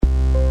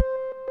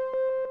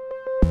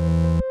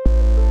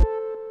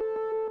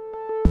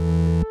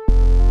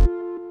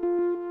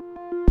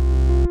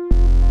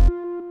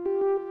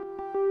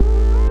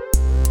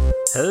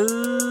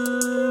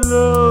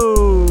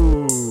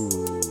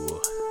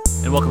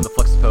welcome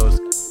to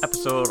Fluxipose,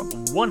 episode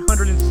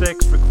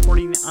 106,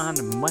 recording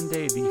on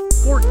Monday, the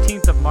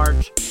 14th of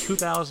March,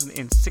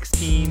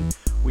 2016.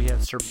 We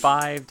have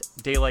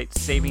survived daylight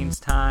savings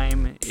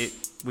time.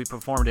 We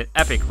performed an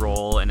epic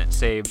roll, and it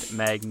saved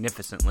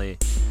magnificently.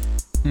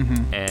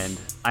 And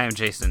I am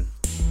Jason,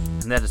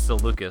 and that is still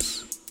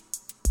Lucas.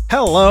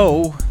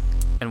 Hello,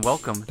 and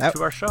welcome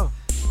to our show.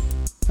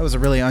 That was a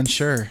really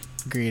unsure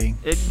greeting.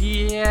 We'll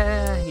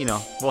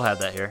have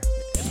that here.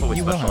 It's what we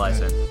specialize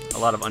in. A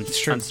lot of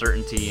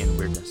uncertainty and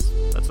weirdness.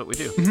 That's what we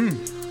do.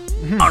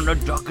 On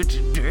the docket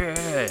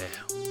today,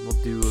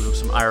 we'll do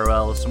some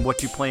IRL, some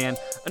What You Plan,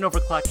 an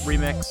Overclock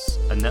remix,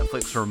 a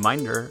Netflix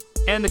reminder,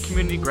 and the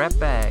community grab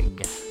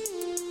bag.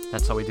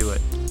 That's how we do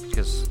it,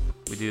 because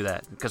we do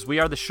that. Because we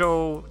are the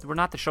show. We're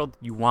not the show that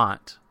you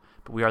want,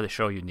 but we are the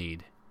show you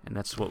need. And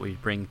that's what we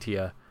bring to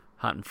you,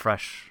 hot and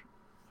fresh.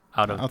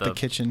 Out the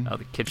kitchen.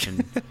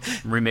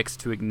 Remix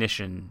to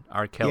Ignition.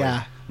 R. Kelly.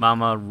 Yeah.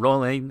 Mama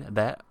rolling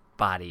that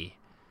body.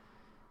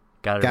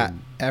 Got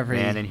every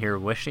man in here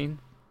wishing.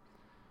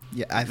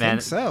 Yeah, I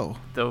think so.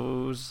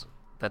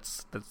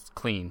 That's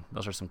clean.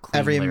 Those are some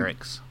clean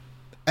lyrics.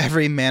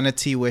 Every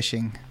manatee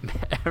wishing.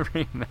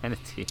 Every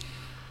manatee.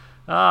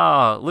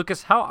 Oh,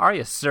 Lucas, how are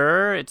you,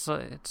 sir?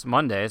 It's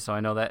Monday, so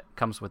I know that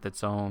comes with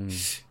its own,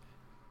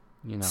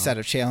 set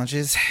of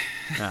challenges.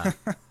 Yeah.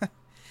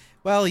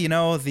 Well, you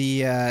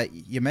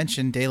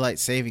mentioned daylight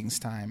savings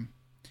time,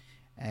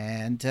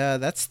 and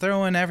that's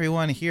throwing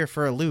everyone here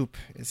for a loop,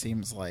 it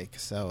seems like,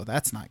 so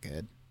that's not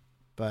good.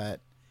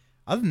 But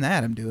other than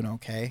that, I'm doing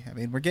okay. I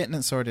mean, we're getting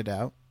it sorted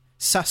out.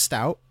 Sussed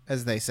out,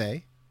 as they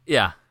say.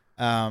 Yeah.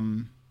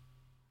 But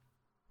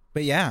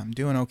yeah, I'm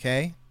doing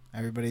okay.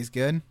 Everybody's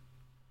good.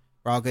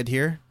 We're all good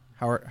here.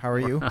 How are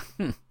you?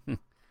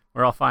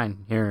 We're all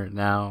fine here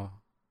now.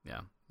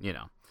 Yeah,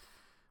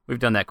 We've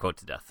done that quote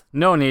to death.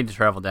 No need to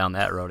travel down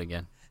that road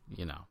again.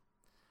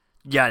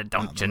 Yeah,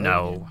 don't you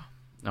know?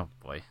 Oh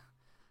boy.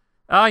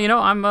 I'm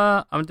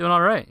doing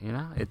all right.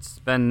 It's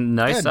been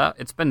nice out.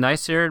 It's been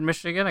nice here in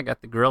Michigan. I got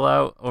the grill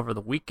out over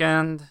the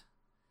weekend.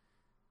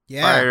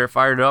 Yeah.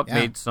 Fired up. Yeah.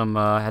 Made some.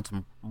 Had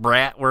some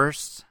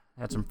bratwurst.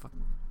 Had some.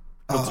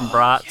 Put some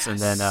brats, yes. And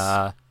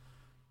then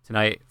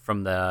tonight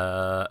from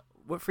the.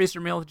 What freezer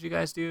meal did you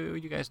guys do?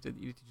 Did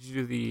you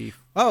do the...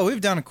 Oh, we've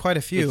done quite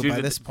a few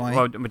by this point.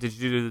 Oh, but did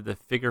you do the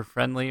figure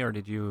friendly, or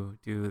did you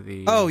do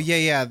the... Oh,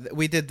 yeah.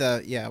 We did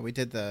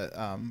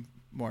the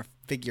more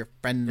figure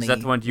friendly. Is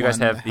that the one? Do you guys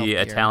have the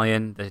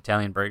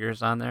Italian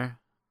burgers on there?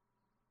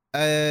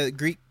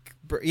 Greek...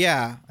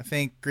 Yeah, I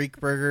think Greek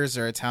burgers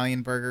or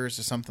Italian burgers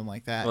or something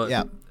like that. Well,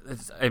 yeah.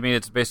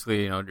 It's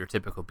basically, your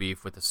typical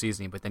beef with the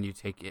seasoning, but then you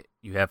take it,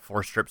 you have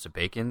 4 strips of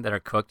bacon that are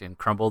cooked and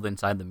crumbled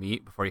inside the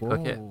meat before you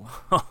cook it.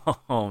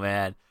 Oh,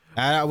 man.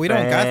 We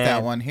don't got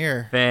that one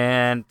here.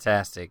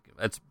 Fantastic.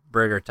 That's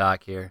burger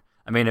talk here.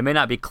 I mean, it may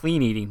not be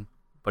clean eating,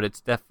 but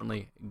it's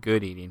definitely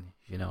good eating.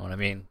 You know what I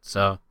mean?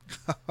 So.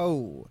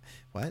 Oh,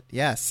 what?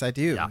 Yes, I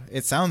do. Yeah.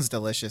 It sounds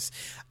delicious.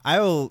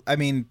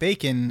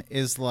 Bacon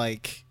is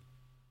like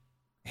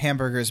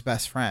hamburger's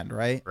best friend,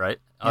 right? Right.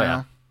 Oh,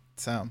 yeah.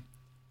 So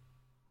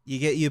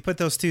you put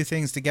those two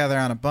things together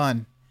on a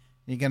bun,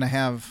 you're gonna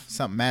have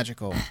something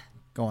magical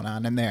going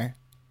on in there.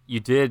 You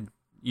did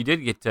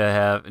get to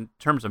have, in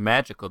terms of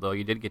magical though,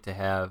 you did get to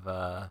have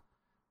a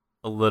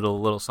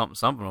little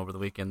something over the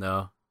weekend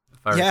though. If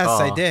I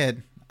recall.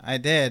 I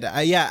did.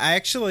 I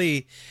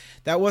actually,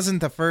 that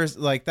wasn't the first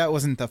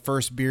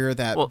beer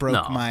that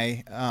broke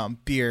my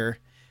beer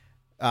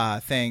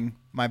thing.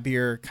 My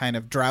beer kind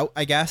of drought,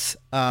 I guess.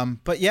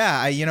 But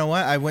yeah, you know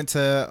what? I went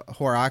to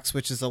Horrocks,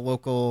 which is a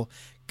local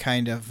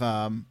kind of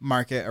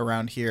market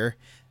around here,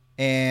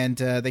 and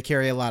they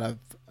carry a lot of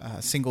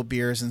single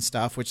beers and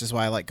stuff, which is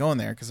why I like going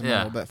there, because I'm a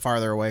little bit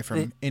farther away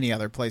from any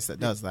other place that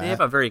does that. They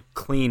have a very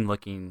clean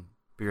looking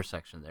beer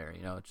section there.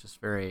 It's just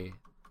very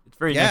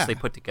nicely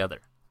put together.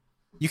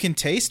 You can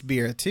taste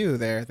beer too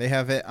there. They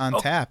have it on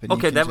tap. And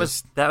okay, that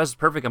was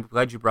perfect. I'm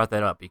glad you brought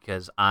that up,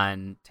 because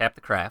on Tap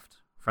the Craft,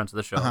 friends of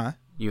the show,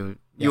 you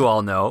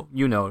all know,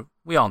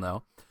 we all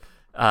know.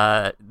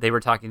 They were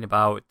talking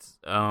about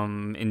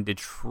in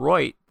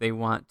Detroit, they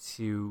want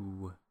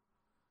to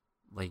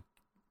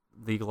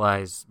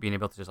legalize being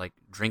able to just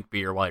drink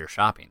beer while you're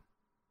shopping.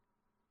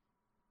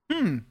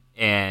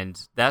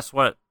 And that's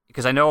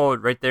because I know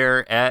right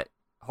there at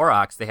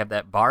Horrocks, they have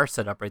that bar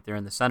set up right there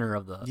in the center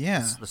of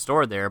the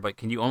store there, but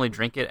can you only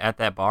drink it at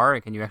that bar,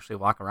 or can you actually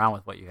walk around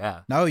with what you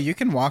have? No, you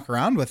can walk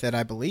around with it,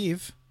 I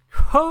believe.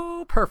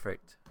 Oh,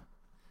 perfect.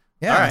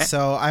 Yeah, right.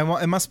 So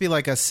it must be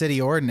like a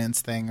city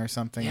ordinance thing or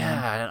something.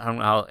 Yeah,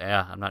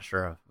 I'm not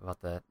sure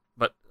about that.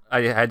 But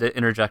I had to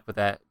interject with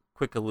that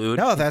quick allude.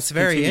 No, that's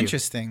very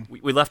interesting.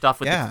 We left off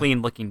with the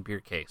clean-looking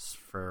beer case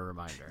for a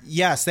reminder.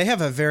 Yes, they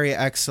have a very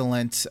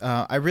excellent...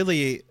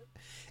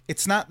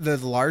 it's not the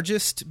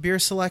largest beer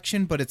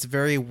selection, but it's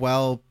very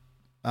well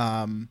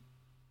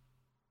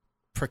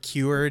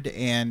procured,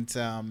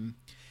 and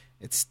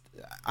it's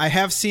I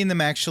have seen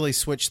them actually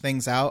switch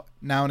things out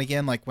now and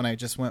again. Like when I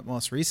just went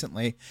most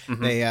recently,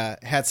 they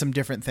had some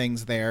different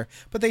things there,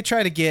 but they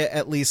try to get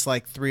at least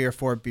like 3 or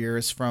 4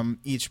 beers from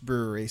each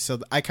brewery. So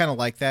I kind of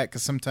like that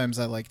because sometimes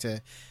I like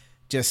to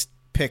just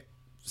pick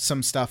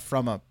some stuff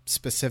from a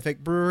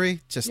specific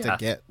brewery just to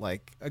get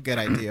like a good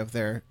idea of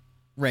their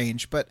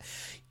range. But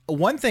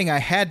one thing I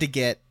had to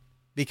get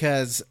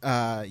because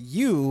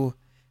you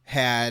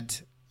had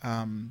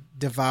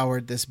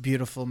devoured this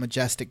beautiful,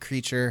 majestic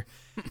creature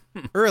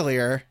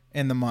earlier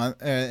in the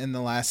month, in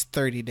the last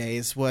 30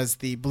 days, was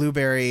the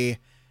blueberry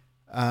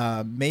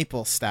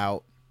maple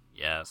stout.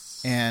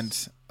 Yes.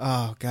 And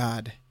oh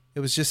god, it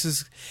was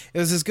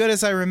as good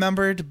as I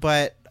remembered,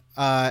 but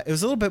it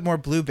was a little bit more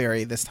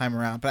blueberry this time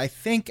around. But I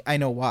think I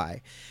know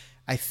why.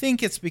 I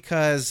think it's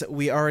because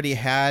we already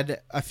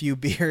had a few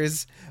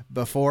beers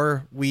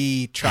before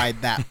we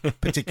tried that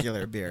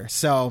particular beer.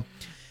 So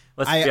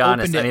let's be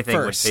honest, anything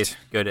would taste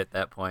good at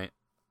that point.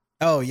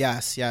 Oh,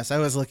 yes. I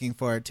was looking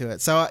forward to it.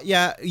 So,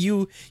 yeah,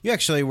 you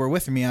actually were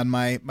with me on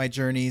my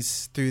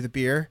journeys through the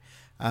beer.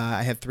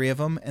 I had 3 of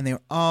them, and they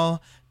were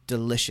all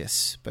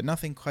delicious, but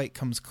nothing quite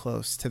comes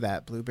close to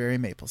that blueberry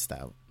maple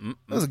stout. It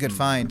was a good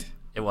find.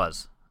 It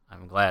was.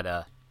 I'm glad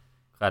I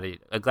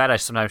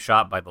sometimes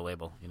shop by the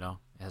label, you know.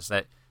 It has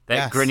that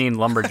grinning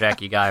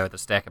lumberjacky guy with a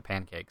stack of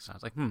pancakes. I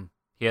was like,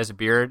 he has a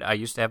beard. I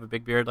used to have a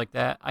big beard like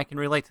that. I can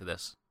relate to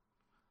this.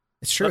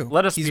 It's true.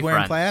 Let us He's be wearing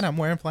friends. plaid. I'm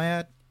wearing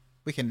plaid.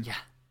 We can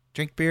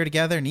drink beer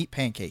together and eat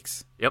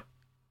pancakes. Yep.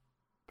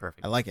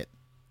 Perfect. I like it.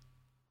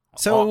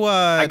 So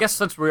I guess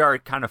since we are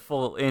kind of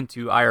full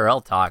into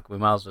IRL talk, we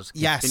might as well just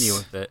continue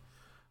with it.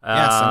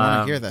 Yes, I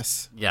want to hear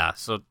this. Yeah.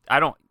 So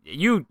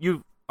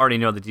you already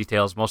know the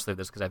details mostly of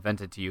this because I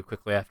vented to you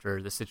quickly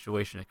after the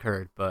situation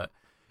occurred. But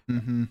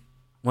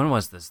when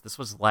was this? This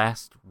was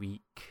last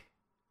week,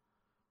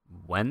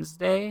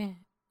 Wednesday.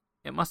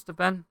 It must have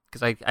been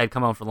because I'd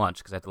come home for lunch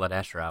because I had to let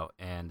Asher out,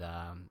 and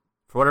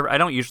for whatever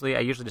I usually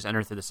just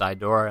enter through the side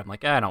door. I'm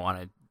like, I don't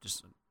want to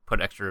just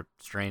put extra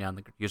strain on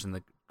using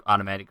the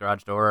automatic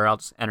garage door. I'll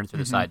just enter through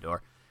the side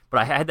door. But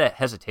I had that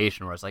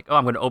hesitation where I was like,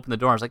 I'm going to open the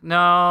door. I was like,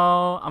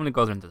 no, I'm going to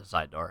go into the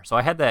side door. So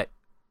I had that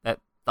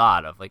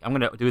thought of like, I'm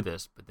going to do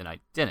this, but then I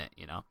didn't,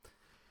 you know.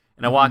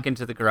 And I walk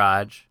into the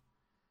garage,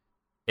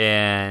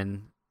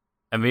 and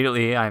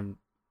immediately I'm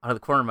out of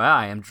the corner of my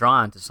eye, I'm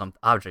drawn to some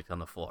object on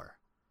the floor.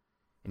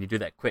 And you do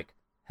that quick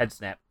head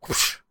snap.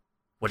 Whoosh.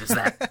 What is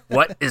that?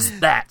 What is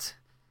that?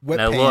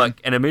 And I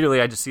look, and immediately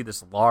I just see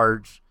this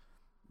large,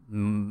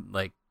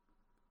 like,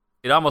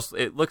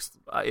 it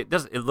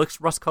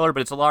looks rust colored,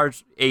 but it's a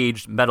large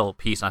aged metal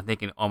piece. I'm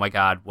thinking, oh my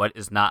god, what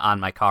is not on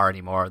my car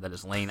anymore that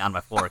is laying on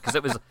my floor?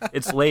 Because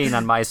it's laying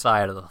on my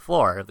side of the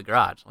floor of the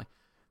garage. Like,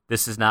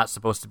 this is not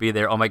supposed to be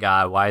there. Oh my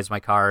god, why is my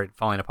car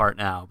falling apart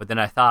now? But then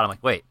I thought, I'm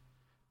like, wait,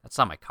 that's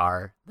not my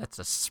car. That's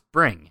a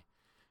spring.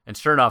 And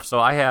sure enough, so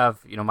I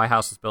have, my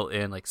house is built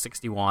in like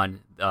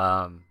 61.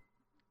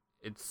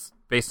 It's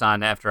based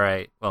on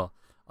I'll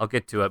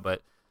get to it,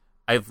 but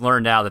I've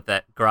learned now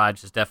that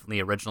garage is definitely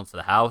original to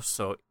the house.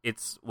 So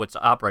it's what's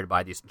operated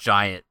by these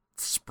giant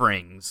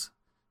springs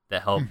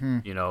that help,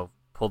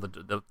 pull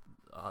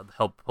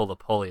help pull the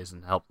pulleys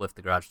and help lift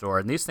the garage door.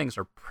 And these things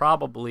are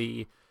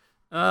probably,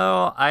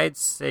 I'd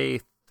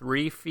say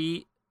 3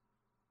 feet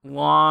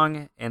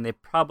long, and they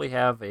probably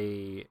have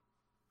a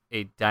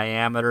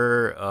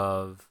diameter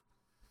of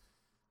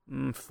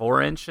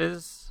 4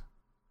 inches,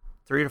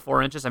 3 to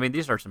 4 inches. I mean,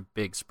 these are some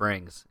big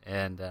springs,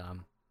 and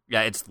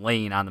it's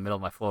laying on the middle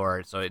of my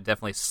floor, so it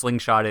definitely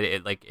slingshotted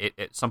it. Like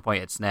at some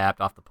point, it snapped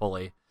off the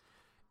pulley,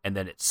 and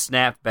then it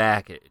snapped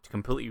back. It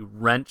completely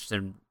wrenched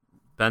and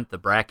bent the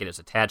bracket it's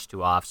attached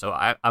to off. So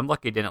I'm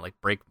lucky it didn't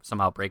break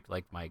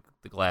like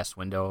the glass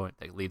window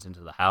that leads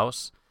into the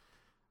house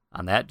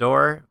on that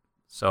door.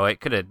 So it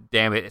could have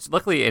damaged it.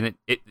 Luckily, and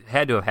it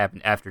had to have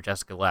happened after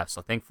Jessica left.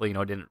 So thankfully,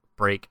 it didn't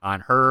break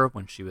on her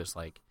when she was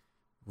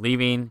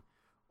leaving,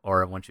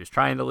 or when she was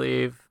trying to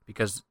leave,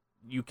 because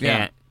you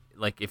can't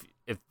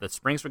if the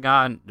springs were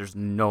gone, there's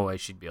no way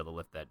she'd be able to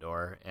lift that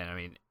door. And I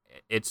mean,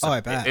 I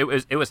bet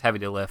it was heavy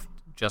to lift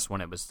just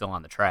when it was still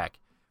on the track,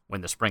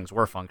 when the springs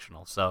were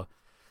functional. So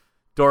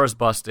door is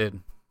busted.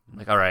 I'm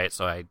like, all right,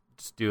 so I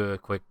just do a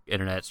quick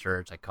internet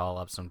search. I call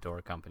up some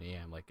door company.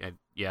 I'm like,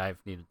 I've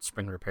needed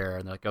spring repair.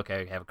 And they're like,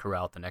 okay, have a crew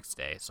out the next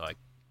day. So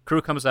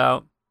crew comes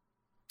out.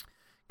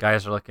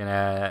 Guys are looking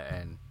at it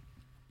and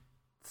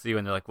see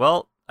when they're like,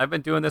 well, I've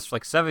been doing this for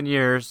 7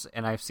 years,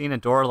 and I've seen a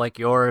door like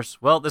yours.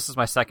 Well, this is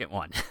my second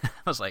one. I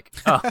was like,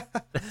 oh,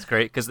 that's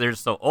great, because they're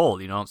so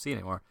old, don't see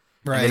anymore.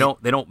 Right. And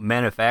they don't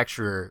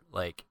manufacture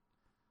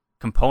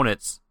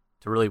components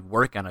to really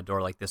work on a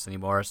door like this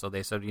anymore. So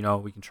they said,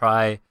 we can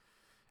try.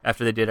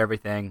 After they did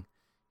everything,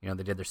 they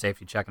did their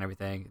safety check and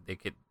everything, they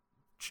could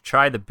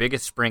try the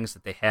biggest springs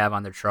that they have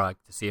on their truck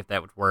to see if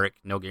that would work.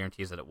 No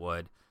guarantees that it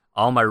would.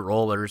 All my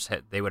rollers,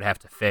 they would have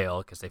to fail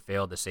because they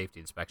failed the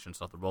safety inspection.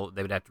 So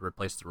they would have to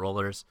replace the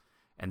rollers.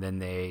 And then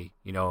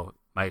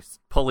my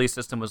pulley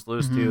system was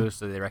loose too,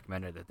 so they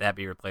recommended that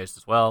be replaced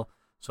as well.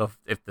 So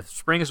if the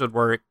springs would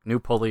work, new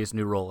pulleys,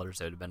 new rollers,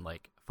 it would have been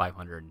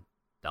 $500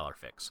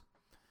 fix.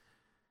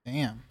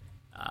 Damn.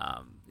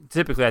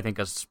 Typically, I think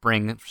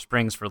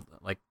springs for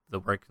like the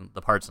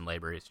parts and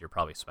labor is you're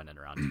probably spending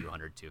around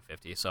 $200,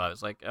 $250. So I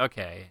was like,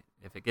 okay,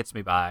 if it gets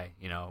me by,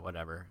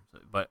 whatever.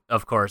 But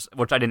of course,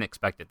 which I didn't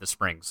expect it. The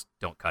springs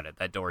don't cut it.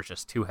 That door is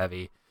just too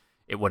heavy.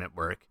 It wouldn't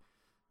work.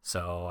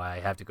 So I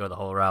have to go the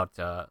whole route.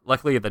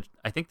 Luckily,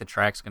 I think the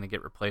track's going to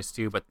get replaced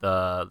too. But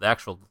the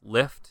actual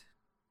lift,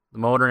 the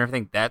motor and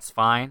everything, that's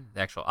fine.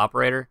 The actual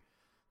operator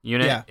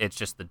unit, it's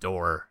just the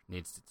door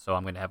needs. So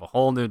I'm going to have a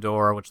whole new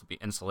door, which will be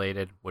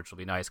insulated, which will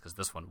be nice because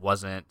this one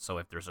wasn't. So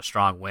if there's a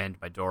strong wind,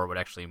 my door would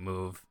actually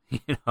move.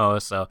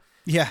 So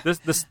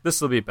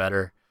this will be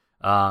better.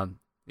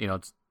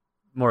 It's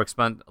more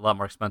a lot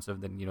more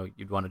expensive than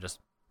you'd want to just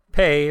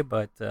pay,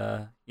 but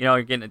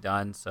you're getting it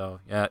done.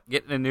 So yeah,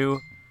 getting a new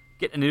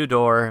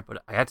door.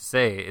 But I have to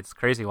say, it's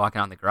crazy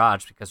walking out in the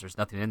garage because there's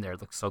nothing in there.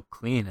 It looks so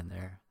clean in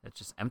there. It's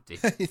just empty.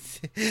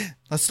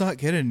 Let's not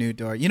get a new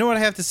door. You know what I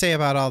have to say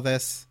about all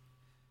this?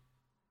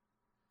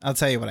 I'll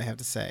tell you what I have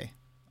to say.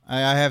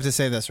 I have to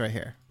say this right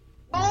here.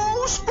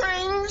 Oh,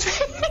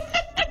 Springs!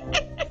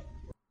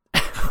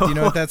 Do you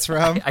know what that's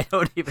from? I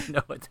don't even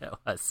know what that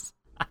was.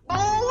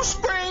 Oh,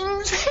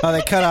 Springs! Oh,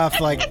 they cut off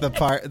like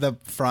the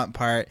front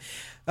part.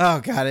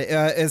 Oh god,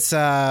 it's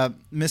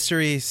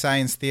Mystery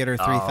Science Theater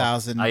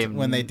 3000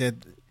 when they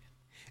did.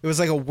 It was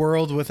like a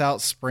world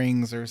without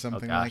springs or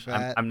something like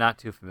that. I'm not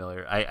too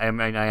familiar. I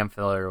am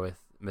familiar with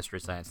Mystery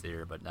Science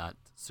Theater, but not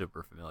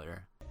super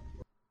familiar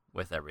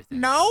with everything.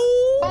 No,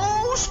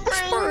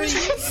 springs.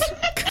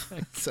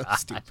 So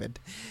stupid.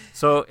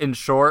 So in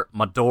short,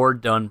 my door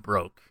done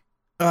broke.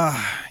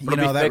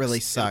 That really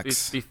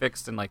sucks. It'll be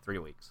fixed in like 3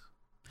 weeks.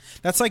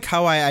 That's like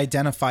how I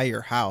identify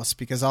your house,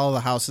 because all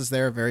the houses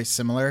there are very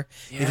similar.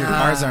 Yeah. If your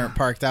cars aren't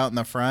parked out in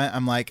the front,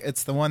 I'm like,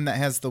 it's the one that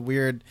has the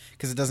weird,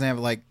 because it doesn't have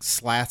like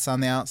slats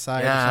on the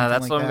outside. Yeah,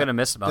 that's like what I'm going to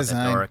miss about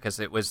that door, because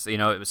it was, it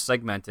was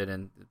segmented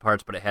in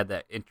parts, but it had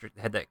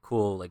that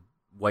cool like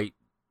white,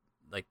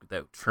 like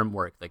that trim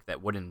work, like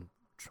that wooden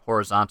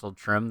horizontal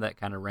trim that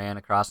kind of ran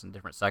across in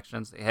different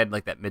sections. It had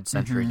like that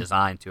mid-century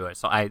design to it.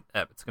 So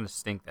it's going to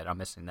stink that I'm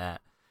missing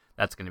that.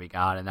 That's going to be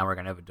gone, and now we're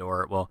going to have a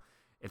door. Well,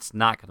 it's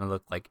not going to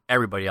look like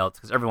everybody else,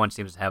 because everyone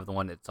seems to have the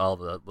one that's all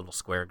the little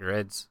square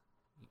grids.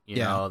 You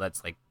know,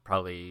 that's like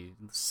probably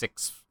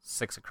six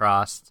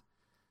across,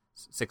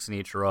 6 in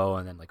each row,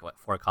 and then like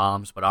 4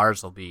 columns. But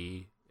ours will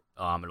be,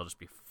 it'll just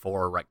be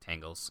 4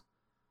 rectangles.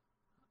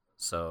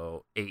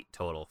 So 8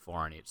 total, 4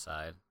 on each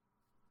side.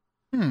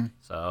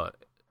 So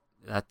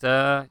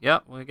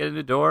that, we get a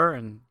new door,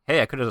 and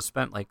hey, I could have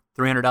spent like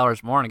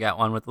 $300 more and got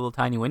one with little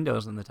tiny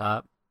windows in the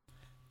top.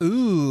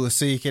 Ooh,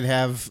 so you could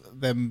have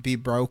them be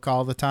broke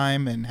all the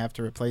time and have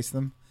to replace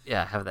them?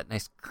 Yeah, have that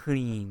nice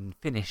clean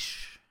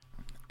finish.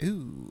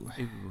 Ooh.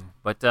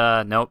 But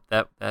nope,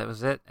 that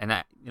was it. And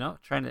I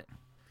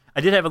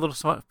did have a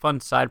little fun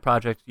side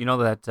project. You know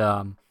that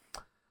a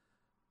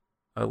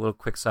little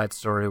quick side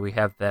story. We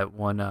have that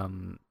one.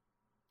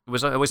 I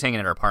was hanging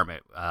in our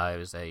apartment.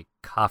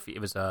 It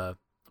was a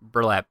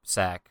burlap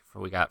sack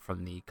we got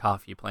from the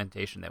coffee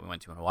plantation that we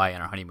went to in Hawaii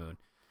on our honeymoon.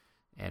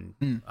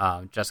 And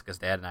Jessica's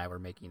dad and I were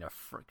making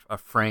a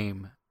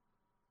frame.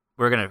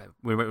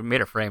 We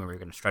made a frame and we were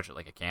gonna stretch it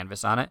like a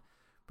canvas on it.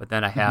 But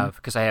then I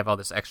have all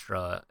this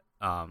extra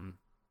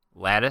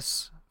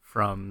lattice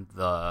from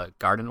the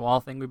garden wall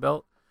thing we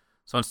built.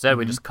 So instead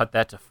we just cut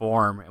that to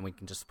form, and we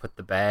can just put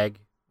the bag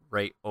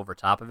right over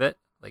top of it,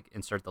 like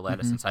insert the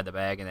lattice inside the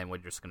bag, and then we're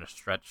just gonna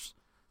stretch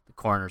the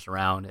corners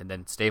around and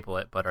then staple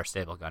it. But our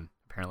staple gun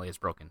apparently is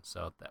broken,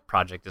 so that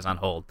project is on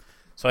hold.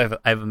 So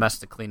I have a mess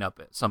to clean up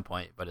at some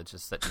point, but it's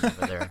just sitting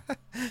over there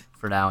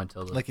for now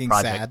until the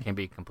project can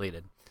be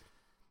completed.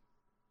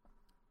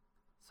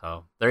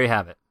 So there you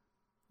have it.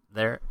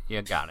 There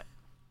you got it.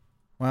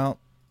 Well,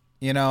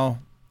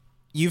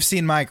 you've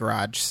seen my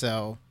garage,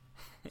 so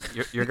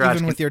your garage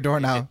even with your door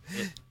now,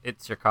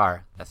 it's your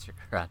car. That's your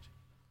garage.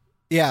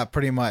 Yeah,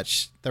 pretty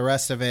much. The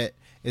rest of it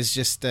is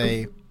just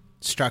a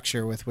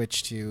structure with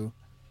which to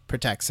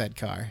protect said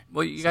car.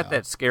 Well, you got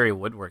that scary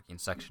woodworking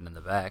section in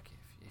the back.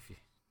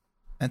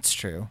 That's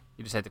true.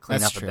 You just had to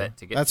clean up a bit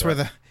to get.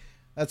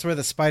 That's where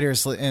the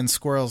spiders and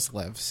squirrels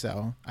live.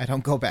 So I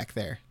don't go back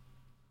there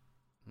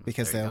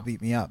because they'll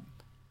beat me up.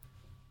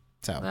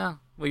 So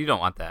well, you don't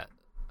want that.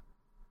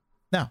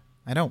 No,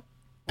 I don't.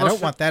 I don't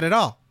want that at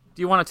all.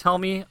 Do you want to tell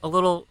me a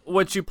little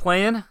what you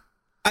playing?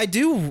 I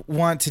do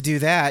want to do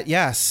that.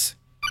 Yes.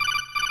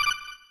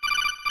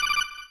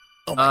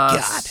 Oh my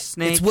God!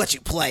 Snake, it's what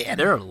you playing.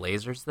 There are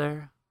lasers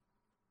there.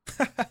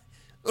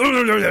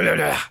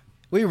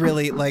 We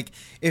really,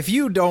 if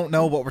you don't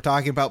know what we're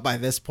talking about by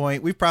this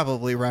point, we've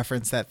probably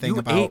referenced that thing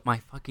about ate my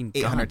fucking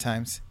 800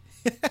 times.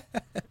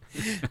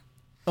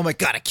 Oh my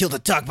God, I killed a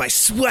dog by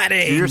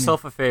sweating! Do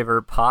yourself a favor,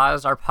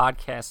 pause our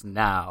podcast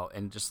now,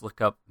 and just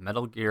look up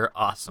Metal Gear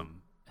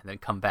Awesome, and then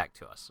come back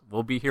to us.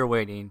 We'll be here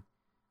waiting.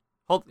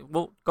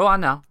 We'll go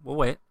on now. We'll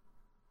wait.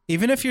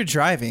 Even if you're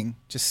driving,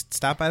 just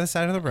stop by the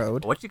side of the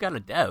road. What you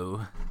gotta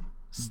do?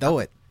 Do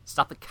it.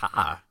 Stop the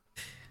car.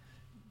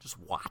 Just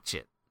watch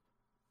it.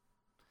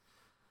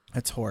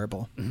 That's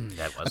horrible.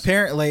 That was.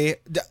 Apparently,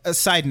 a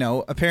side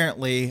note,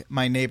 apparently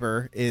my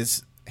neighbor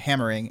is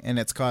hammering, and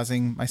it's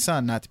causing my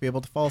son not to be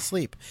able to fall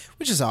asleep,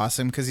 which is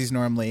awesome because he's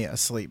normally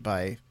asleep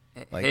by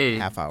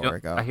half hour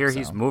ago. I hear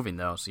he's moving,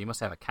 though, so you must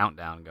have a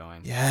countdown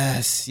going.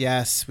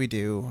 Yes, we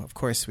do. Of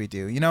course we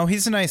do. You know,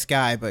 he's a nice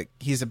guy, but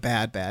he's a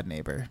bad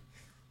neighbor.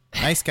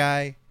 Nice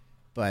guy,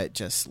 but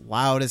just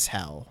loud as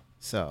hell.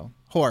 So,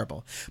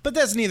 horrible. But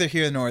that's neither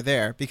here nor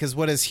there, because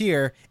what is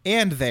here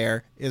and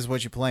there is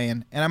what you're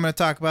playing. And I'm going to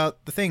talk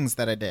about the things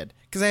that I did,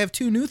 because I have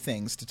 2 new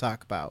things to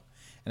talk about,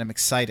 and I'm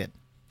excited.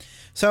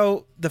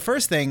 So, the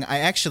first thing I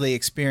actually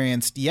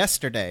experienced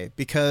yesterday,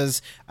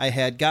 because I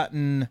had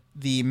gotten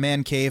the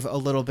man cave a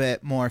little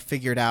bit more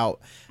figured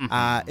out.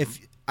 If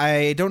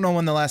I don't know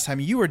when the last time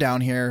you were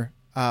down here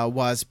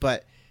was,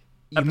 but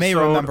you may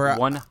remember...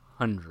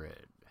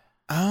 100.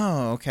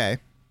 Oh, okay.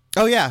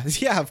 Oh, yeah.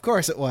 Yeah, of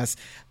course it was.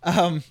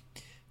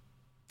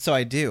 So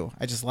I do.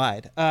 I just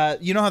lied.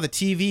 You know how the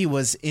TV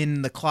was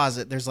in the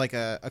closet? There's like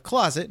a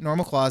closet,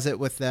 normal closet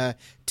with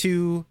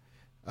 2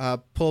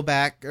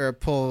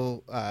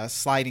 pull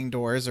sliding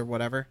doors or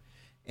whatever.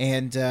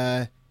 And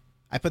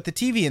I put the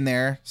TV in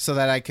there so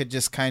that I could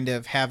just kind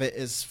of have it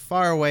as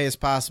far away as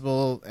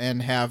possible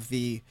and have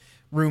the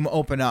room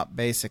open up,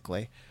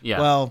 basically. Yeah.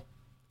 Well,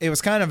 it was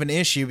kind of an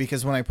issue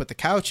because when I put the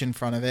couch in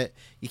front of it,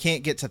 you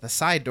can't get to the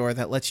side door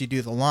that lets you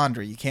do the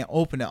laundry. You can't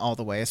open it all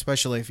the way,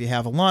 especially if you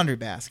have a laundry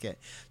basket.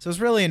 So it's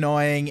really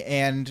annoying.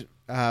 And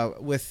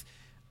with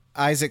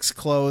Isaac's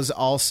clothes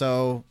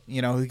also,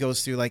 you know, he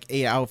goes through like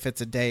 8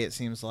 outfits a day, it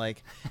seems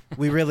like.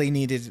 I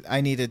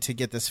needed to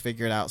get this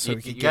figured out so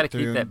we could get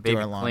through and do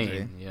our laundry.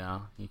 Clean, you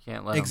know? You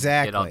can't let him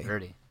get all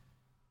dirty.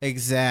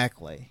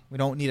 Exactly. We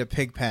don't need a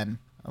pig pen,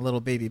 a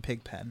little baby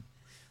pig pen.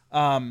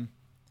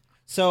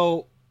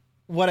 So...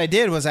 what I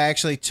did was I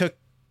actually took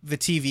the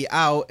TV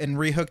out and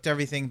rehooked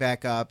everything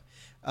back up,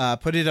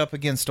 put it up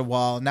against a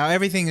wall. Now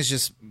everything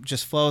is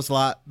just flows a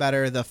lot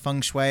better. The feng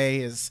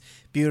shui is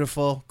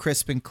beautiful,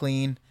 crisp and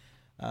clean.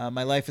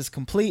 My life is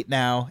complete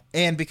now.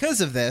 And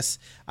because of this,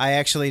 I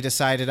actually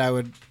decided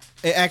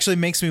it actually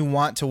makes me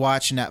want to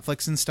watch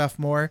Netflix and stuff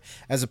more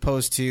as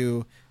opposed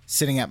to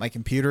sitting at my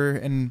computer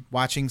and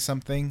watching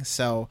something.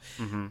 So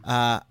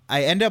I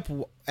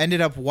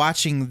ended up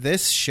watching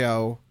this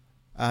show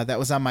that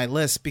was on my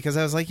list because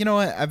I was like, you know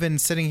what? I've been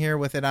sitting here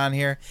with it on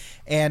here,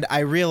 and I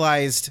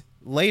realized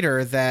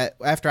later that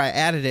after I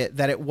added it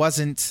that it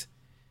wasn't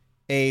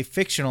a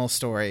fictional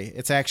story.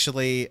 It's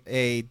actually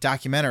a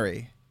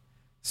documentary.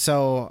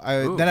 So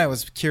then I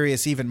was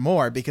curious even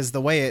more because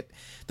the way it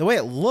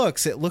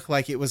looks, it looked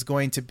like it was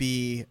going to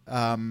be,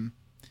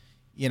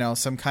 you know,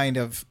 some kind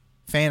of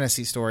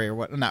fantasy story or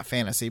what? Not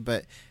fantasy,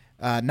 but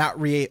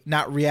not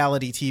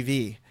reality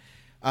TV.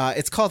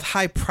 It's called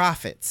High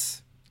Profits.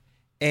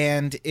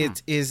 And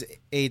it is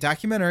a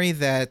documentary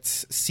that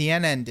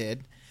CNN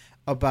did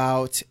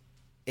about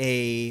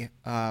a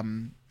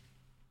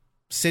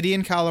city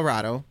in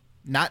Colorado,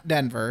 not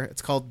Denver.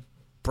 It's called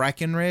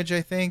Breckenridge,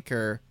 I think,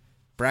 or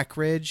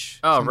Breckenridge.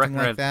 Oh,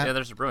 Breckenridge. Like that. Yeah,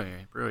 there's a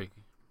brewery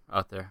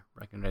out there,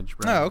 Breckenridge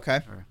Brewery. Oh,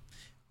 okay.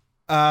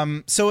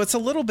 So it's a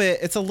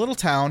little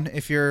town.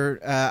 If you're,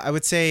 I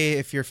would say,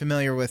 if you're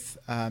familiar with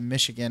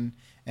Michigan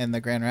and the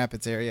Grand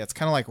Rapids area, it's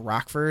kind of like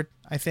Rockford,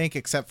 I think,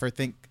 except for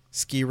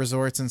ski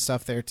resorts and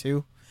stuff there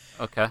too.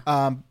 Okay.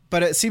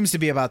 But it seems to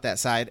be about that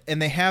side, and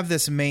they have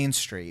this main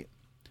street.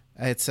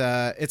 It's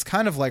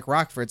kind of like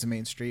Rockford's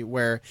main street,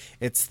 where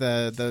it's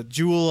the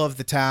jewel of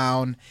the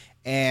town,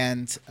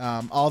 and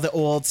all the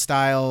old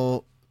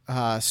style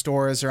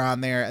stores are on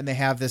there, and they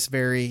have this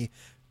very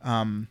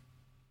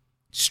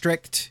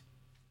strict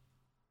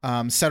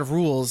set of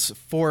rules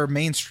for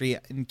Main Street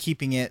and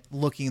keeping it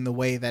looking the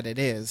way that it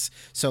is.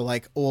 So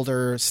like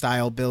older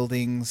style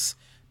buildings.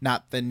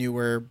 Not the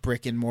newer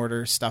brick and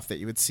mortar stuff that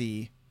you would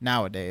see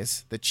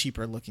nowadays, the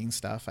cheaper looking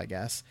stuff, I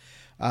guess.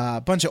 A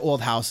bunch of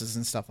old houses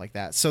and stuff like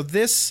that. So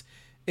this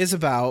is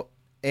about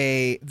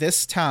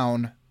this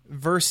town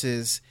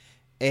versus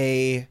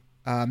a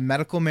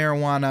medical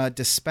marijuana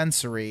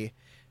dispensary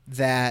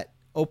that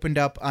opened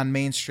up on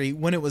Main Street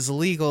when it was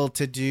legal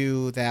to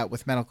do that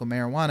with medical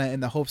marijuana in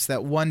the hopes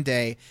that one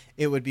day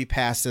it would be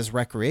passed as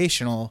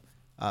recreational.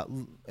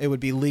 It would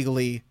be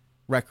legally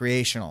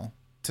recreational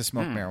to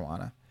smoke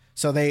marijuana.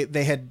 So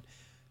they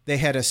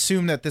had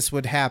assumed that this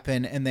would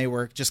happen, and they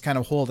were just kind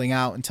of holding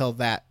out until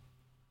that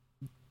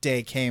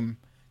day came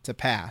to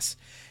pass.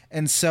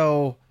 And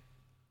so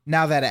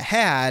now that it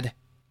had,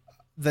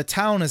 the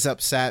town is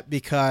upset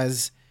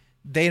because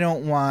they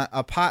don't want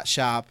a pot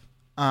shop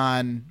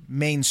on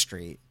Main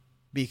Street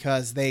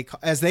because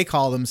as they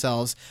call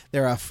themselves,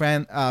 they're a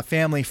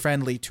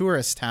family-friendly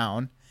tourist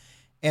town,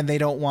 and they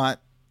don't want,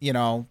 you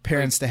know,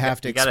 parents to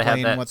have to explain what they're...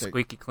 You gotta have that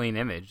squeaky clean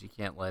image. You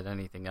can't let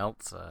anything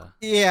else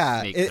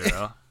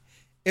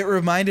It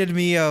reminded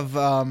me of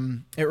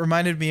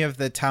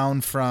the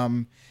town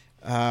from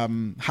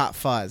Hot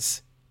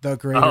Fuzz, The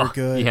Greater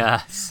Good.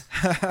 Yes.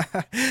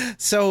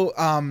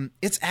 So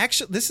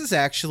this is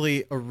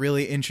actually a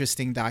really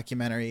interesting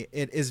documentary.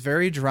 It is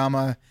very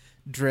drama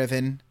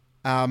driven.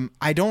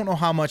 I don't know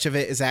how much of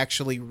it is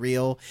actually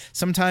real.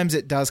 Sometimes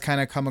it does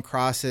kind of come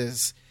across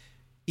as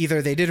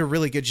either they did a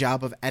really good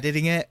job of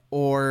editing it,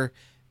 or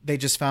they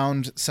just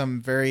found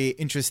some very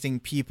interesting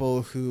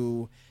people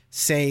who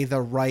say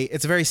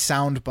it's very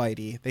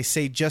soundbitey. They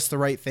say just the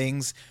right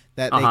things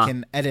that they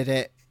can edit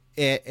it.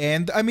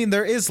 And I mean,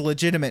 there is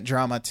legitimate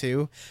drama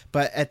too,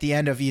 but at the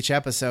end of each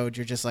episode,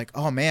 you're just like,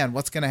 oh man,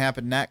 what's going to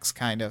happen next?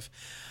 Kind of.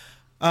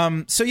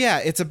 So yeah,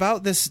 it's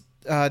about this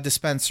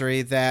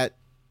dispensary that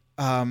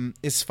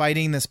is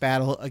fighting this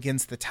battle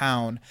against the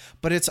town,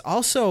 but it's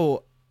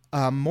also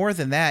more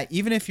than that.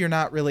 Even if you're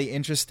not really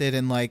interested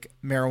in like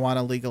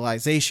marijuana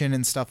legalization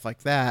and stuff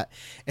like that,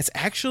 it's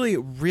actually a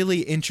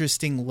really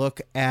interesting look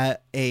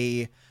at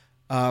a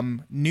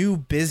new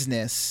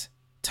business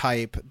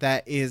type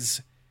that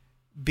is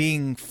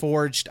being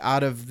forged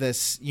out of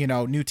this,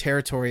 new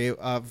territory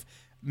of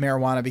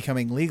marijuana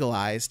becoming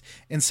legalized.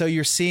 And so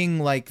you're seeing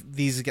like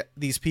these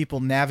people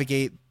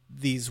navigate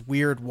these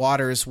weird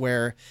waters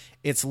where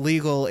it's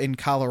legal in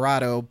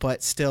Colorado,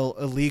 but still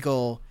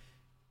illegal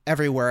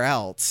everywhere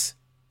else.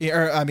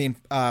 Or, I mean,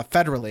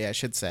 federally, I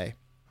should say.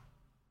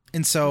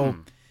 And so,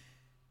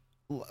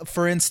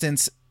 for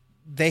instance,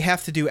 they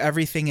have to do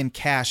everything in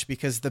cash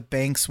because the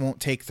banks won't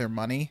take their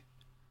money.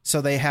 So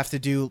they have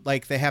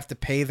to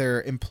pay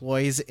their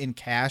employees in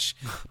cash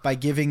by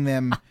giving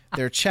them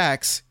their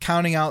checks,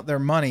 counting out their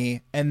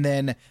money, and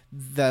then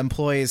the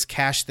employees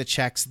cash the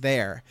checks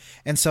there.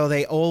 And so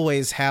they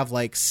always have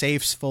like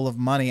safes full of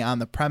money on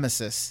the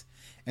premises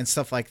and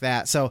stuff like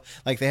that. So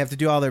like they have to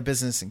do all their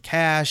business in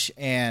cash,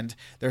 and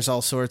there's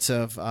all sorts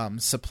of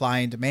supply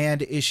and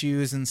demand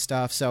issues and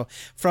stuff. So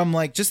from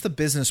like just the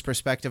business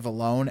perspective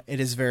alone, it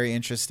is very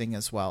interesting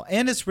as well.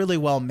 And it's really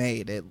well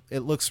made.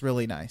 It looks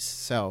really nice.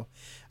 So,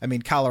 I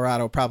mean,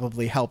 Colorado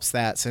probably helps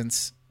that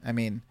since, I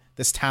mean,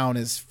 this town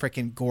is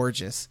freaking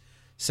gorgeous.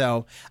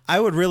 So I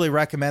would really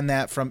recommend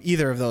that from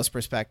either of those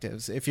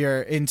perspectives. If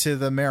you're into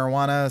the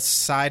marijuana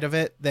side of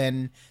it,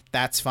 then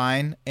that's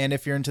fine. And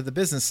if you're into the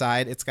business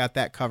side, it's got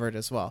that covered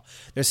as well.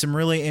 There's some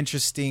really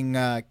interesting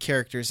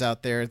characters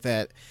out there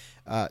that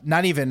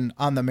not even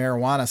on the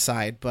marijuana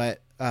side,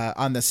 but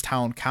on this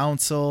town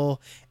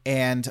council,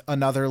 and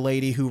another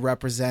lady who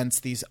represents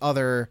these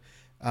other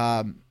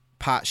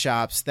pot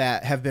shops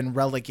that have been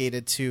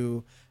relegated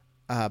to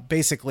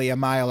basically a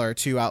mile or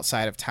two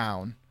outside of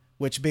town,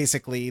 which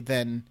basically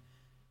then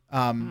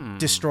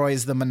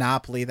destroys the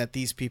monopoly that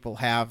these people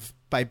have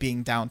by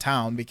being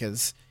downtown,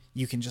 because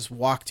you can just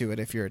walk to it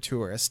if you're a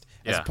tourist,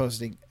 as opposed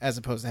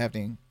to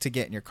having to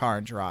get in your car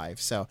and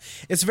drive. So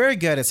it's very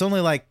good. It's only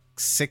like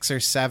 6 or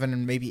 7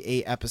 and maybe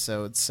 8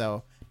 episodes,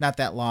 so not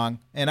that long,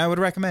 and I would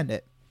recommend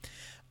it.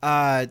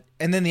 And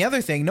then the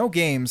other thing, no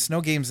games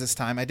this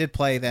time. I did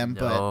play them,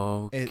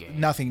 but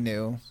nothing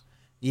new.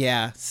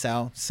 Yeah,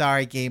 so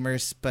sorry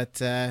gamers, but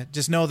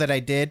just know that I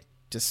did.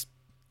 Just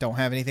don't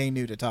have anything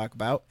new to talk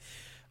about.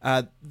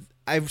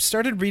 I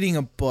started reading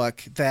a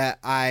book that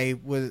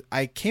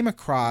I came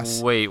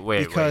across. Wait.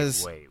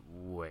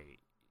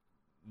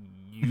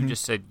 You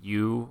just said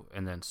you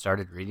and then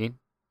started reading?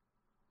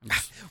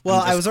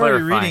 I was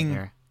already reading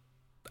here.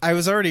 I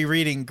was already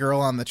reading Girl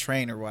on the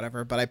Train or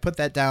whatever, but I put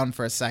that down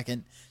for a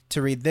second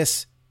to read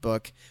this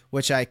book,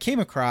 which I came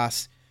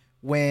across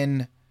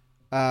when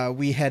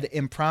we had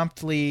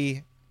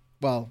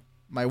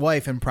my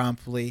wife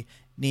impromptu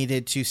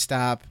needed to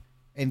stop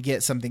and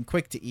get something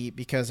quick to eat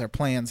because our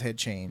plans had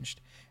changed.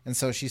 And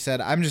so she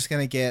said, I'm just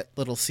going to get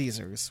Little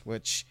Caesars,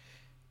 which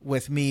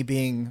with me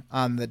being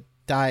on the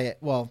diet,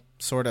 well,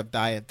 sort of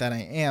diet that I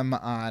am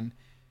on,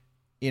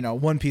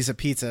 one piece of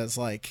pizza is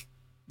like,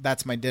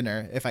 that's my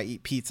dinner if I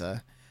eat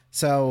pizza.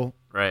 So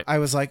right. I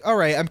was like, all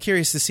right, I'm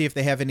curious to see if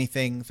they have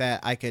anything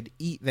that I could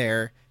eat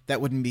there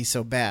that wouldn't be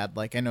so bad.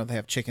 Like, I know they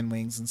have chicken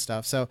wings and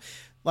stuff. So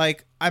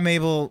like I'm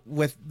able,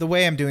 with the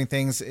way I'm doing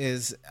things,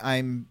 is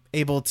I'm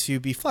able to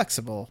be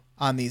flexible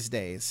on these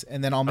days,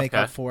 and then I'll make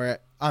up for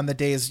it on the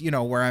days,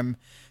 where I'm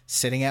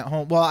sitting at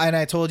home. Well, and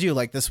I told you,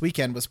 like, this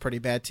weekend was pretty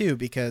bad too,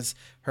 because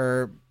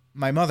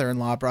my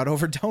mother-in-law brought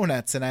over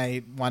donuts, and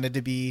I wanted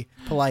to be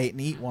polite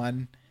and eat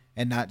one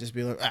and not just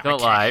be like,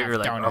 don't lie, you're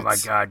like, donuts. Oh my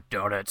god,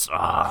 donuts.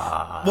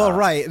 Well,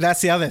 right,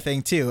 that's the other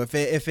thing too. If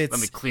it's,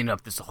 let me clean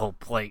up this whole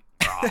plate.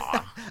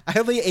 I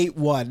only ate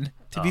one,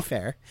 to be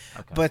fair.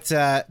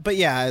 Okay. But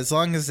yeah, as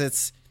long as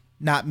it's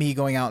not me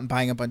going out and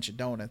buying a bunch of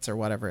donuts or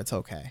whatever, it's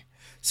okay.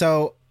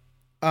 So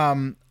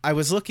I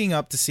was looking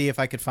up to see if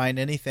I could find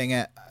anything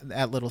at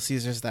Little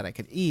Caesars that I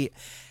could eat.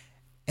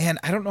 And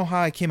I don't know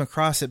how I came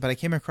across it, but I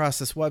came across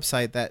this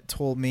website that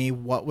told me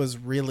what was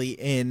really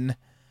in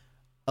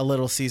a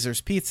Little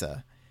Caesars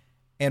pizza.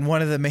 And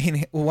one of the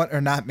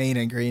not main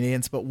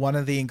ingredients, but one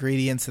of the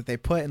ingredients that they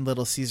put in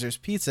Little Caesars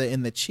pizza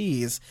in the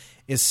cheese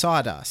is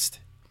sawdust.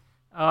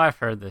 Oh, I've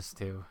heard this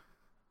too.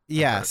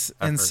 Yes.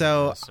 And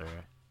so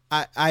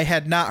I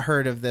had not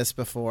heard of this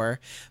before,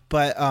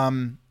 but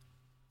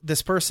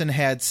this person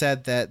had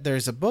said that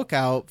there's a book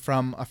out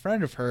from a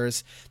friend of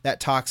hers that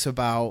talks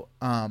about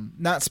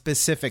not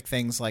specific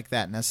things like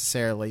that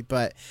necessarily,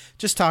 but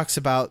just talks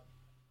about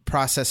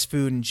processed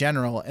food in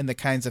general and the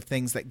kinds of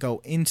things that go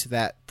into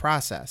that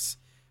process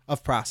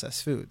of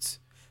processed foods.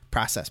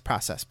 Process.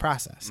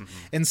 Mm-hmm.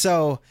 And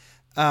so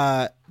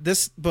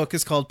this book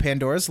is called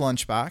Pandora's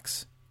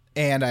Lunchbox,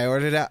 and I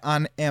ordered it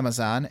on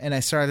Amazon, and I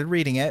started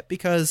reading it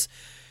because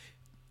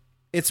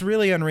it's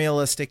really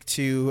unrealistic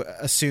to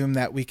assume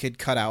that we could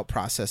cut out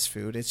processed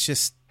food. It's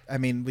just, I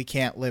mean, we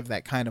can't live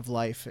that kind of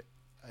life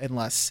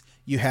unless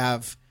you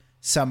have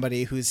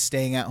somebody who's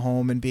staying at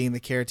home and being the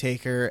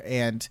caretaker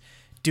and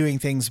doing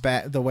things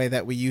back the way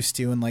that we used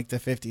to in like the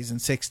 50s and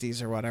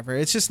 60s or whatever.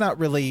 It's just not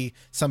really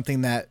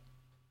something that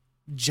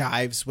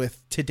jives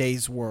with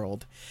today's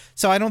world.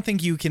 So I don't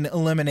think you can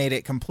eliminate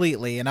it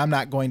completely, and I'm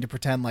not going to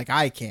pretend like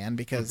I can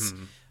because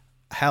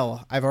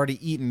hell, I've already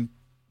eaten,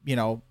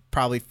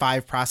 probably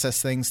 5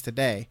 processed things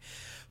today.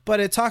 But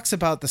it talks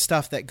about the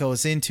stuff that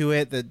goes into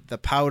it, the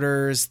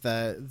powders,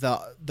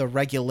 the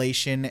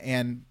regulation,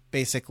 and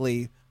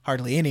basically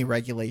hardly any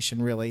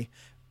regulation really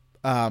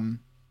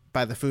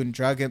by the Food and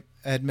Drug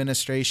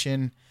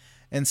Administration.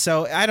 And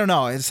so I don't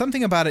know,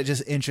 something about it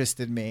just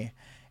interested me.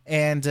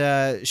 And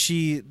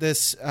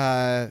this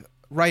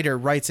writer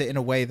writes it in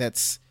a way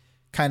that's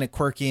kind of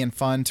quirky and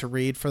fun to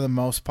read for the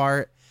most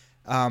part.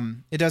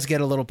 It does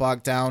get a little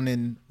bogged down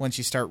in once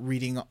you start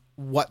reading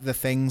what the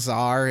things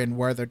are and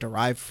where they're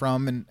derived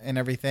from and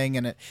everything.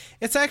 And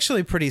it's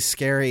actually pretty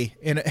scary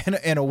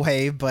in a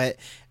way, but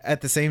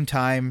at the same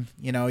time,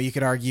 you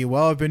could argue,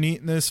 well, I've been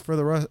eating this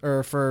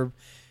for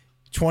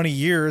 20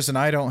 years and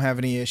I don't have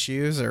any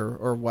issues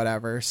or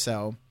whatever.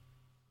 So,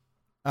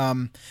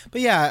 but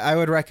yeah, I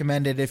would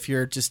recommend it if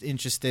you're just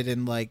interested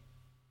in like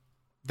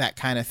that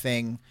kind of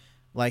thing.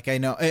 Like I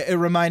know it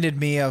reminded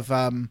me of,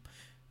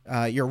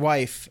 your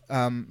wife,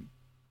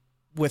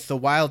 with the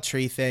wild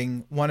tree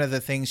thing. One of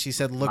the things she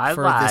said, look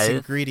for this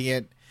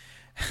ingredient.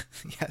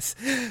 Yes.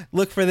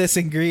 Look for this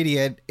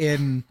ingredient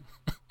in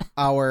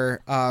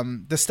our,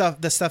 the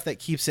stuff that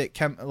keeps it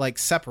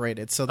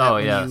separated so that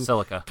when you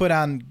silica. Put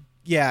on,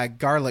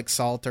 garlic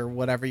salt or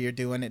whatever you're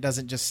doing, it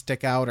doesn't just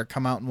stick out or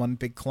come out in one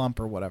big clump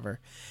or whatever.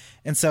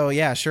 And so,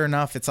 sure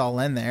enough, it's all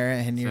in there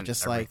and you're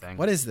just everything. Like,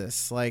 what is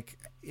this? Like,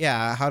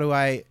 how do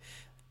I,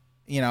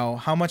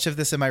 how much of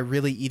this am I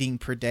really eating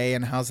per day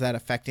and how's that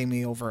affecting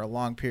me over a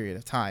long period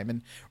of time?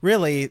 And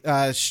really,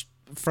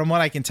 from what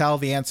I can tell,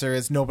 the answer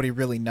is nobody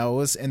really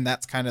knows. And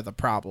that's kind of the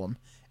problem,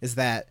 is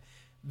that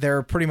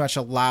they're pretty much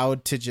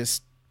allowed to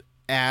just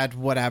add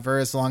whatever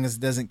as long as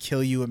it doesn't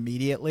kill you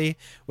immediately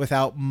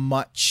without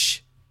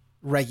much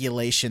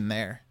regulation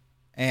there.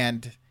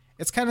 And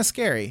it's kind of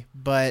scary,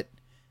 but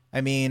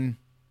I mean,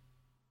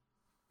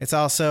 it's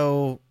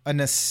also a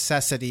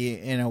necessity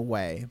in a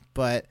way,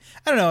 but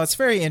I don't know. It's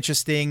very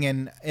interesting,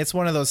 and it's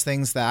one of those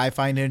things that I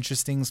find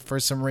interesting for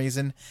some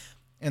reason.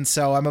 And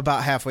so I'm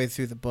about halfway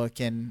through the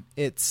book, and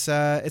it's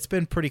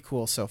been pretty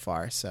cool so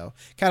far. So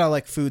kind of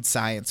like food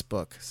science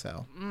book.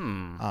 So,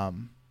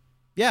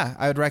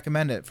 I would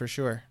recommend it for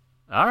sure.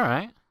 All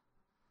right.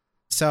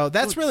 So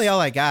that's really all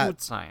I got.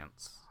 Food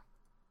science.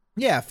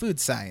 Yeah, food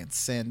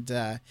science,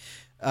 and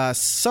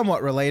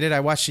somewhat related. I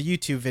watched a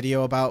YouTube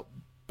video about,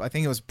 I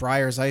think it was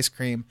Breyer's ice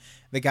cream.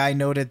 The guy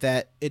noted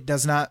that it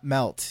does not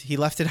melt. He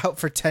left it out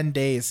for 10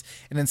 days,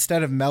 and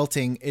instead of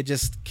melting, it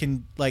just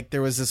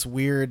there was this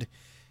weird,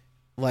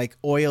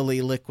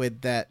 oily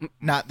liquid that,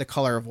 not the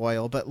color of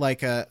oil, but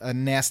like a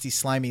nasty,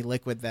 slimy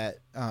liquid that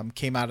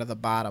came out of the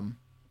bottom,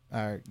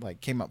 or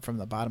came up from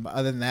the bottom. But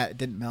other than that, it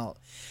didn't melt.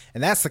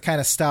 And that's the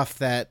kind of stuff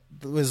that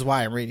was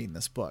why I'm reading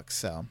this book.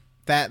 So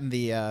that and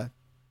the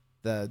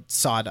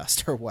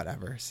sawdust or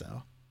whatever.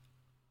 So.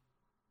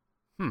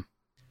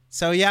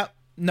 So,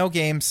 no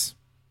games.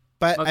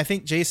 But I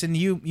think, Jason,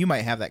 you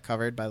might have that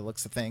covered by the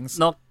looks of things.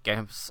 No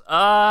games.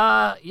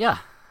 I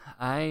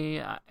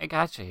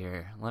got you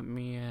here. Let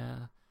me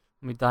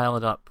dial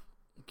it up.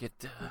 Get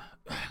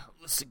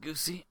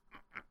loosey-goosey.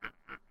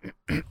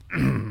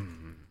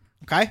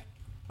 Okay.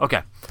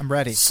 I'm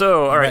ready.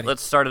 So, all right,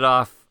 let's start it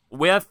off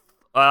with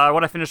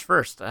what I finished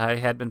first. I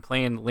had been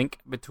playing Link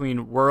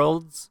Between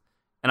Worlds,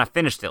 and I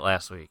finished it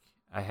last week.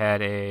 I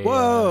had a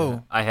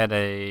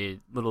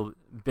little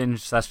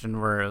binge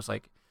session where it was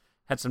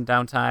had some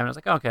downtime. And I was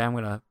like, okay, I'm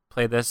gonna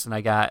play this, and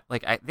I got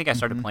I think I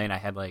started playing. I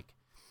had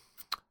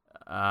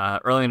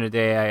early in the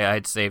day I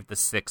had saved the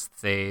sixth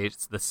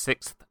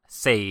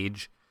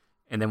sage,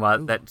 and then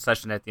while that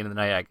session at the end of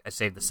the night I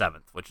saved the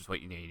 7th, which is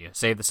what you need. You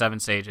save the 7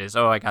 sages.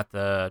 Oh, I got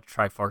the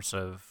Triforce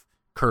of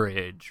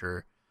Courage,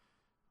 or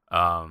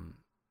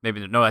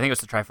maybe no, I think it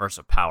was the Triforce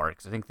of Power,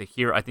 because I think if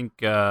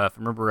I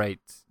remember right,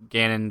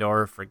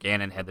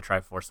 Ganon had the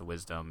Triforce of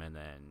Wisdom, and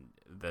then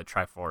the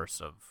Triforce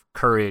of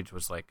Courage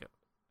was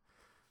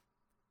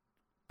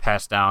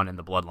passed down in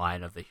the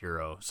bloodline of the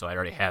hero. So I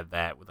already had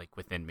that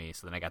within me.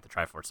 So then I got the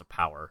Triforce of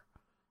Power,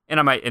 and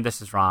and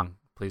this is wrong.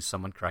 Please,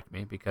 someone correct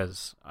me,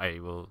 because I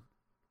will.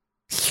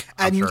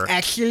 Sure.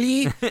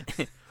 Actually.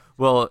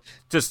 Well,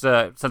 just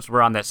since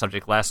we're on that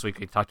subject, last week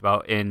we talked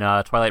about in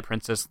Twilight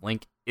Princess,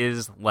 Link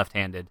is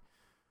left-handed,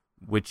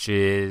 which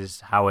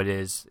is how it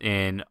is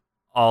in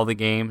all the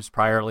games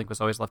prior. Link was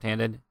always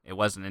left-handed. It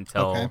wasn't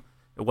until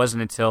It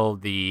wasn't until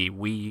the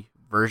Wii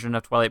version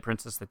of Twilight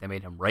Princess that they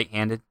made him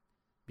right-handed,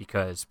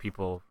 because they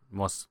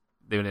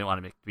didn't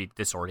want to be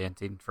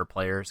disorienting for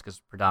players,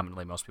 because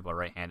predominantly most people are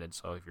right-handed.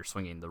 So if you're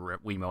swinging the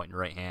Wiimote in your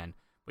right hand,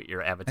 but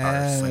your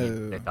avatar is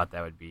swinging, they thought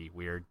that would be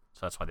weird.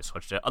 So that's why they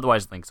switched it.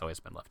 Otherwise, Link's always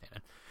been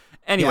left-handed.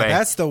 Anyway,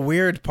 that's the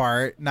weird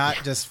part,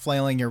 not just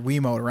flailing your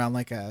Wiimote around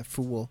like a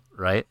fool.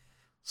 Right.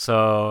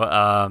 So,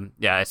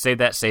 I saved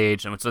that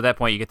sage, and so at that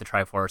point you get the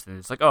Triforce, and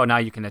it's like, oh, now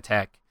you can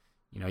attack.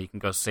 You can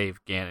go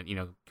save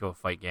Ganon, go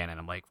fight Ganon.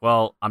 I'm like,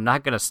 well, I'm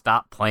not going to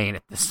stop playing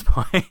at this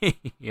point,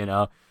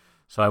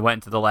 So I went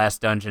into the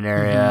last dungeon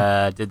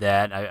area, did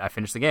that, I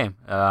finished the game.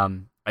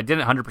 I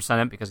didn't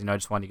 100% it because, I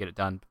just wanted to get it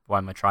done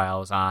while my trial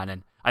was on,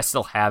 and I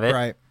still have it.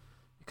 Right.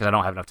 Because I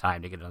don't have enough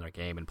time to get another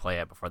game and play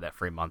it before that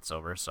free month's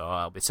over, so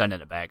I'll be sending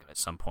it back at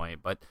some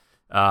point. But,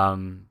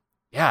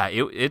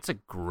 it's a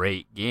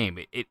great game.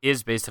 It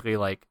is basically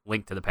like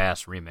Link to the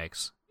Past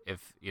remix.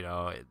 If,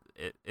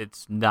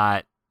 it's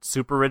not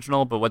super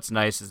original, but what's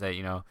nice is that,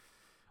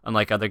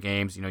 unlike other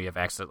games, you have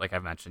access, like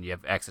I've mentioned, you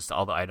have access to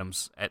all the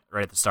items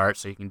right at the start,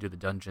 so you can do the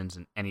dungeons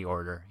in any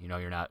order.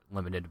 You're not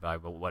limited by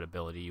what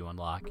ability you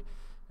unlock.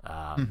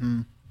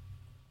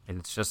 And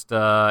it's just,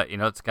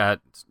 it's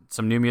got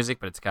some new music,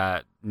 but it's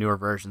got newer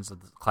versions of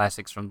the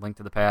classics from Link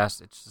to the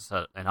Past. It's just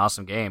an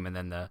awesome game. And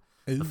then the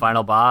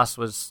final boss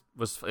was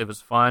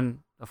fun,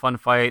 a fun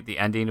fight. The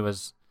ending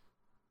was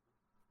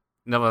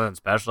nothing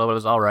special, but it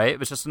was all right. It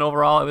was just it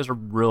was a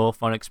real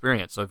fun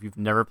experience. So if you've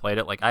never played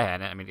it like I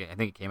hadn't, I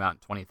think it came out in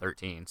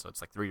 2013, so it's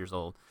like 3 years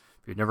old.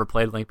 If you've never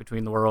played Link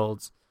Between the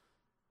Worlds,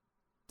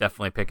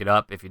 definitely pick it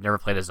up. If you've never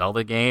played a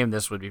Zelda game,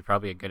 this would be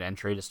probably a good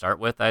entry to start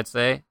with, I'd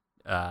say.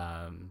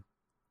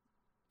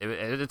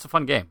 It's a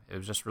fun game. It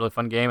was just a really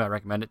fun game. I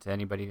recommend it to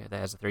anybody that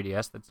has a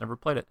 3DS that's never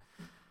played it.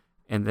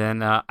 And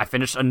then I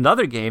finished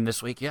another game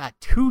this week. Yeah,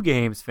 2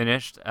 games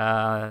finished.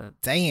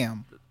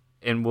 Damn.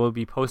 And we'll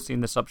be posting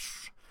this up,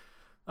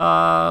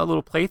 a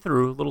little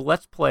playthrough, a little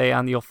Let's Play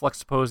on the old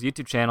Flexippose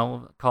YouTube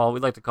channel we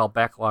like to call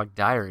Backlog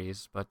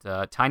Diaries,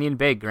 but Tiny and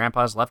Big,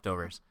 Grandpa's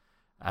Leftovers.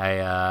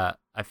 I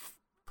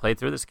played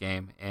through this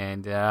game,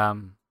 and,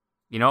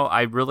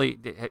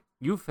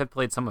 you've had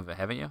played some of it,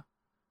 haven't you?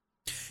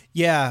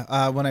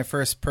 Yeah, when I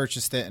first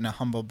purchased it in a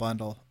Humble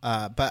Bundle,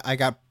 but I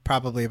got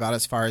probably about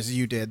as far as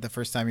you did the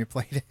first time you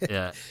played it.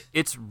 Yeah,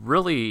 it's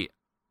really,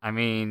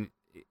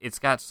 it's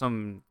got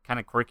some kind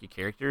of quirky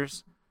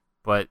characters,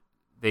 but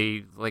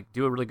they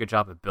do a really good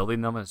job of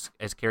building them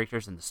as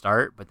characters in the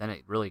start, but then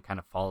it really kind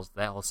of falls,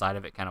 that whole side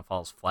of it kind of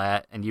falls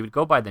flat. And you would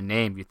go by the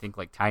name, you'd think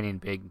like Tiny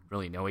and Big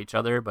really know each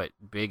other, but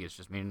Big is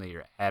just mainly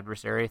your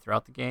adversary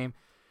throughout the game.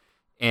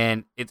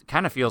 And it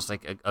kind of feels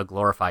like a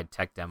glorified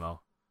tech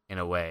demo in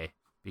a way,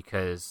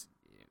 because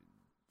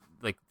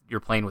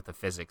you're playing with the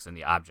physics and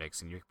the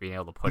objects, and you're being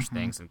able to push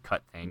things and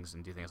cut things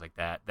and do things like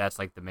that. That's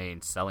like the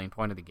main selling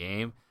point of the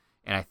game.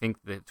 And I think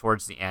that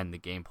towards the end, the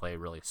gameplay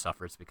really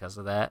suffers because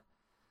of that.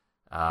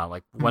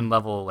 One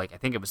level, I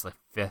think it was the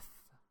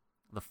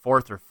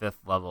 4th or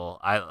 5th level,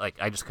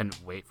 I just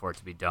couldn't wait for it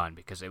to be done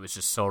because it was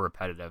just so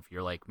repetitive.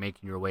 You're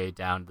making your way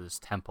down to this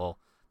temple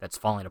that's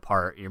falling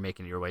apart. You're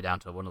making your way down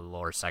to one of the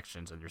lower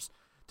sections, and there's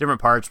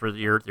different parts where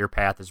your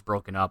path is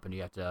broken up, and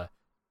you have to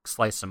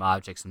slice some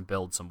objects and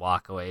build some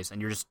walkways,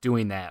 and you're just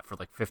doing that for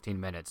 15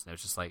 minutes, and it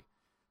was just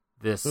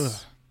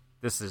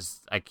this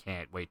is, I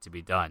can't wait to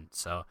be done.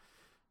 So,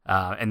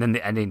 and then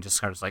the ending just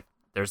kind of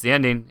there's the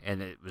ending,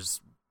 and it was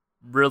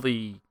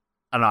really,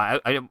 I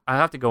don't know, I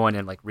have to go in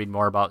and like read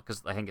more about,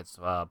 because I think it's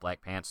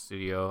Black Pants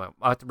Studio.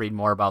 I'll have to read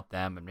more about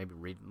them and maybe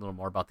read a little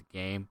more about the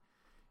game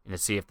and to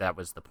see if that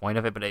was the point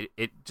of it. But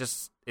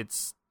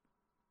it's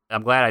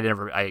I'm glad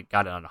I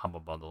got it on a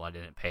Humble Bundle. I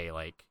didn't pay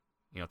like,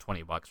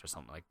 $20 or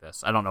something like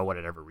this. I don't know what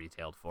it ever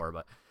retailed for,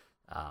 but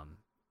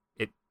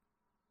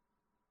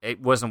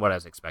it wasn't what I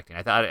was expecting.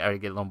 I thought I would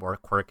get a little more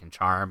quirk and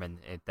charm, and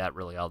that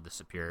really all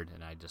disappeared.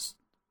 And I just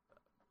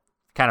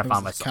kind of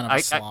found myself kind of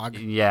a slog.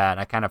 And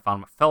I kind of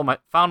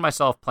found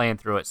myself playing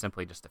through it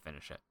simply just to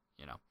finish it.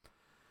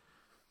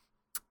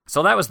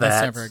 So that was that.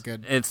 That's never a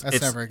good. It's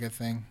never a good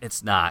thing.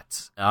 It's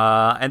not.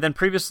 And then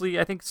previously,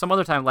 I think some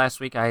other time last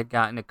week, I had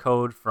gotten a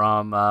code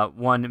from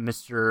one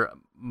Mr.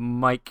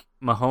 Mike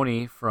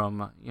Mahoney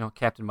from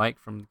Captain Mike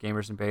from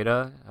Gamers in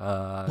Beta.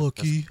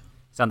 Lucky.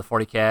 He's on the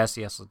 40cast.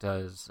 He also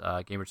does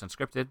Gamers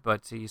Unscripted.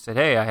 But he said,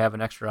 "Hey, I have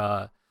an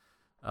extra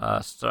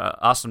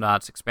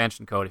Awesomenauts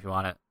expansion code if you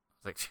want it."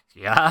 I was like,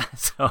 "Yeah."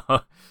 So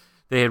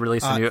they had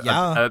released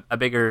a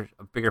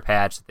bigger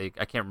patch that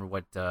I can't remember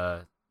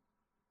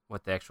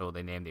what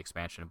they named the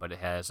expansion, but it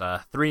has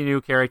 3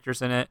 new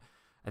characters in it.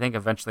 I think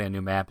eventually a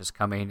new map is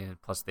coming,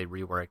 and plus they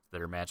reworked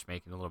their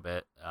matchmaking a little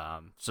bit.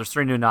 So there's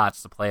 3 new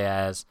knots to play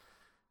as.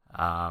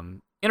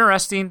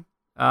 Interesting.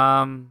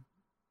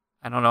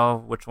 I don't know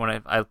which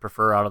one I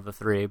prefer out of the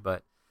 3,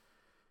 but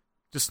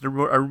just a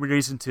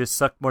reason to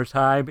suck more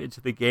time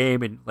into the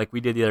game, and like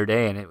we did the other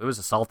day, and it was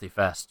a salty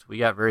fest. We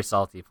got very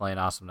salty playing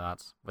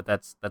Awesomenauts, but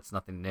that's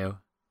nothing new.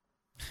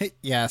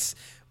 Yes,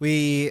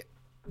 we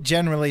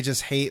generally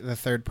just hate the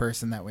third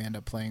person that we end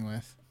up playing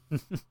with.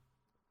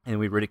 And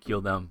we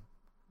ridicule them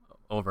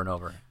over and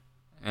over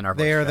in our.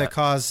 They are the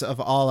cause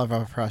of all of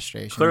our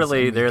frustrations.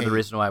 Clearly, they're the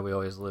reason why we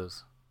always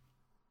lose.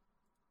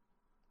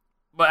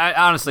 But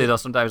honestly, though,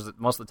 sometimes,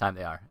 most of the time,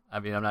 they are. I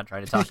mean, I'm not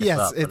trying to talk us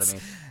up, but I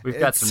mean, we've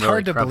got some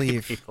really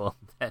crummy people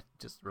that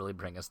just really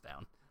bring us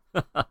down.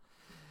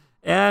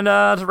 And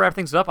to wrap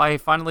things up, I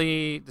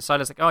finally decided,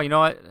 I was like, oh, you know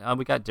what?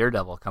 We got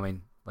Daredevil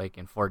coming like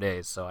in 4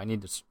 days, so I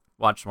need to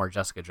watch more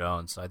Jessica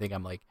Jones. So I think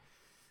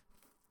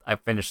I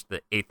finished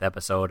the 8th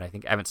episode. I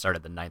think I haven't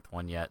started the 9th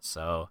one yet.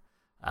 So,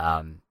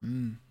 and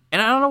I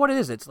don't know what it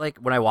is. It's like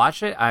when I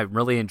watch it, I'm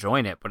really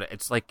enjoying it, but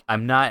it's like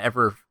I'm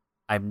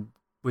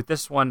with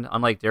this one,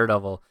 unlike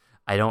Daredevil,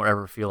 I don't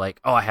ever feel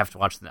like, oh, I have to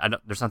watch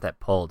there's not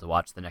that pull to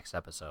watch the next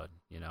episode.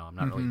 You know, I'm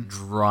not really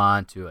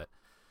drawn to it.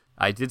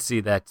 I did see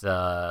that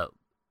the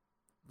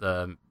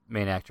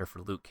main actor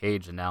for Luke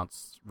Cage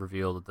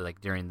revealed like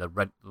during the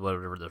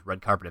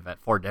red carpet event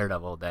for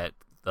Daredevil that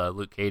the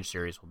Luke Cage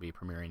series will be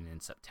premiering in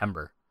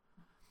September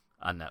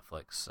on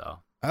Netflix. So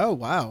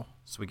wow,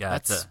 so we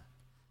got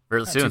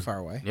very soon. Too far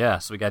away. Yeah,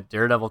 so we got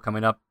Daredevil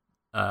coming up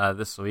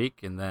this week,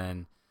 and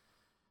then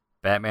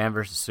Batman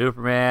versus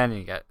Superman,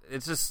 and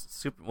it's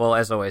just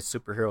as always,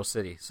 superhero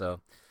city. So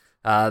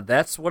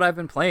that's what I've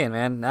been playing,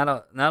 man.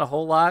 Not a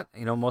whole lot.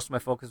 You know, most of my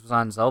focus was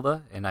on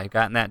Zelda, and I've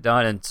gotten that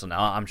done. And so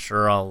now I'm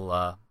sure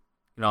I'll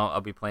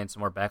be playing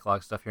some more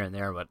backlog stuff here and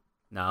there. But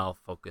now I'll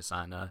focus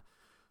on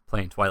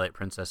playing Twilight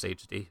Princess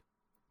HD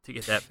to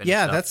get that finished.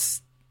 Yeah,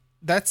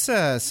 that's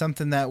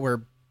something that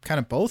we're kind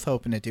of both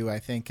hoping to do. I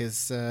think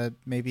is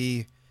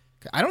maybe.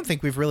 I don't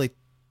think we've really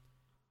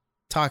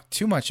talked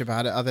too much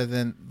about it, other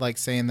than like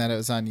saying that it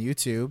was on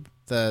YouTube.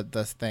 The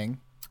thing.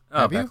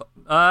 Have you?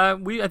 I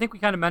think we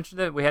kind of mentioned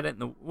it. We had it in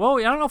the. Well,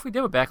 I don't know if we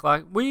did with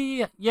backlog.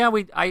 I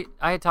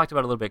had talked about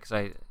it a little bit because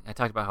I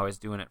talked about how I was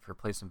doing it for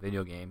play some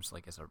video games,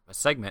 like as a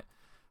segment.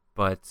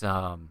 But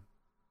I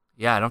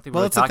don't think we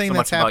really talked so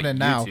much about YouTube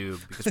now.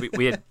 Because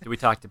we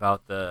talked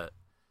about I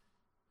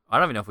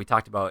don't even know if we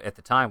talked about at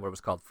the time what it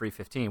was called Free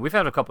 15. We've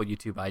had a couple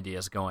YouTube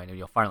ideas going, and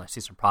you'll finally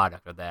see some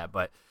product of that.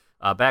 But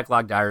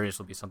Backlog Diaries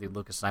will be something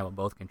Lucas and I will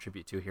both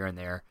contribute to here and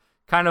there.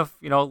 Kind of,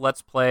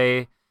 let's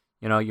play.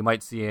 You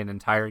might see an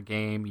entire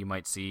game. You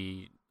might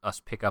see us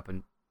pick up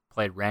and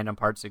play random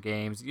parts of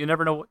games. You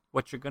never know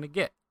what you're going to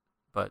get,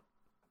 but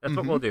that's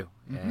what we'll do.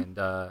 And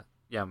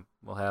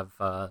we'll have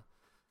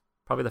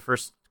probably the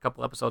first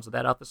couple episodes of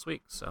that out this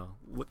week. So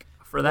look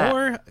for that.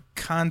 More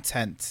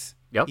content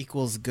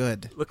equals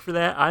good. Look for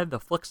that on the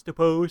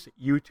Fluxtapose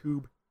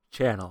YouTube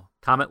channel.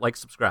 Comment, like,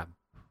 subscribe.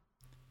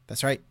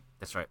 That's right.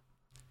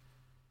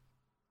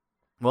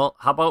 Well,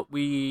 how about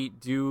we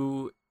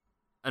do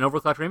an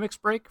Overclocked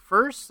Remix break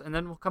first, and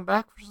then we'll come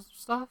back for some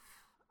stuff?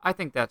 I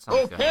think that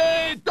sounds good.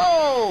 Okay,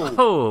 go!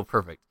 Oh,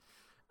 perfect.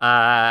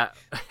 That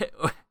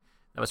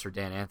was for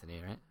Dan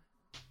Anthony, right?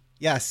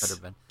 Yes,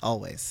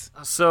 always.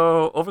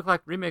 So,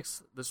 Overclocked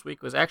Remix this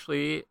week was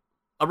actually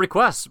a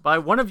request by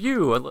one of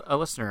you, a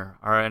listener,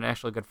 or an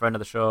actually good friend of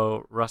the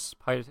show, Russ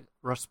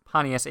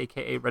Pontius,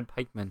 a.k.a. Red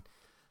Pikeman.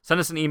 Send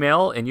us an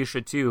email, and you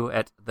should too,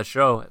 at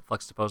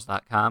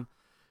theshow@fluxtapose.com.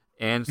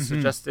 And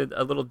suggested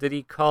a little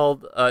ditty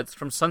called, it's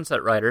from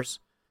Sunset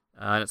Riders,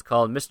 and it's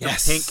called Mr.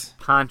 Pink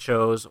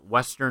Poncho's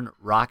Western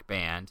Rock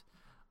Band.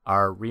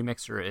 Our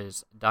remixer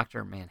is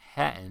Dr.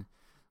 Manhattan.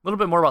 A little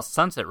bit more about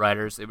Sunset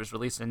Riders. It was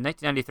released in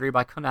 1993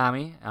 by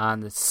Konami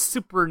on the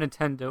Super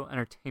Nintendo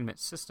Entertainment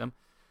System.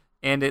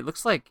 And it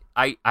looks like,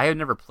 I have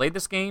never played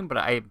this game, but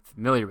I am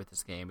familiar with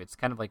this game. It's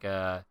kind of like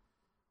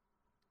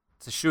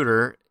it's a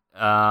shooter.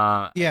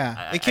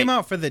 It came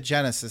out for the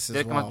Genesis as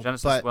well. It came out for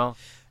Genesis as well.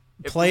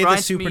 Play the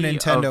Super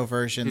Nintendo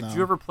version, though. Did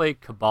you ever play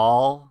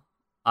Cabal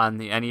on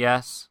the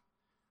NES,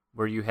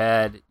 where you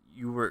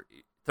were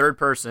third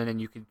person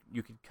and you could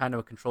kind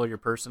of control your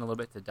person a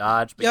little bit to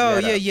dodge?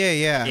 But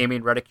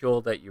aiming reticule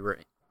that you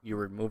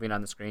were moving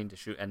on the screen to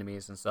shoot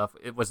enemies and stuff.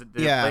 Did it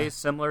play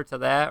similar to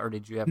that, or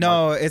did you have?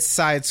 No, it's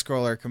side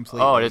scroller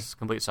completely. Oh, it is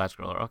complete side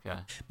scroller. Okay.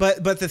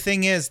 But the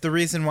thing is, the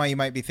reason why you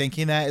might be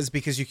thinking that is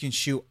because you can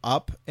shoot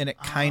up, and it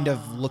kind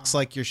of looks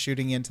like you're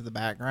shooting into the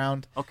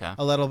background. Okay.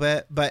 A little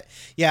bit, but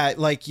yeah,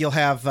 like you'll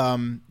have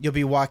you'll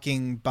be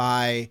walking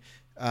by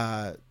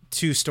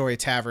two-story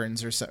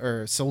taverns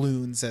or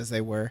saloons, as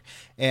they were,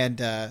 and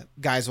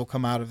guys will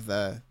come out of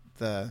the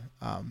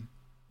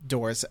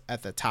doors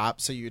at the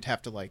top, so you'd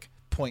have to like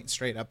point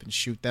straight up and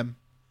shoot them.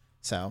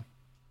 So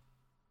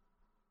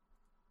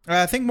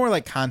I think more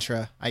like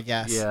Contra, I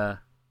guess. Yeah.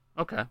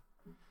 Okay.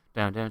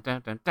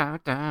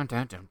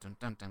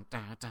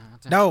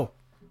 No.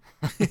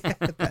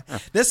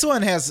 This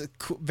one has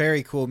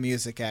very cool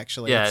music,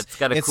 actually. Yeah,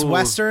 it's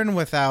Western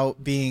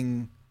without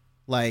being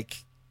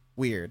like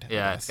weird.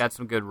 Yeah, it's got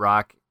some good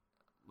rock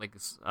like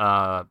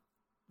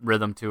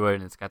rhythm to it,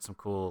 and it's got some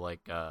cool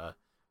like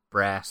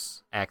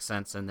brass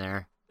accents in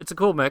there. It's a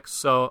cool mix,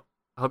 so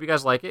I hope you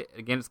guys like it.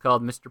 Again, it's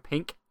called Mr.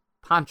 Pink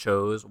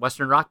Poncho's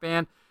Western Rock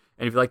Band.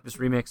 And if you like this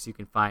remix, you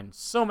can find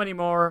so many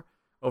more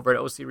over at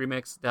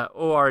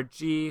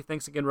ocremix.org.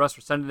 Thanks again, Russ,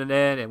 for sending it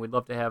in. And we'd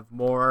love to have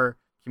more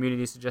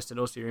community-suggested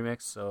OC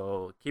Remix.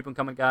 So keep them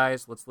coming,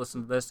 guys. Let's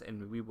listen to this,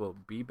 and we will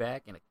be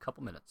back in a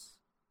couple minutes.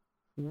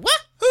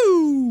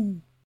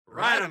 Wahoo!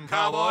 Ride 'em,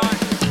 cowboy!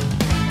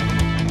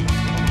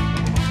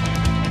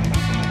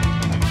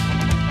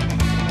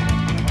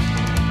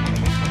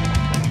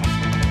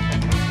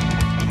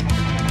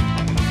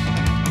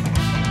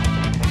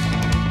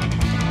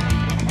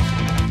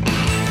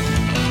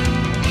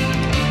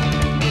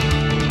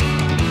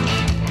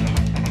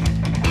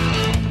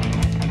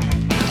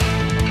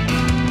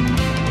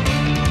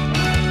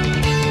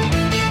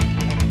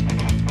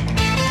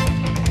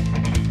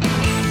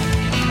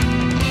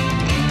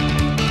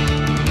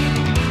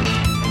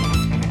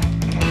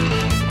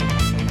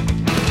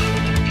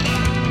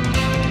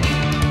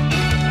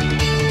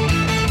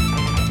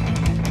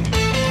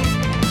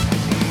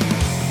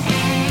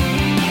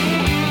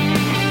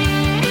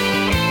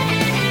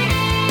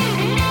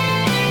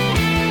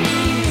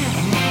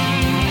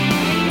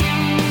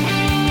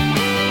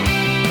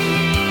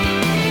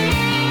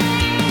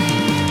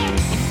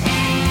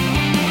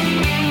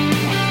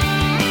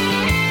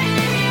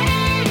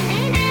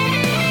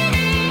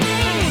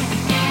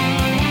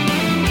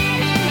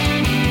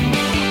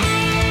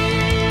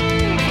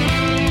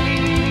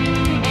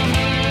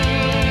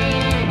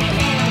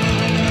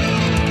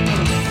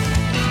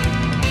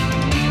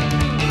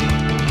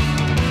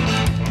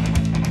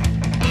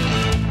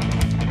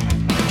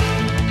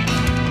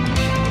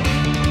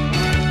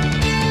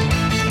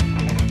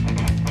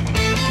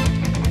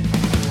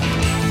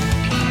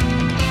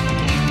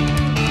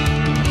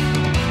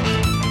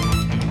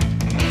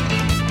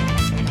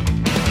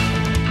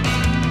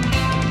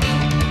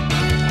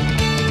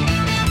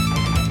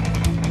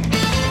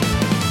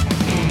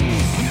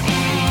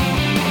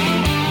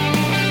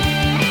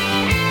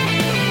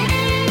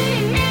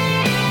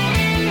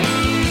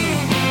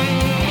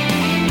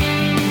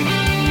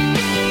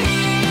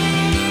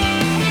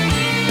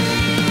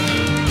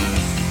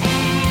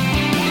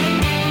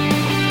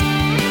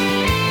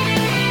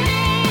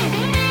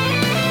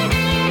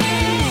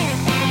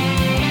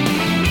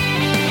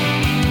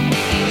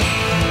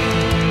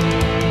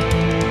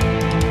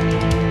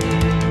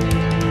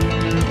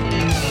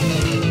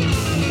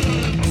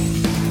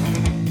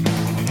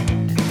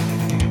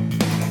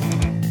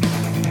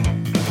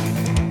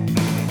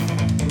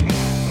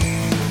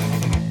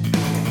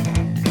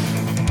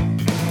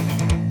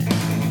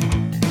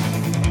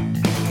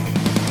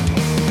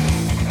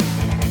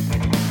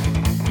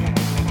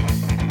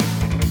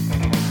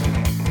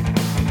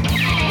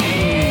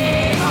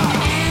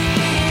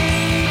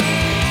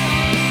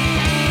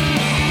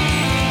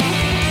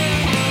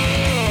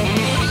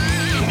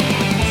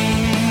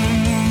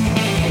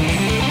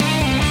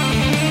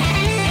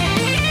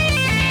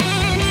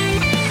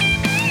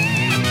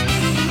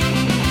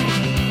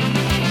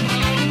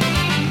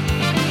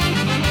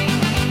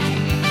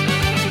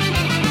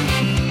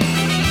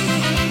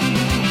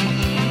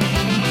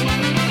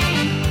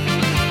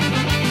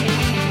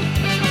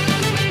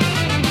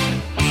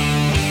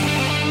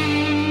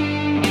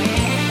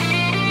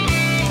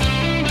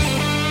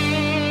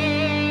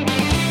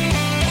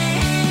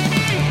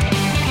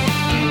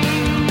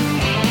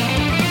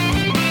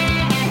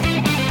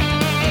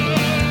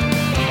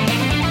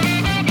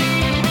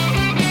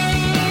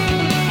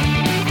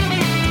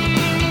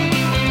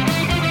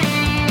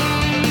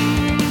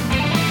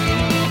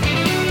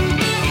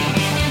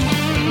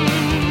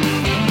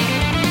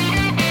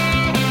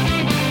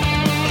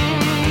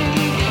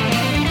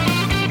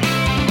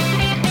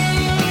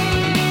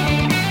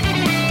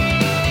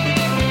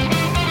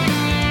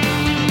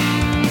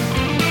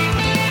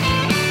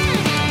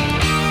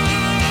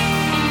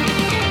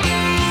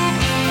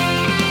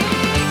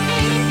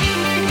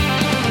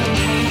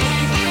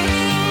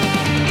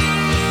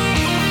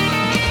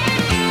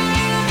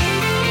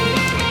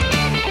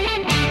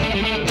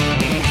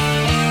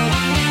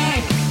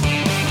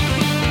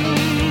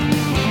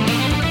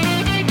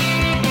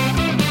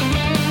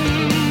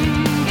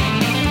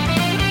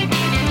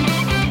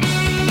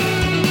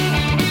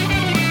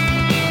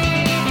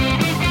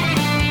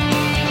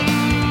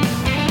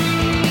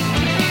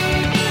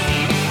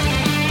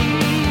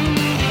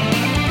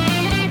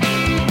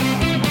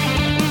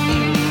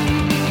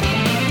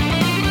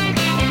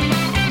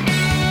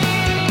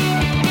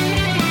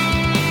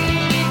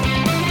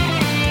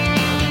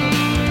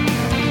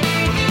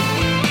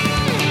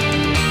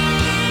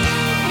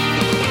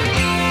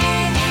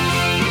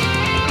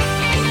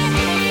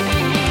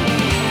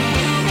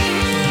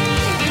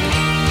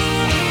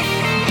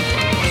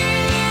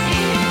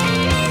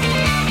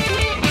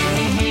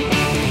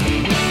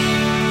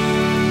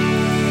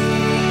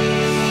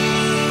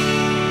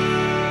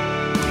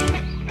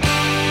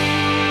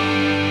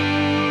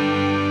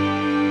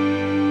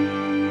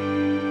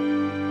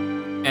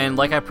 And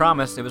like I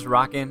promised, it was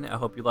rocking. I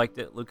hope you liked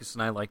it. Lucas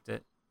and I liked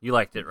it. You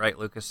liked it, right,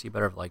 Lucas? You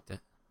better have liked it.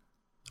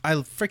 I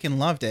freaking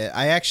loved it.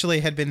 I actually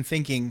had been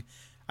thinking,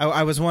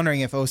 I was wondering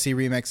if OC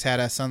Remix had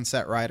a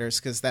Sunset Riders,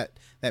 because that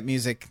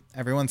music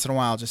every once in a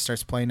while just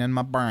starts playing in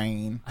my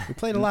brain. We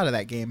played a lot of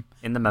that game.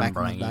 In the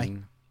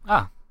membrane.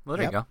 Well,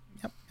 there you go.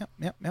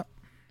 Yep.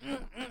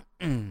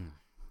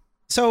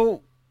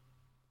 So,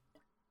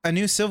 A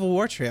new Civil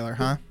War trailer,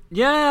 huh?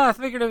 Yeah, I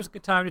figured it was a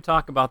good time to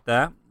talk about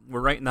that.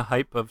 We're right in the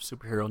hype of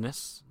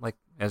superhero-ness, like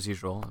as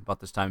usual, about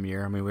this time of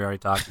year. I mean, we already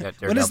talked about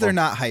Daredevil. When is there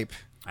not hype?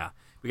 Yeah,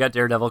 we got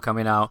Daredevil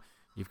coming out.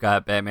 You've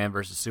got Batman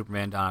versus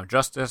Superman: Dawn of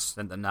Justice,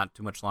 and then not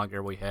too much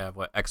longer we have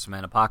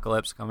X-Men: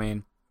 Apocalypse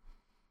coming.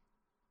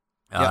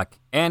 Yep.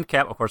 And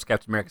of course,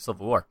 Captain America: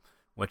 Civil War,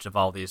 which of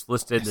all these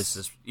listed, this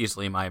is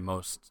easily my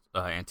most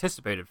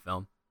anticipated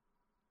film.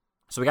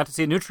 So we got to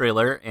see a new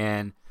trailer,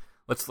 and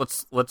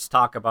let's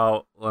talk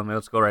about.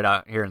 Let's go right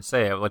out here and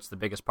say it. What's the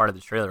biggest part of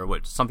the trailer?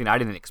 Which something I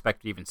didn't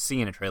expect to even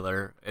see in a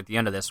trailer. At the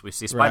end of this, we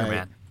see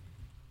Spider-Man. Right.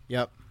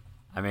 Yep.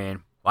 I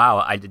mean, wow!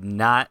 I did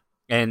not,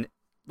 and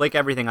like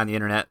everything on the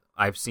internet,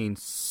 I've seen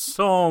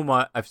so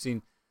much. I've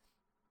seen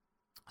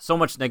so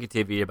much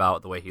negativity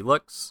about the way he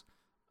looks.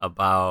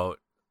 About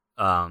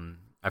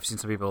I've seen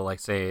some people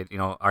say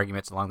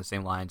arguments along the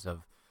same lines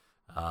of,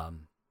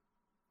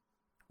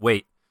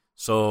 wait.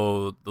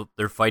 So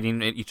they're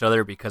fighting each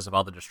other because of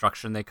all the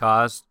destruction they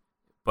caused,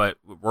 but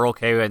we're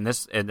okay in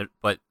this.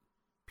 But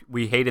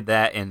we hated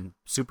that in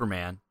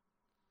Superman,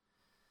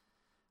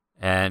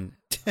 and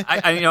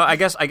I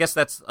guess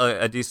that's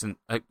a decent,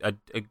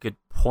 a good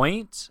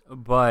point.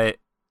 But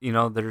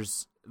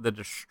there's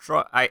the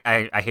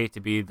I hate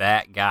to be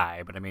that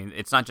guy, but I mean,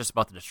 it's not just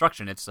about the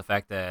destruction. It's the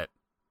fact that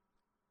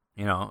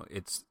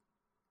it's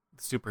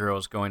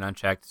superheroes going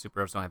unchecked.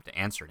 Superheroes don't have to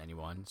answer to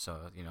anyone,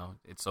 so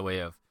it's a way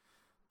of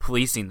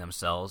policing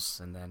themselves,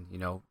 and then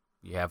you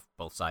have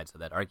both sides of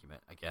that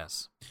argument, I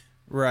guess.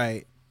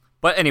 Right.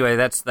 But anyway,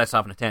 that's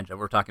off on a tangent.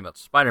 We're talking about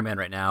Spider-Man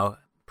right now.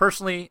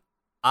 Personally,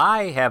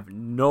 I have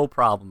no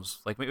problems.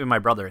 Like maybe my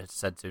brother has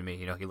said to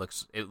me, it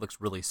looks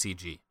really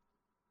CG,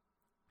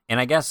 and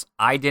I guess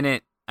I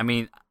didn't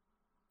get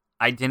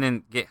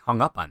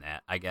hung up on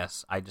that. I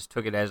guess I just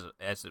took it as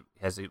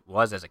it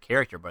was as a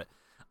character. But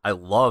I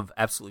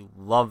absolutely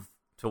love.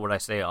 To what I'll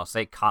say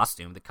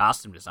the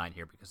costume design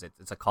here, because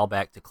it's a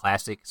callback to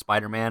classic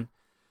Spider-Man,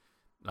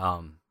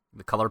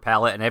 the color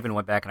palette, and I even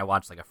went back and I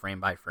watched a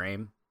frame by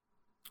frame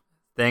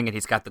thing, and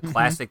he's got the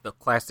classic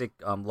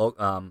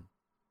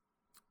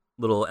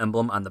little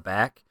emblem on the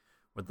back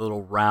with the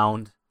little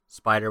round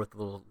spider with the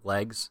little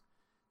legs.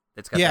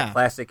 It's got that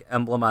classic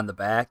emblem on the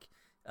back.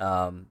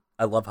 I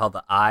love how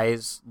the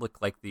eyes look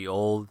like the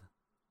older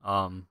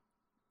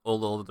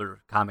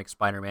comic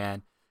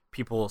Spider-Man.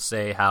 People will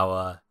say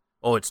how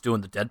it's doing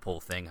the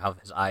Deadpool thing, how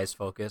his eyes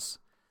focus.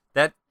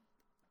 That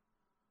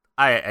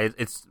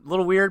it's a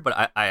little weird,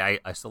 but I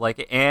still like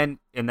it. And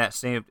in that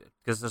same,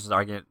 because this is an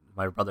argument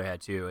my brother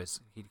had too, is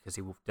because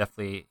he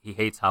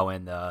hates how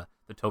in the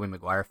Tobey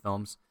Maguire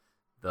films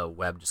the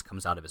web just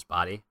comes out of his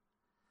body.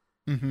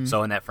 Mm-hmm.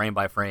 So in that frame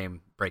by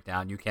frame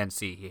breakdown, you can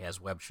see he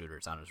has web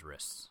shooters on his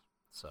wrists.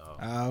 So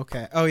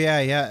okay. Oh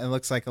yeah. It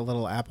looks like a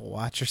little Apple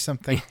Watch or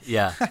something.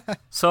 Yeah.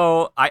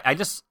 So I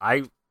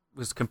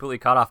was completely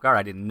caught off guard.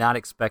 I did not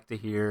expect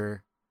to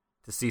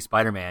see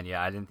Spider-Man.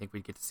 Yeah, I didn't think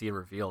we'd get to see a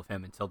reveal of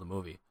him until the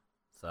movie.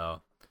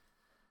 So,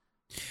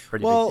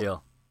 pretty big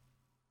deal.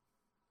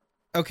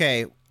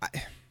 Okay,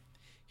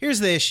 here's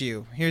the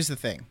issue. Here's the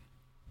thing.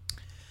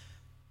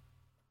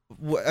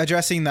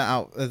 Addressing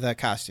the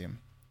costume.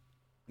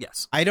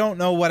 Yes. I don't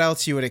know what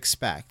else you would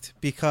expect,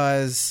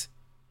 because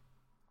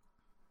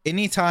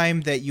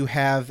anytime that you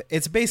have,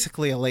 it's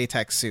basically a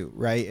latex suit,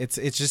 right?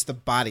 It's just a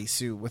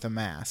bodysuit with a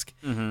mask.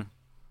 Mm-hmm.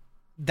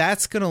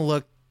 That's going to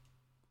look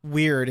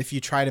weird if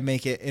you try to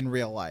make it in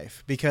real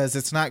life, because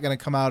it's not going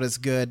to come out as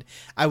good.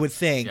 I would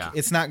think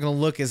it's not going to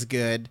look as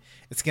good.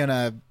 It's going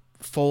to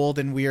fold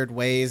in weird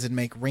ways and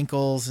make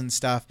wrinkles and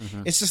stuff.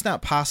 Mm-hmm. It's just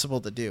not possible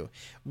to do.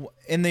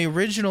 In the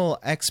original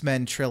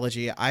X-Men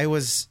trilogy, I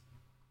was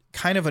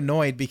kind of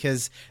annoyed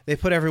because they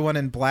put everyone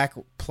in black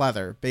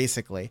pleather,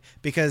 basically,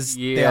 because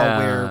they all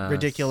wear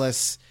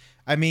ridiculous.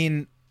 I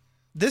mean,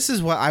 this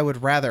is what I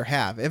would rather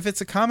have. If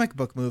it's a comic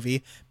book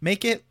movie,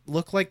 make it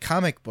look like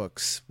comic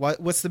books.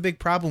 What's the big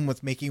problem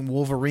with making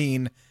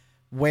Wolverine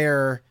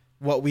wear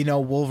what we know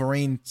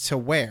Wolverine to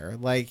wear?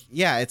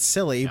 It's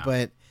silly,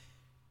 but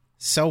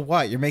so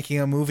what? You're making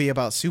a movie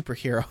about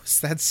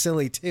superheroes. That's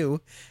silly too.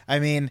 I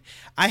mean,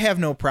 I have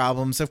no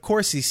problems. Of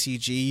course he's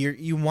CG.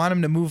 You want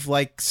him to move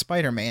like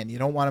Spider-Man. You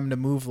don't want him to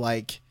move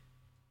like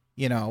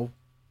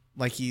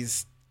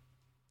he's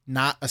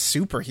not a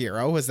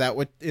superhero. Is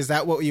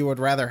that what you would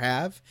rather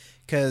have?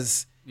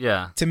 Because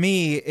to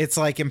me, it's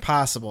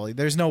impossible.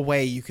 There's no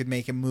way you could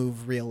make him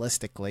move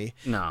realistically.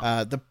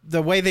 No.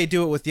 The way they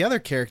do it with the other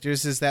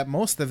characters is that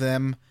most of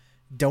them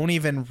don't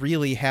even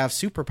really have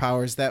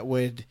superpowers that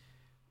would,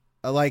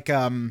 I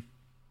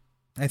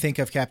think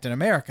of Captain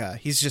America.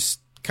 He's just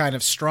kind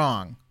of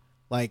strong.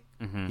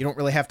 You don't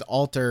really have to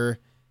alter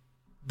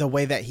the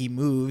way that he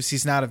moves.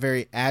 He's not a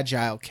very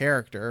agile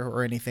character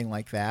or anything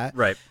like that.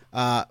 Right.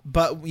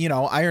 But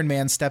Iron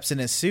Man steps in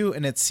his suit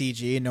and it's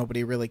CG and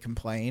nobody really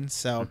complains.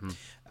 So,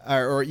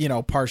 or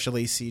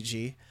partially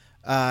CG.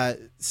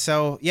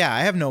 So yeah,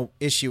 I have no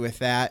issue with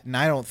that. And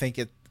I don't think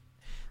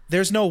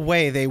there's no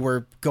way they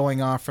were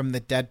going off from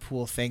the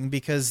Deadpool thing,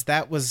 because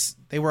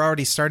they were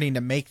already starting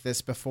to make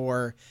this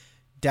before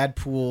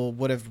Deadpool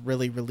would have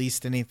really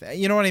released anything.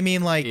 You know what I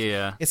mean? Like,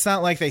 yeah. It's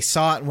not like they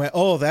saw it and went,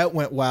 "Oh, that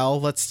went well.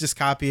 Let's just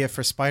copy it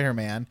for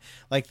Spider-Man."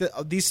 Like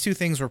these two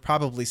things were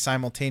probably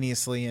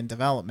simultaneously in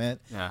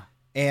development. Yeah.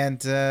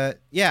 And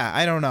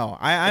I don't know.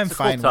 I'm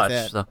fine cool with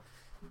it. So,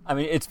 I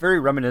mean, it's very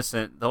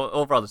reminiscent. The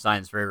overall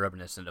design is very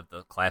reminiscent of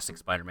the classic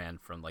Spider-Man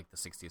from like the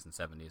 60s and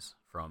 70s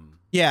from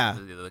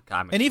the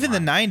comics. And even the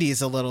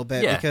 90s a little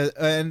bit because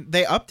and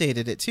they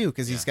updated it too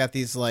because he's got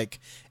these like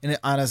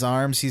on his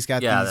arms he's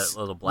got these that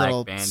little black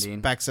banding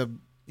specks of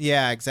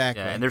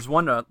exactly. Yeah, and there's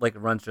one like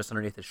runs just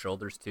underneath his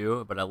shoulders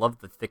too, but I love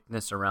the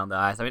thickness around the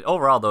eyes. I mean,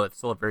 overall though, it's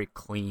still a very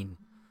clean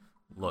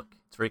look.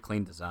 It's a very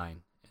clean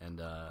design,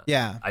 and I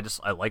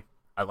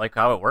like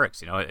how it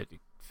works. You know, it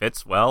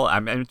fits well.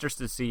 I'm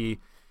interested to see.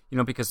 You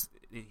know, because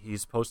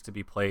he's supposed to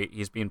be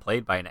he's being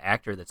played by an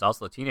actor that's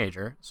also a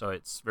teenager, so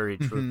it's very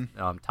true.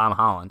 Tom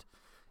Holland.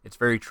 It's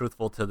very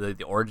truthful to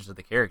the origins of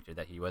the character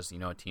that he was,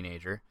 a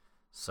teenager.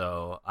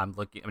 So I'm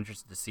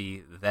interested to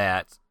see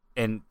that,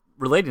 and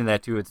relating to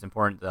that too. It's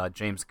important.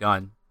 James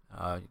Gunn,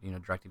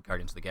 directed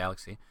Guardians of the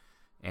Galaxy,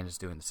 and is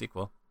doing the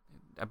sequel.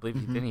 I believe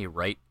didn't he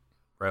wrote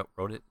it,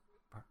 or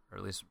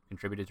at least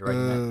contributed to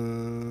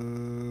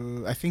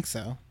writing that? I think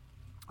so.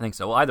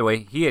 Well, either way,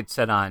 he had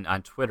said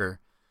on Twitter.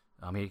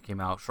 He came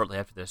out shortly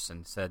after this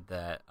and said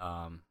that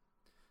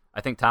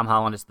I think Tom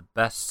Holland is the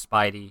best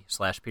Spidey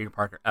 / Peter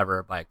Parker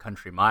ever by a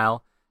country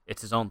mile.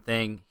 It's his own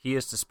thing. He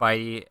is to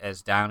Spidey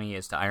as Downey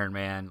is to Iron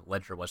Man,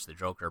 Ledger was the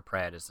Joker,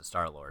 Pratt is the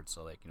Star-Lord.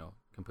 So,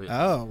 completely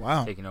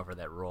taking over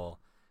that role.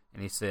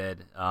 And he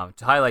said,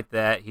 to highlight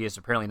that he is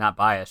apparently not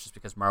biased just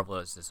because Marvel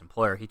is his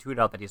employer, he tweeted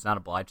out that he's not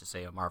obliged to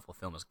say a Marvel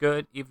film is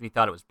good, even if he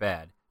thought it was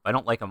bad. If I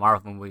don't like a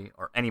Marvel movie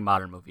or any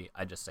modern movie,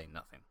 I just say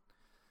nothing.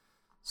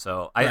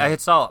 So I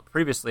saw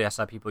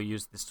people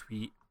use this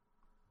tweet,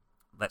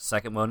 that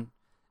second one,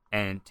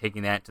 and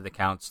taking that to the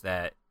counts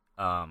that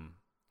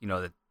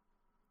that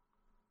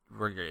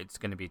it's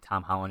going to be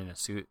Tom Holland in a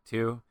suit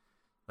too,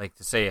 like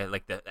to say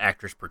like the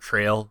actor's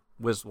portrayal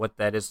was what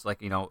that is.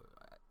 Like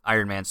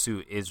Iron Man's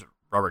suit is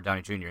Robert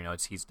Downey Jr.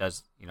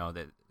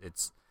 That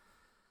it's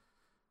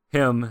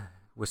him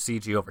with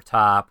CG over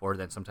top, or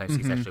then sometimes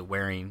he's actually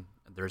wearing.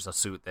 There's a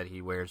suit that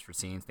he wears for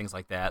scenes, things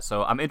like that.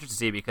 So I'm interested to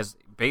see because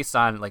based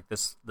on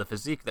the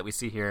physique that we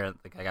see here,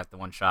 like I got the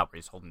one shot where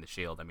he's holding the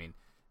shield. I mean,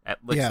 a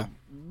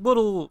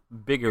little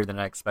bigger than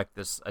I expect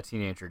a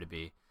teenager to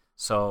be.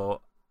 So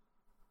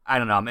I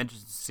don't know. I'm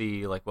interested to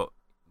see like what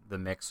the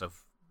mix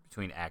of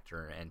between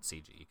actor and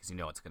CG because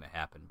it's going to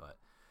happen. But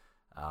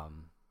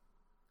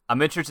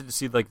I'm interested to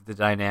see like the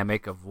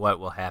dynamic of what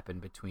will happen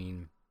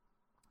between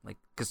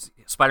because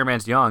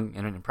Spider-Man's young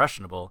and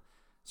impressionable.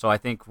 So I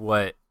think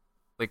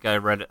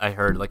I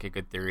heard like a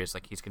good theory is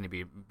like he's going to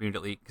be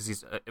immediately because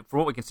he's from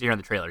what we can see here in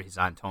the trailer, he's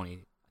on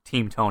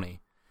Team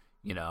Tony,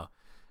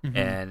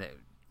 and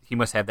he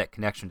must have that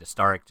connection to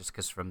Stark just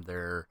because from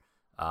their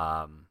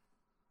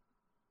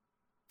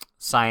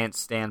science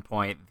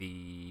standpoint,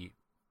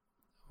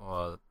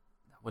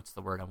 what's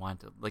the word I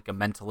want to like a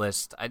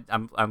mentalist.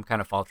 I'm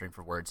kind of faltering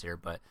for words here,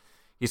 but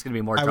he's going to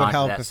be more drawn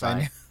to that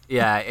side.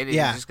 He's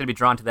just going to be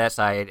drawn to that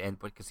side, and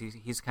because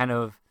he's kind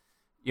of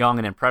young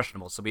and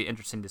impressionable, so it'll be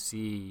interesting to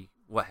see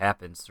what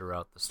happens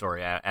throughout the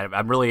story.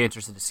 I'm really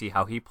interested to see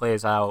how he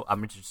plays out.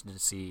 I'm interested to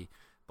see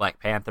Black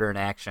Panther in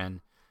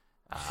action.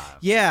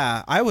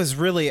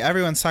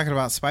 Everyone's talking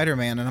about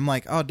Spider-Man, and I'm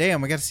like, oh, damn,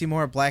 we got to see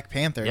more of Black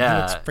Panther. Yeah.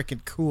 He looks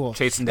freaking cool.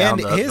 Chasing down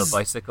the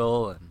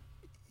bicycle. A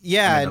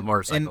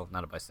motorcycle,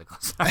 not a bicycle.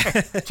 Sorry.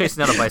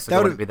 Chasing down a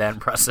bicycle wouldn't be that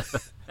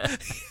impressive.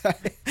 A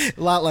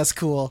lot less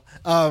cool.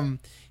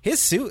 His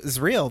suit is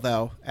real,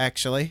 though,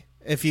 actually.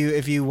 If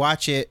you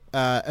watch it,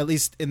 at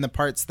least in the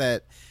parts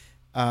that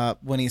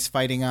when he's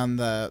fighting on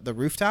the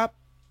rooftop,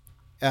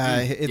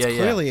 it's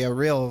clearly a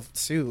real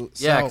suit.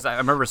 Yeah, because I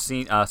remember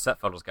seeing set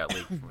photos got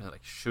leaked from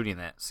like shooting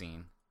that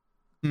scene.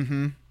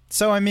 Mm-hmm.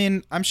 So I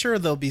mean, I'm sure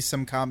there'll be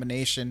some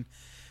combination,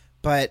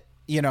 but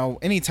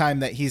anytime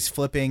that he's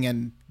flipping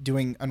and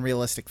doing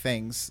unrealistic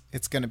things,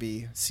 it's going to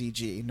be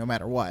CG no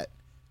matter what.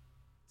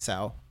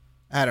 So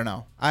I don't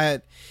know.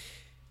 I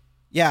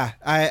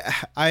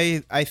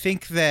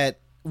think that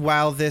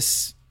while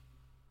this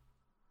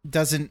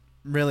doesn't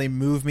really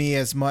move me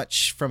as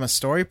much from a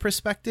story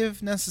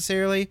perspective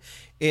necessarily,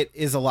 it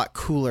is a lot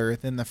cooler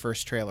than the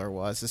first trailer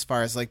was as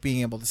far as like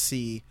being able to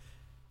see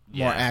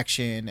more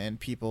action and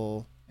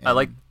people. And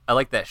I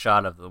like that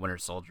shot of the Winter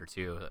Soldier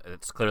too.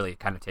 It's clearly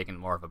kind of taking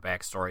more of a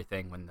backstory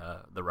thing when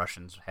the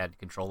Russians had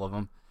control of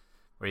him,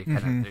 where they're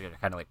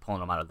kind of like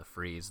pulling him out of the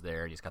freeze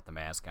there, and he's got the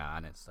mask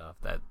on and stuff.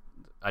 That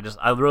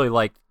I really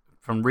liked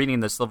from reading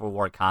the Civil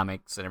War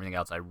comics and everything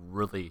else. I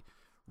really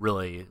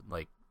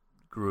like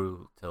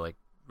grew to like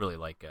really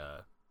like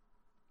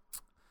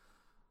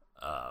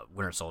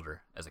Winter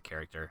Soldier as a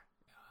character.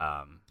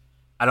 I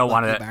don't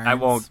want to. I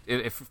won't.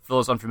 If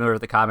Phil's unfamiliar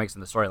with the comics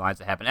and the storylines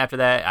that happen after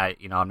that,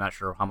 I'm not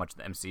sure how much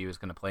the MCU is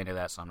going to play into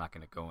that, so I'm not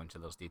going to go into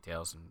those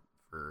details. And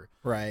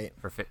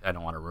I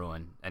don't want to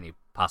ruin any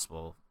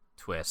possible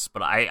twists.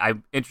 But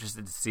I'm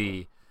interested to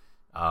see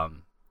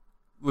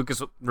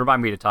Lucas,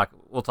 remind me to talk.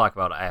 We'll talk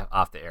about it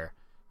off the air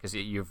because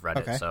you've read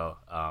it. So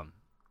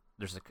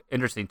there's an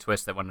interesting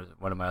twist that one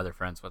of my other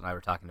friends and I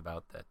were talking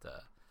about that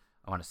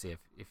I want to see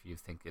if you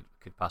think it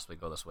could possibly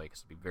go this way because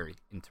it'd be very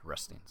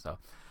interesting. So,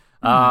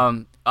 all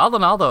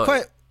in all,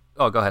 though.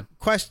 Oh, go ahead.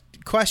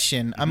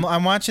 Question.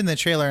 I'm watching the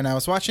trailer and I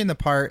was watching the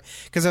part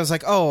because I was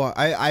like,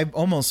 I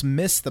almost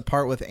missed the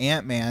part with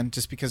Ant-Man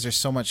just because there's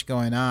so much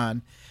going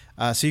on.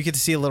 So you get to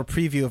see a little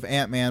preview of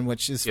Ant-Man,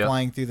 which is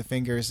flying through the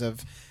fingers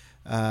of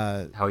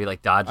how he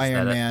like dodges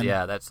Iron Man.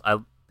 Yeah, I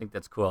think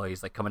that's cool.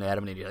 He's like coming at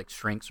him and he like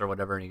shrinks or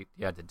whatever, and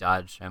you had to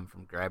dodge him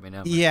from grabbing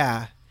him.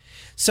 Yeah.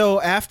 So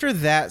after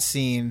that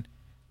scene,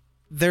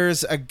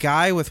 there's a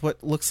guy with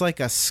what looks like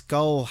a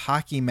skull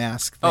hockey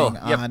mask thing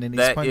on, and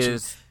he's punching.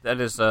 That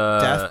is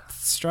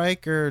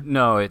Deathstrike or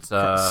no? It's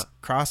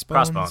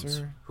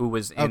Crossbones. Who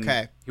was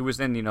in? He was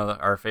in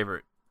our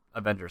favorite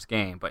Avengers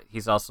game, but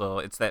he's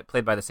also that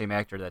played by the same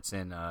actor that's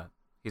in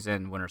he's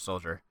in Winter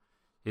Soldier.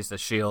 He's the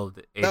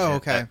SHIELD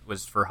agent that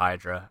was for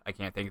Hydra. I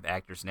can't think of the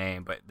actor's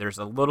name, but there's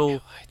a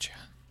little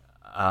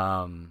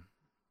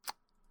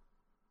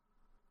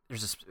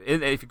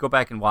if you go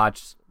back and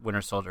watch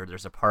Winter Soldier,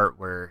 there's a part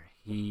where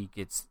he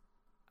gets,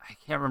 I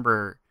can't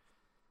remember,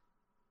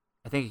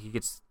 I think he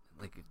gets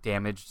like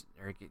damaged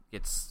or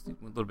gets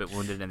a little bit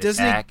wounded in his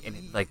back,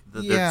 and like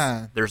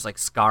there's like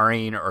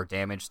scarring or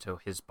damage to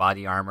his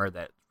body armor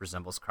that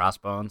resembles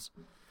Crossbones.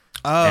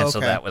 So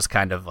that was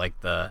kind of like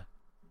a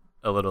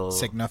little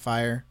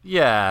signifier.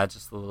 Yeah,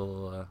 just a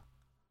little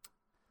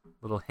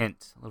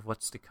hint of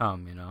what's to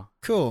come,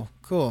 Cool.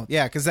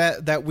 Yeah, because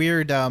that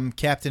weird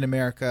Captain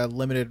America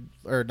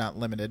not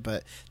limited,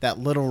 but that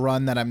little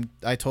run that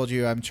I told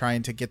you I'm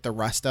trying to get the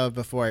rest of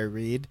before I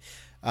read.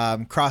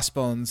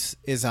 Crossbones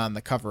is on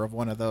the cover of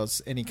one of those,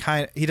 and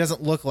he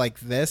doesn't look like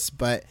this,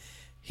 but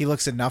he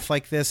looks enough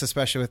like this,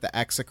 especially with the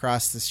X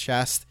across his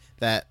chest,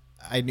 that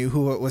I knew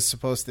who it was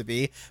supposed to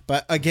be.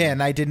 But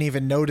again, I didn't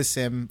even notice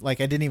him. Like,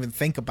 I didn't even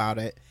think about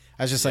it.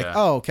 I was just like,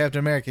 Captain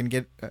American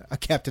getting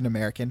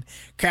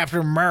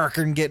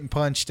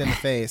punched in the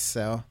face.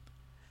 So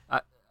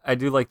I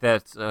do like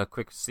that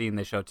quick scene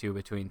they show too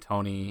between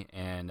Tony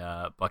and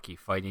Bucky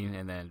fighting,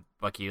 and then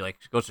Bucky like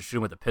goes to shoot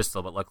him with a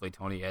pistol, but luckily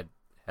Tony had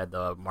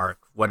the mark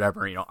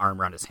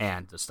arm around his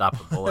hand to stop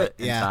the bullet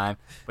in time,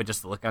 but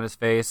just the look on his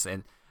face.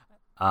 And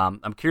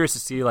I'm curious to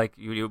see, like,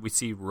 we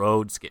see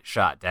Rhodes get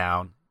shot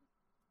down,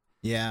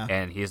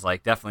 and he's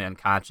like definitely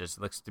unconscious,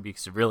 looks to be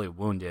severely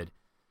wounded.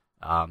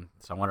 So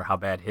I wonder how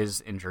bad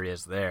his injury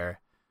is there.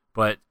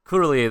 But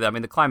clearly, I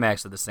mean, the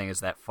climax of this thing is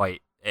that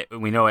fight.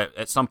 We know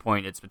at some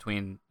point it's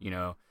between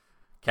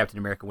Captain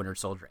America, Winter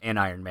Soldier, and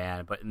Iron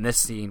Man. But in this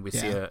scene, we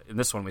see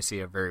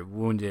a very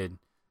wounded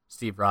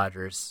Steve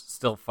Rogers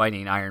still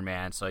fighting Iron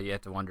Man. So you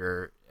have to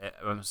wonder.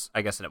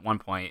 I guess at one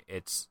point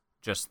it's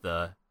just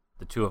the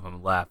two of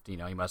them left. He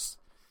must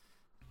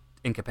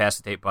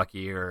incapacitate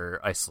Bucky or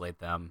isolate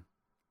them.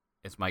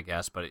 It's my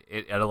guess. But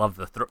I love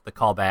the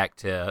callback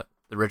to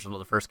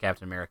the first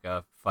Captain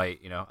America fight.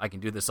 I can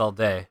do this all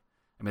day.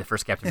 I mean, the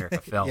first Captain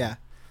America film.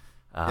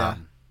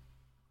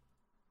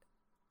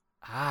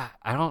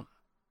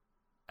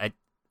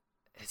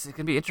 It's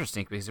gonna be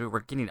interesting because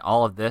we're getting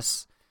all of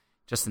this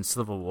just in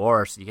Civil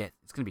War, so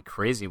it's gonna be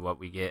crazy what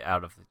we get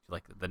out of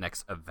like the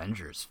next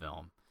Avengers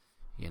film,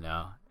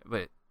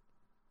 But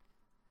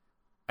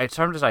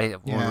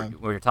when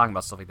we were talking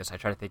about stuff like this, I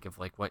try to think of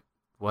like what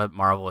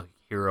Marvel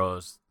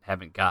heroes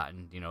haven't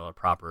gotten, a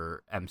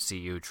proper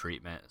MCU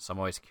treatment. So I'm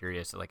always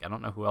curious. Like, I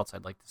don't know who else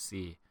I'd like to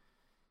see.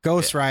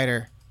 Ghost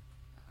Rider.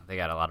 They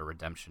got a lot of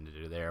redemption to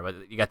do there,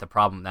 but you got the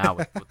problem now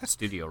with the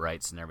studio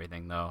rights and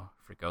everything, though,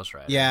 for Ghost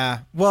Rider. Yeah,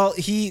 well,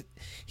 he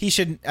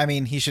should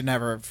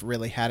never have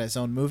really had his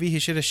own movie. He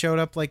should have showed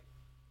up like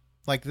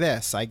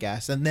this, I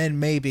guess, and then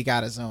maybe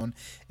got his own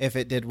if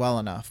it did well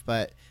enough.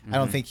 But I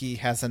don't think he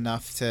has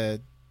enough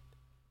to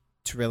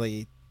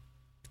really,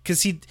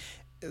 because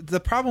the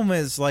problem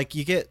is, like,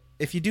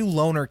 if you do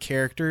loner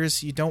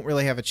characters, you don't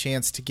really have a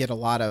chance to get a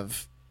lot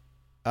of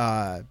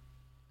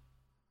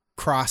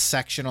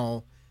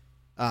cross-sectional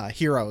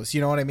heroes.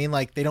 You know what I mean?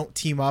 Like, they don't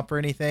team up or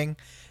anything.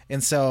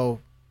 And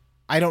so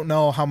I don't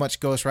know how much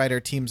Ghost Rider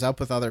teams up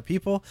with other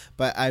people,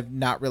 but I've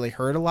not really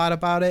heard a lot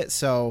about it.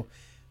 So,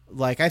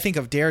 like, I think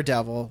of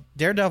Daredevil.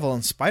 Daredevil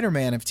and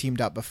Spider-Man have teamed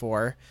up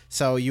before.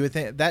 So you would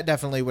think that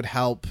definitely would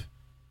help,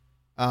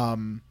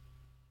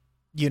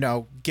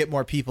 get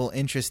more people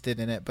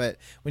interested in it. But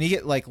when you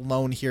get like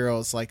lone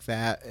heroes like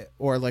that,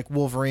 or like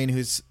Wolverine,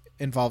 who's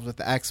involved with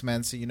the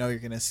X-Men, so you're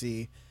going to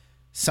see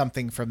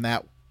something from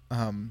that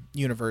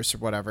universe or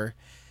whatever.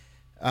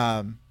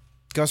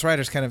 Ghost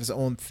Rider's kind of his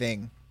own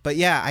thing. But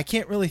yeah, I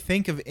can't really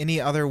think of any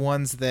other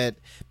ones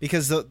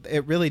because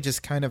it really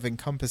just kind of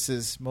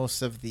encompasses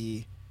most of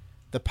the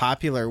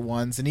popular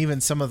ones and even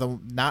some of the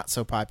not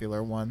so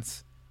popular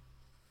ones.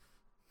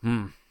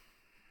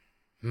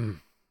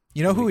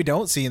 You know who we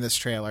don't see in this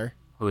trailer?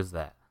 Who is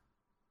that?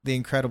 The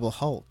Incredible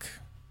Hulk.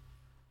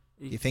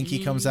 You think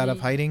he comes out of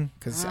hiding?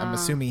 Because I'm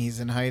assuming he's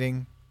in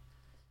hiding.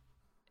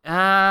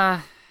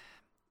 I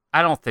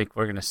don't think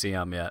we're going to see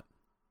him yet.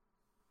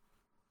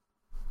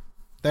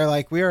 They're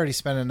like, we already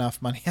spent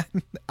enough money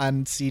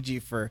on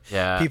CG for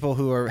people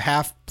who are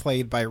half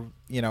played by,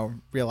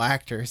 real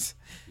actors.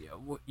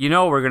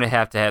 We're going to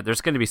have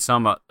there's going to be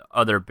some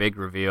other big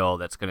reveal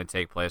that's going to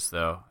take place,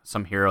 though.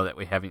 Some hero that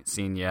we haven't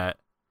seen yet.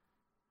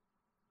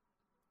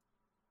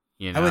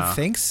 I would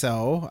think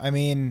so. I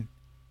mean,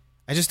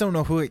 I just don't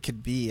know who it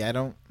could be.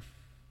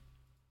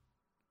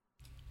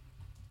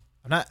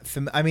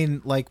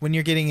 Like when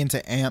you're getting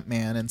into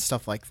Ant-Man and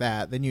stuff like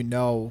that, then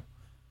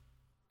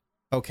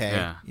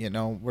okay,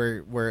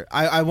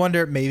 I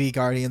wonder maybe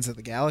Guardians of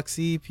the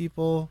Galaxy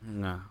people.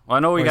 No, well, I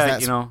know we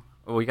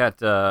got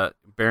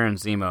Baron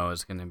Zemo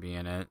is going to be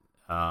in it,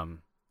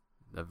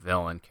 the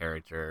villain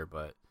character,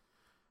 but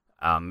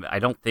I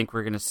don't think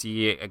we're going to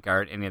see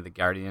any of the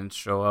Guardians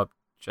show up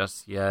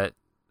just yet.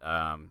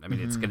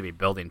 It's going to be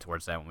building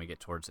towards that when we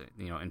get towards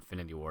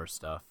Infinity War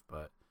stuff,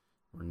 but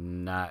we're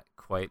not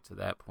quite to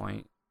that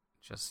point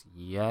just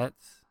yet.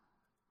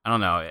 I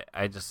don't know.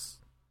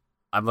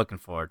 I'm looking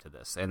forward to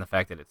this, and the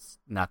fact that it's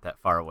not that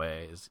far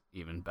away is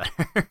even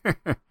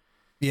better.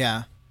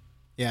 Yeah,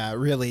 it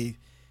really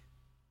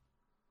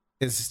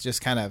is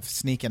just kind of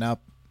sneaking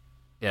up.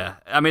 Yeah,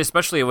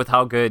 especially with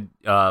how good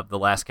the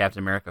last Captain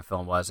America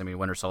film was.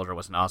 Winter Soldier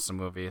was an awesome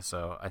movie,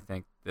 so I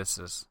think this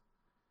is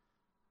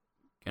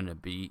going to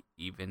be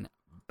even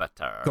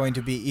better. Going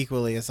to be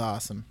equally as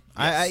awesome.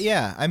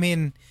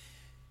 Yes.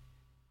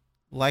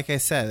 Like I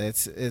said,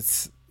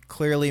 it's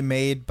clearly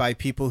made by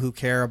people who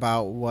care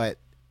about what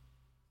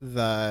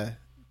the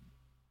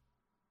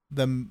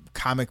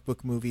comic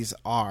book movies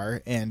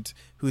are and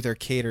who they're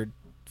catered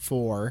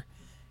for,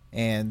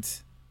 and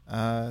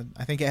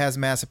I think it has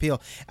mass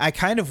appeal. I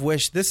kind of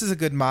wish this is a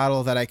good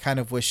model that I kind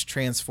of wish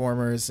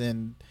Transformers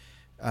and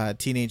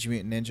Teenage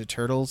Mutant Ninja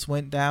Turtles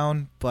went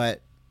down,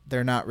 but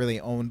they're not really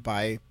owned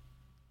by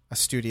a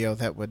studio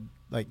that would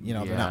they're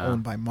not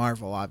owned by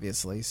Marvel,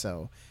 obviously,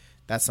 so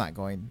that's not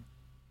going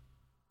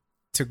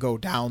to go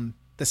down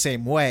the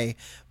same way.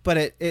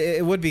 But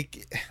it would be.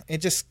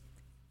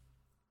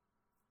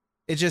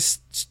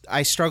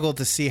 I struggle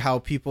to see how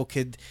people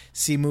could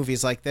see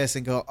movies like this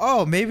and go,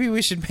 oh, maybe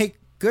we should make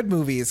good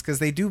movies because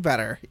they do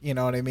better. You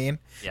know what I mean?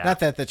 Yeah. Not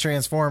that the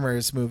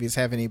Transformers movies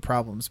have any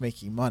problems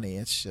making money.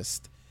 It's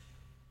just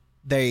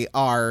they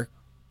are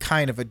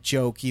kind of a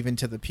joke even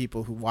to the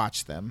people who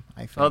watch them.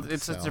 I think. Well,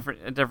 it's a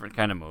different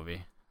kind of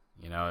movie.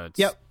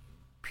 It's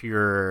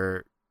pure,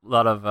 a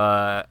lot of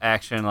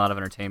action, a lot of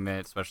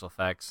entertainment, special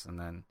effects, and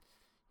then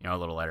a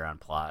little later on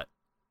plot.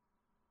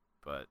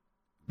 But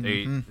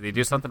they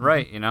do something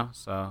right,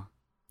 so.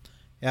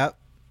 Yep.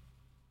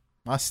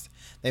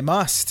 They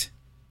must.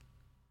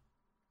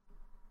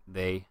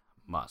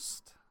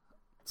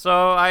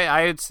 So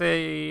I'd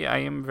say I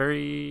am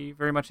very,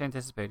 very much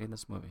anticipating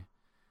this movie.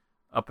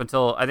 Up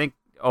until, I think,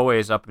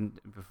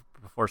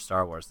 before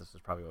Star Wars, this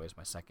was probably always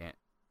my second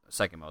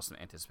most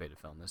anticipated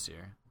film this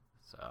year.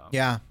 So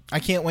yeah, I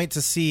can't wait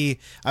to see.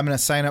 I'm going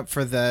to sign up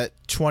for the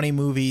 20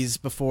 movies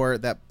before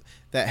that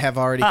have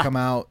already come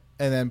out,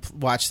 and then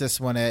watch this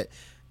one at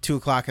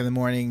 2:00 in the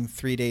morning,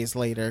 3 days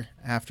later,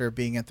 after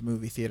being at the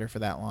movie theater for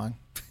that long.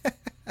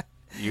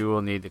 You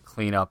will need to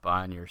clean up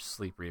on your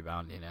sleep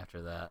rebounding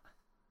after that.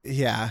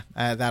 Yeah,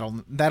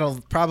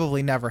 that'll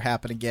probably never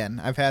happen again.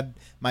 I've had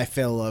my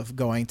fill of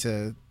going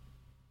to,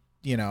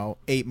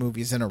 8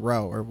 movies in a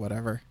row or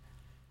whatever.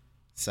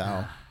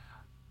 So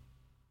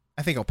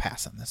I think I'll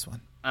pass on this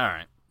one. All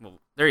right. Well,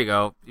 there you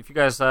go. If you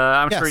guys,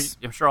 I'm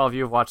sure all of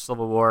you have watched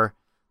Civil War,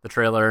 the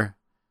trailer.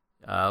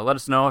 Let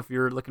us know if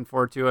you're looking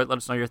forward to it. Let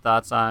us know your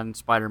thoughts on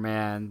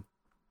Spider-Man,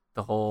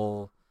 the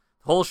whole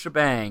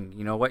shebang.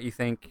 What you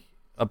think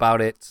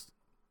about it.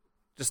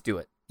 Just do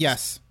it.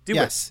 Yes. Do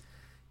it.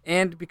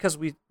 And because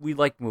we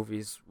like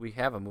movies, we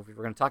have a movie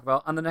we're going to talk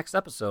about on the next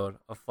episode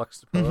of Flux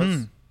to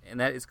Pose, and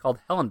that is called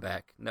Hell and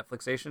Back.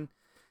 Netflixation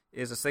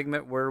is a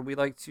segment where we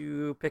like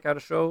to pick out a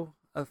show,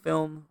 a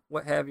film,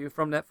 what have you,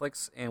 from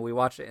Netflix, and we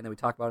watch it, and then we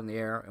talk about it in the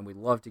air, and we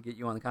love to get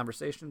you on the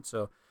conversation.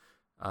 So,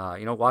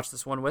 watch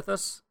this one with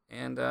us,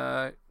 and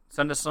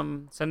send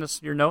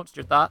us your notes,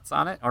 your thoughts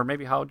on it, or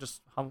maybe how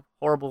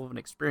horrible of an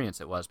experience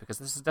it was, because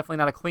this is definitely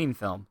not a clean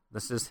film.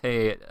 This is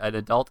an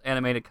adult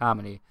animated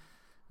comedy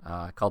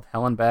called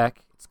Hell and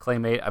Back. It's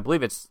claymate. I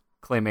believe it's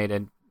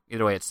claymated.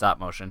 Either way, it's stop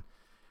motion.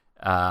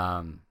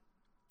 And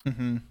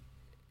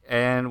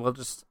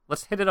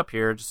let's hit it up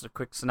here. Just a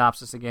quick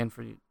synopsis again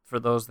for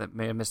those that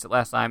may have missed it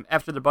last time.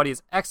 After their buddy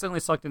is accidentally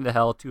sucked into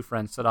hell, 2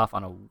 friends set off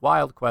on a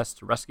wild quest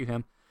to rescue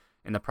him.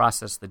 In the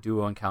process, the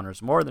duo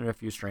encounters more than a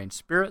few strange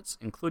spirits,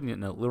 including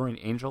an alluring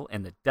angel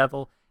and the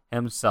devil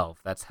himself.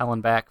 That's Hell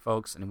and Back,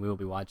 folks, and we will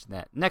be watching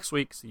that next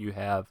week. So you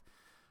have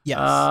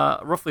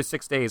roughly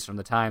 6 days from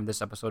the time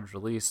this episode is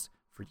released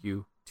for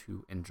you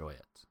to enjoy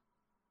it.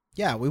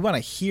 Yeah, we want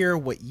to hear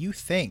what you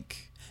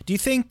think. Do you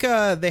think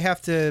they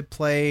have to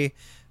play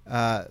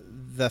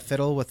the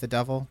fiddle with the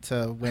devil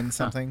to win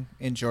something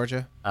in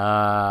Georgia?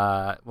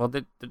 Well,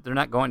 they're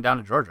not going down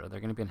to Georgia. They're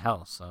going to be in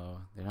hell,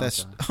 so they don't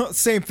that's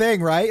same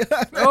thing, right?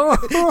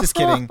 Just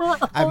kidding.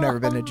 I've never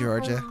been to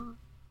Georgia,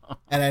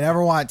 and I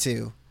never want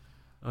to.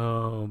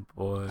 Oh,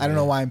 boy. I don't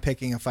know why I'm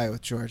picking a fight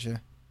with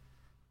Georgia.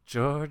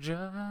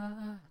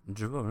 Georgia.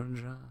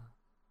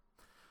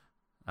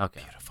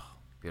 Okay.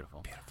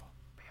 Beautiful.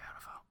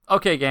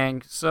 Okay,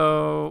 gang.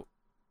 So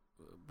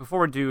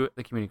before we do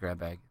the community grab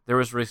bag, there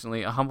was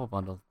recently a Humble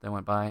Bundle that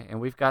went by, and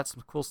we've got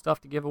some cool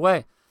stuff to give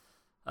away.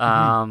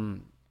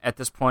 At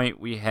this point,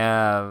 we've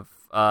got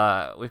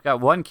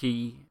one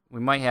key. We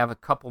might have a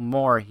couple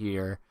more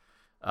here.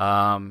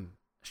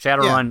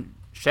 Shadowrun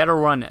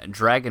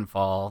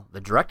Dragonfall,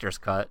 the director's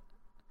cut,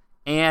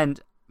 and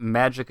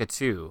Magicka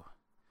 2.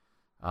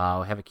 We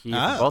have a key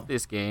for both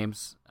these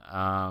games.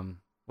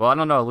 Well, I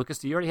don't know. Lucas,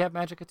 do you already have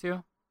Magicka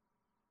 2?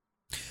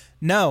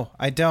 No,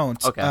 I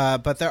don't. Okay.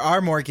 But there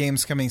are more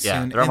games coming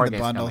soon in the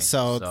bundle,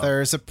 so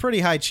there's a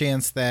pretty high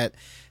chance that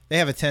they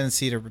have a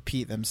tendency to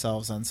repeat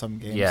themselves on some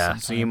games. Yeah,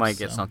 so you might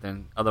get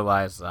something.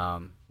 Otherwise,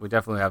 we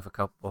definitely have a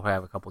couple. We'll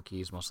have a couple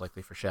keys, most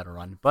likely for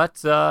Shadowrun. But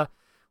we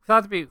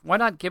thought why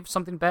not give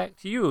something back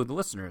to you, the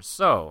listeners?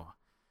 So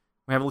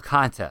we have a little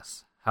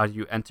contest. How do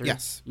you enter?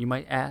 Yes. You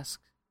might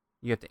ask.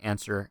 You have to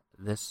answer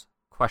this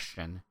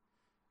question.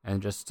 And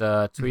just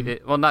tweet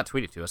it. Well, not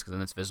tweet it to us because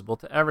then it's visible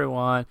to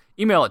everyone.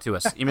 Email it to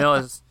us. Email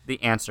is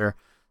the answer.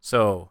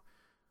 So,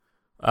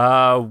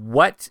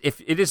 what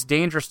if it is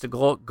dangerous to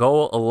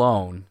go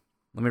alone?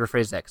 Let me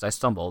rephrase that because I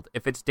stumbled.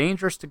 If it's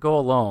dangerous to go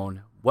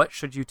alone, what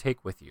should you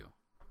take with you?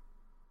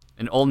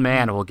 An old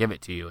man will give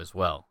it to you as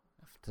well.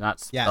 To not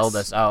spell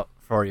this out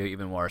for you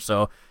even more.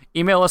 So,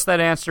 email us that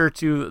answer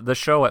to the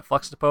show at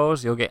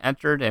FluxDepose. You'll get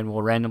entered, and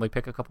we'll randomly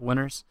pick a couple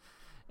winners.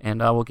 And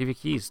we'll give you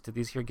keys to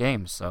these here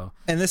games. So,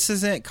 and this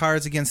isn't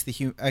Cards Against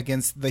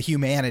the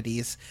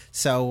Humanities,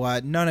 so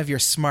none of your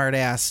smart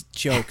ass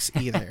jokes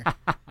either.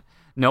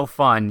 No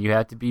fun. You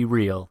have to be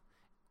real.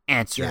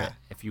 Answer it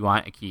if you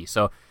want a key.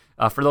 So,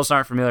 for those who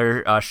aren't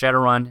familiar,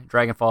 Shadowrun,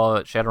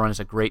 Dragonfall. Shadowrun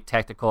is a great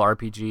tactical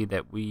RPG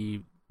that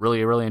we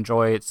really, really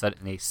enjoy. It's set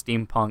in a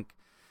steampunk,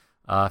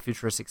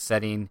 futuristic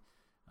setting.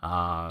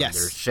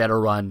 There's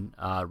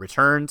Shadowrun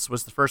Returns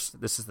was the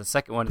first. This is the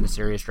second one in the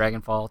series.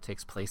 Dragonfall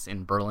takes place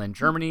in Berlin,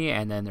 Germany,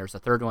 and then there's a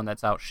third one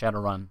that's out,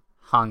 Shadowrun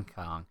Hong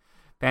Kong.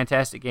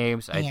 Fantastic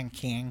games. I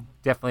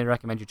definitely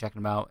recommend you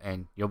checking them out,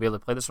 and you'll be able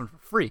to play this one for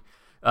free.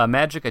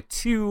 Magicka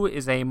 2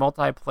 is a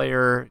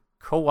multiplayer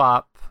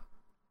co-op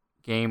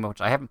game, which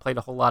I haven't played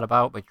a whole lot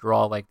about, but you're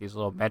all like these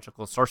little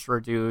magical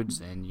sorcerer dudes,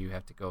 and you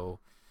have to go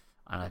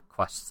on a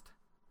quest.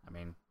 I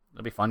mean,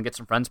 it'll be fun. Get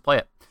some friends, play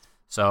it.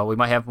 So we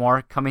might have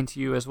more coming to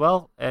you as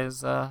well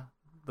as the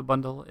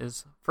bundle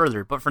is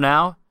furthered. But for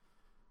now,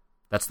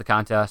 that's the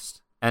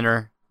contest.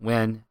 Enter,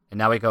 win, and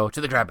now we go to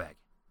the grab bag.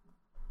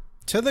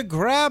 To the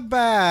grab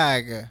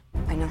bag.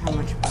 I know how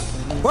much.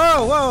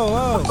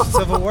 Whoa!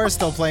 Civil War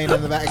still playing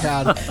in the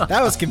background.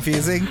 That was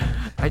confusing.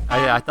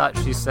 I thought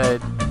she said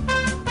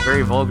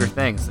very vulgar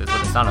things. Is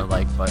what it sounded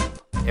like, but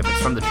if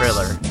it's from the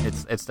trailer,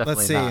 it's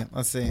definitely not.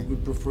 Let's see. We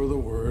prefer the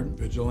word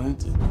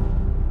vigilante.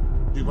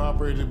 You've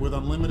operated with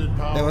unlimited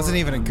power. That wasn't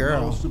even a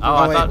girl.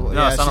 I thought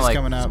it sounded like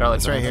coming up. Scarlet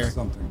It's right here.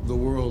 Something the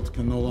world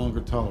can no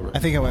longer tolerate. I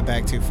think I went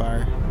back too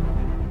far.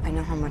 I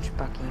know how much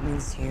Bucky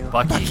means to you.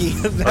 Bucky.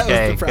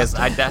 Okay, because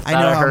I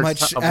know how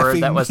much a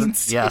word that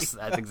wasn't. Yes,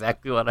 that's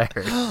exactly what I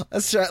heard.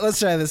 Let's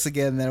try this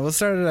again. Then we'll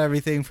start at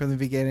everything from the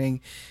beginning,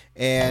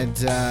 and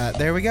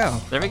there we go.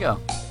 There we go.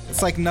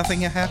 It's like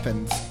nothing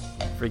happened.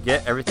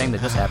 Forget everything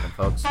that just happened,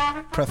 folks.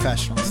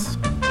 Professionals.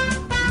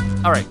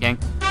 All right, gang.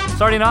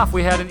 Starting off,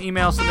 we had an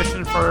email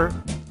submission for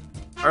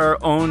our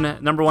own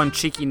number one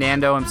cheeky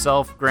Nando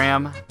himself,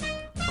 Graham,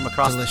 from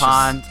across the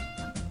pond.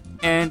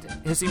 And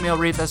his email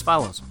reads as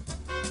follows.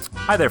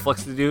 Hi there,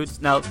 Fluxy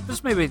Dudes. Now,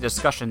 this may be a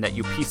discussion that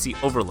you PC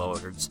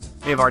overloaders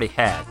may have already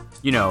had.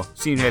 You know,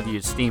 seeing you have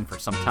used Steam for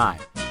some time.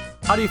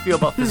 How do you feel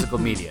about physical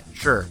media?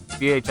 Sure,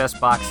 VHS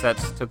box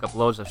sets took up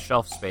loads of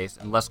shelf space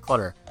and less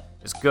clutter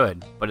is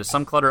good, but is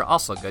some clutter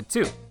also good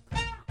too?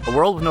 A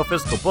world with no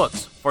physical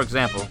books, for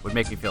example, would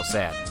make me feel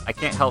sad. I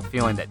can't help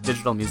feeling that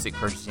digital music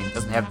purchasing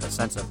doesn't have the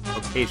sense of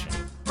occasion.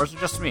 Or is it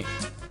just me?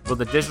 Will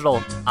the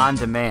digital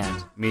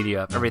on-demand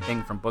media of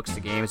everything from books to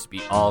games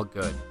be all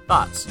good?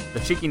 Thoughts? The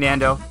Cheeky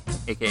Nando,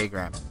 a.k.a.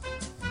 Graham.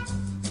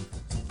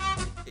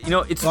 You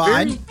know, it's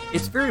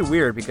very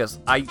weird because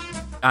on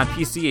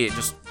PC, it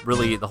just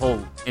really, the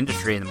whole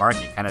industry and the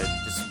market kind of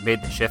just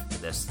made the shift to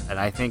this. And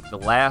I think the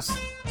last...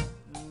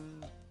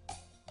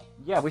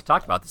 Yeah, we've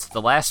talked about this.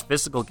 The last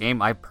physical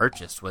game I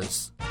purchased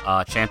was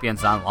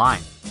Champions Online.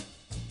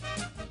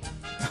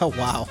 Oh,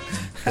 wow.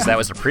 Because that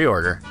was a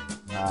pre-order.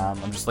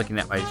 I'm just looking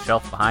at my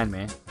shelf behind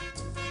me.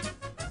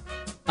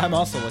 I'm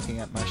also looking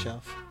at my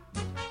shelf.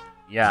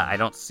 Yeah, I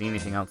don't see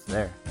anything else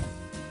there.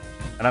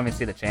 I don't even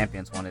see the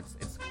Champions one.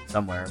 It's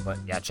somewhere. But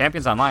yeah,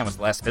 Champions Online was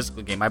the last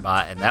physical game I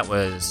bought, and that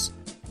was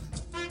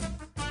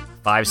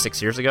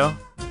 5-6 years ago.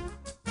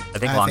 I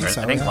think longer.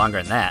 I think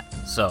longer than that.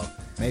 So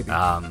maybe.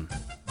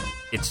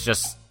 It's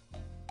just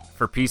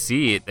for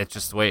PC. That's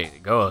just the way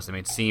it goes. I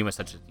mean, Steam is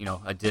such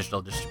a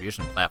digital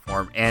distribution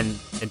platform, and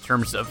in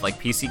terms of like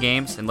PC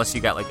games, unless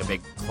you got like a big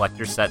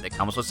collector set that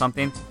comes with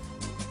something,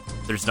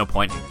 there's no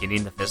point in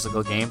getting the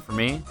physical game for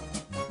me.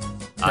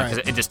 because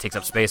it just takes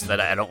up space that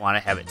I don't want to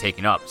have it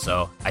taken up.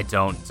 So I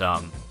don't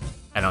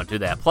do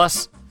that.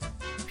 Plus,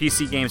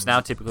 PC games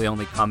now typically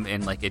only come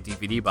in like a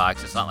DVD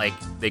box. It's not like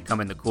they come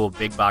in the cool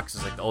big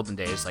boxes like the olden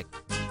days. Like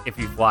if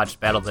you've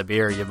watched Battle of the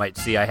Beer, you might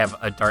see I have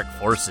a Dark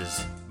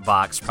Forces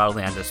box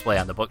probably on display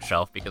on the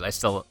bookshelf because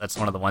that's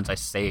one of the ones I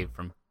saved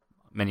from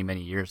many,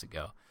 many years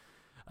ago.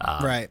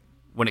 Right.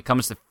 When it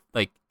comes to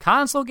like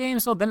console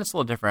games, though, then it's a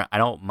little different. I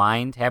don't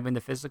mind having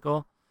the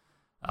physical.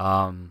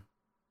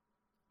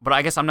 But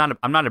I guess I'm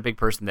not a big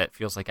person that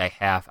feels like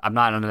I'm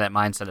not under that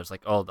mindset of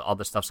like, oh, all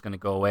this stuff's going to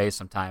go away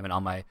sometime and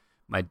all my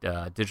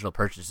digital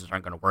purchases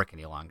aren't going to work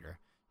any longer,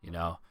 you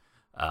know?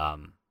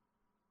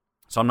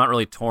 So I'm not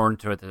really torn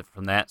to it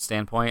from that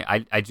standpoint.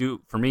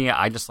 For me,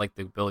 I just like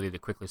the ability to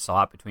quickly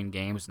swap between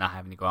games, not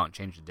having to go out and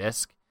change the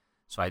disc.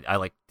 So I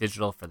like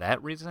digital for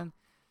that reason.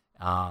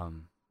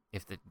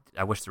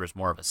 I wish there was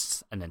more of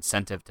an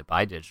incentive to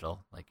buy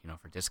digital, like, you know,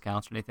 for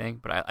discounts or anything.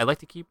 But I like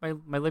to keep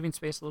my living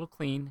space a little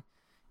clean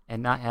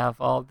and not have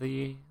all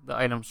the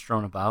items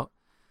strewn about.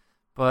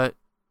 But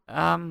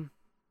I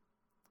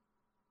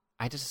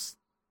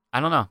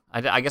don't know.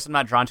 I guess I'm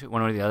not drawn to it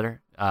one way or the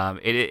other.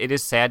 It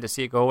is sad to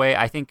see it go away.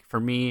 I think for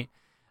me,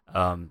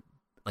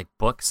 like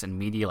books and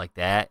media like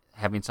that,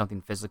 having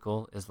something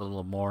physical is a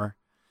little more.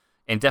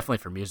 And definitely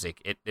for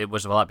music, it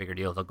was a lot bigger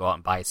deal to go out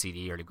and buy a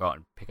CD or to go out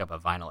and pick up a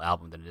vinyl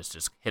album than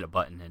just hit a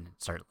button and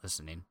start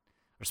listening.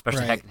 Or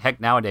especially,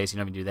 heck, nowadays, you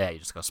don't even do that. You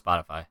just go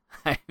Spotify.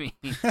 I mean...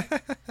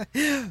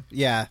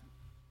 Yeah.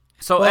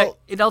 So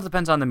it all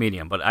depends on the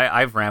medium, but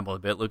I've rambled a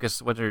bit.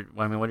 Lucas, what are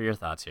your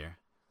thoughts here?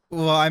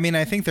 Well, I mean,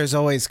 I think there's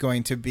always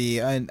going to be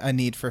a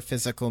need for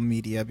physical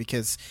media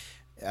because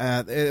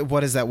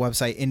what is that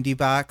website,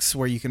 IndieBox,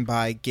 where you can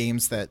buy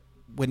games that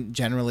wouldn't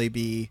generally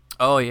be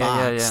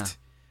boxed.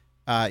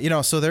 You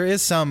know, so there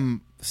is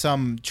some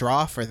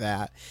draw for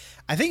that.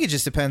 I think it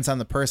just depends on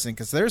the person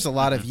because there's a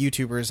lot of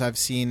YouTubers I've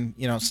seen,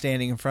 you know,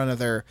 standing in front of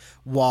their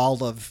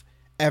wall of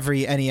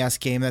every NES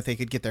game that they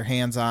could get their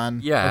hands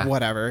on or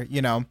whatever,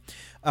 you know.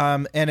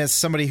 And as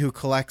somebody who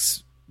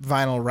collects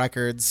vinyl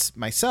records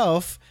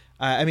myself,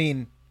 I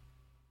mean,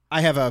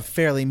 I have a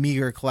fairly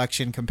meager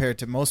collection compared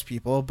to most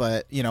people,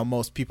 but, you know,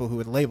 most people who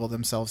would label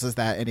themselves as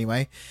that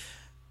anyway.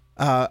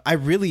 I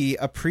really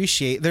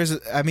appreciate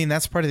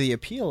that's part of the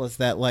appeal is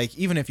that, like,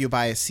 even if you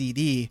buy a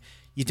CD,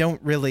 you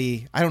don't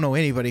really, I don't know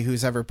anybody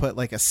who's ever put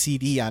like a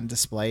CD on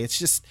display.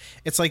 It's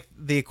like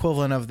the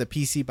equivalent of the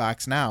PC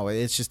box now.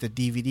 It's just a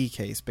DVD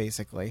case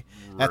basically.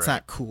 Right. That's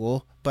not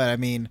cool, but I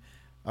mean,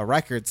 a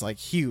record's like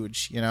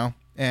huge, you know,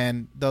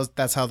 and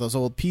that's how those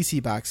old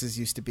PC boxes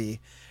used to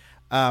be.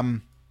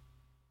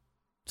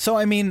 So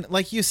I mean,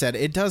 like you said,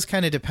 it does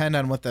kind of depend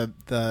on what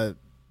the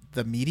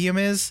medium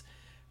is.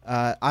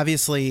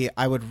 Obviously,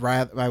 I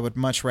would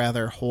much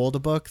rather hold a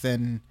book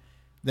than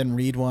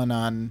read one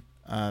on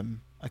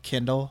a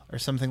Kindle or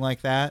something like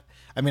that.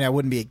 I mean, I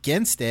wouldn't be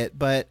against it,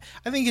 but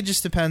I think it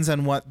just depends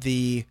on what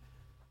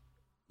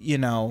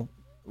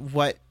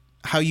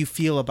how you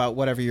feel about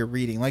whatever you're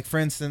reading. Like, for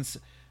instance,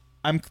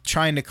 I'm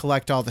trying to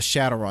collect all the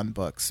Shadowrun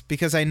books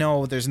because I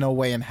know there's no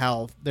way in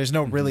hell, there's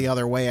no really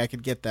other way I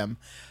could get them.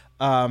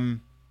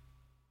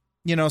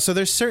 You know, so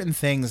there's certain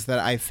things that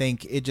I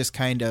think it just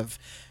kind of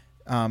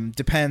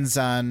depends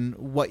on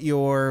what you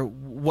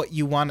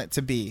want it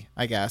to be,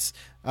 I guess.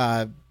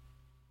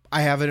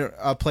 I have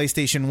a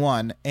PlayStation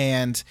 1,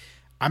 and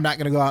I'm not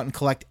going to go out and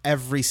collect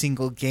every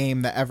single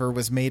game that ever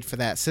was made for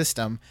that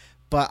system,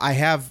 but I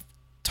have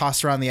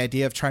tossed around the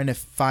idea of trying to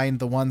find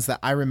the ones that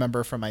I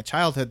remember from my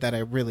childhood that I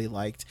really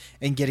liked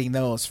and getting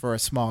those for a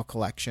small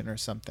collection or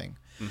something.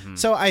 Mm-hmm.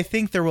 So I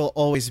think there will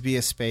always be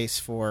a space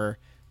for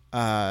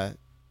the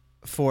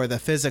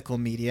physical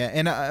media.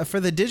 And for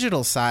the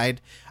digital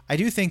side, I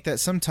do think that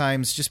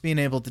sometimes just being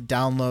able to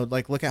download,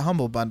 like, look at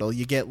Humble Bundle,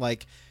 you get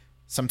like,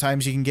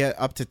 sometimes you can get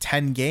up to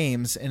 10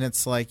 games and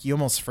it's like you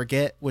almost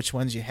forget which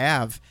ones you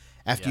have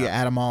after you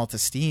add them all to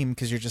Steam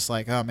because you're just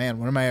like, oh man,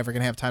 when am I ever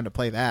going to have time to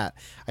play that?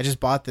 I just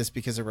bought this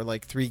because there were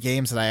like 3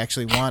 games that I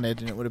actually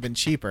wanted and it would have been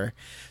cheaper.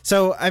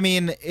 So, I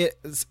mean,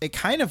 it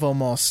kind of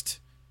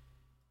almost,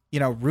 you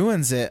know,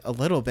 ruins it a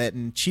little bit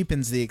and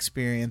cheapens the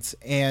experience.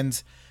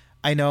 And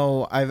I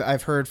know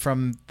I've heard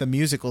from the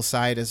musical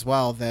side as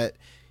well that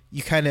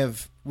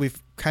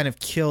we've kind of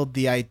killed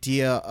the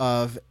idea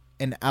of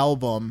an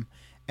album,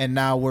 and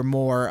now we're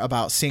more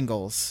about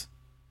singles,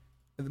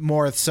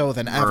 more so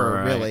than ever,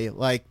 right. Really.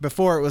 Like,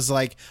 before it was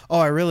like, oh,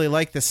 I really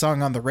like this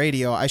song on the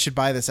radio, I should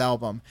buy this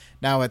album.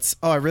 Now it's,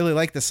 oh, I really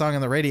like this song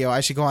on the radio, I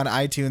should go on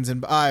iTunes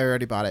and, I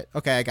already bought it.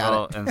 Okay, I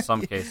got it. In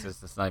some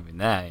cases, it's not even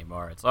that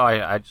anymore. It's,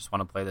 I just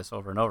want to play this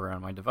over and over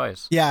on my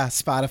device. Yeah,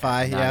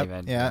 Spotify,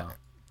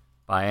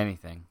 buy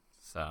anything,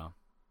 so.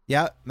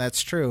 Yeah,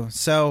 that's true.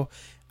 So,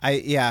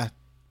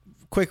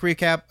 quick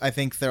recap, I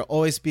think there'll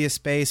always be a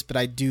space, but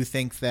I do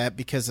think that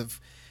because of,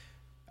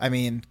 I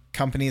mean,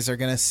 companies are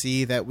going to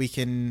see that we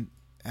can,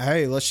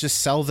 hey, let's just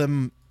sell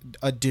them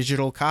a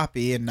digital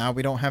copy and now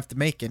we don't have to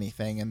make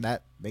anything, and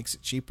that makes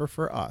it cheaper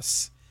for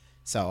us.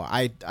 So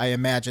I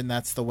imagine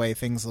that's the way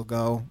things will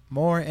go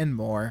more and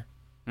more.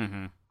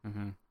 Mm-hmm.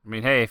 Mm-hmm. I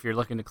mean, hey, if you're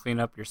looking to clean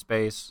up your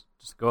space,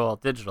 just go all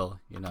digital,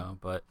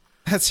 but...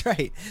 That's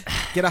right.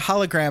 Get a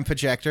hologram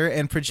projector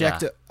and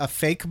project a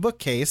fake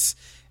bookcase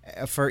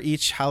for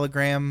each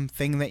hologram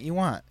thing that you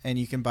want, and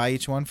you can buy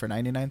each one for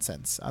 99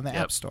 cents on the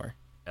App Store.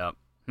 Yep.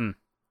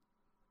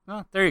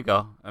 Well, there you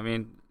go. I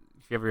mean,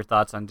 if you have your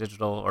thoughts on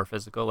digital or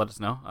physical, let us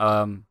know.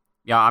 I'm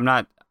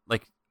not,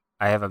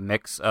 I have a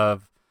mix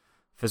of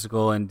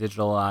physical and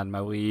digital on my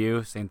Wii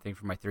U. Same thing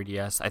for my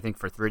 3DS. I think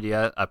for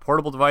 3DS, a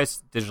portable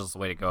device, digital is the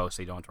way to go,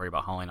 so you don't have to worry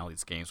about hauling all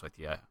these games with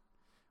you.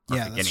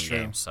 Beginning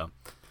games. So,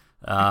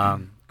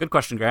 good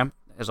question, Graham.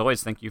 As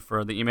always, thank you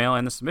for the email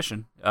and the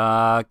submission.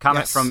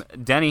 Comment from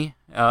Denny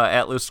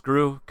at Loose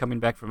Screw, coming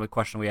back from a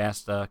question we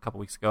asked a couple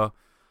weeks ago.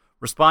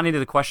 Responding to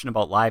the question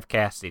about live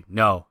casting.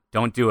 No,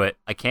 don't do it.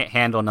 I can't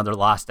handle another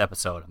lost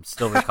episode. I'm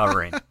still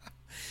recovering.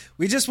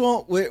 We just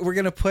won't. We're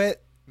going to put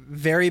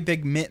very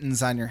big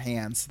mittens on your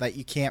hands so that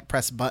you can't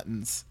press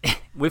buttons.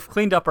 We've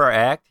cleaned up our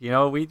act. We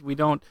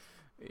don't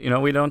do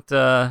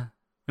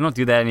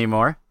that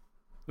anymore.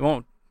 We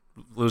won't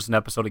lose an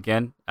episode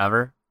again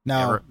ever. No,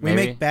 ever, we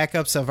make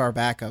backups of our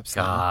backups.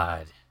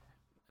 God,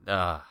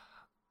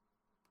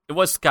 it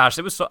was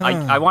so.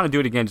 I want to do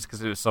it again just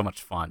because it was so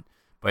much fun.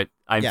 But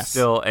I'm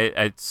still,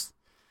 it's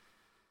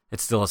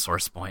still a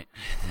source point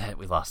that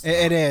we lost.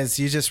 It is.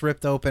 You just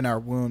ripped open our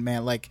wound,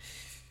 man.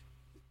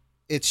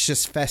 It's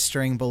just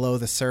festering below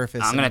the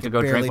surface. I'm gonna have to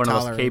go drink one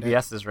of those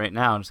KBSs right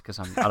now just because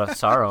I'm out of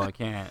sorrow. I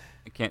can't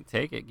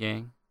take it,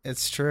 gang.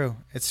 It's true.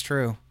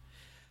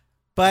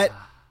 But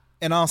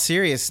in all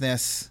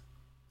seriousness,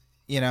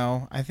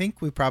 I think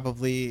we've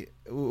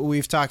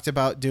talked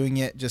about doing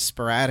it just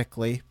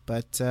sporadically,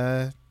 but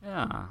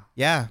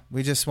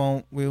we just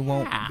won't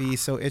be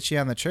so itchy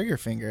on the trigger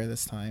finger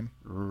this time.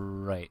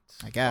 Right.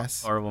 I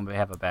guess. Or when we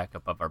have a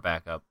backup of our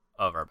backup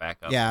of our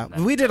backup. Yeah,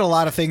 we did a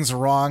lot of things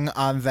wrong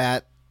on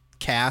that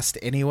cast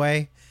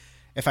anyway,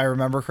 if I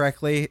remember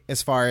correctly,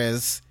 as far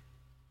as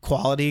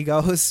quality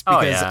goes,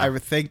 because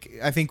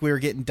I think we were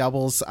getting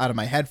doubles out of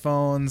my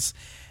headphones,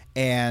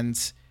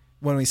 and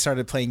when we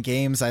started playing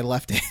games, I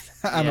left it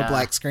on a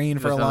black screen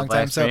for a long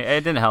time. So it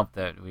didn't help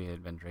that we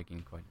had been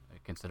drinking quite a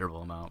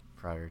considerable amount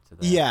prior to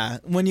that. Yeah,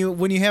 when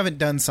you haven't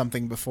done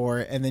something before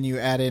and then you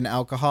add in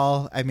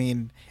alcohol, I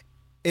mean,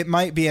 it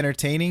might be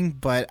entertaining,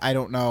 but I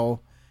don't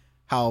know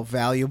how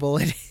valuable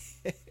it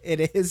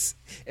is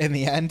in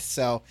the end.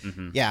 So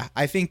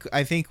I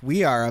think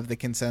we are of the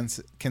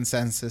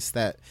consensus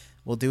that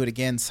we'll do it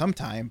again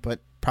sometime,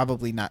 but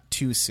probably not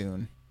too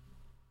soon.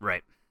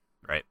 Right,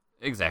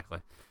 exactly.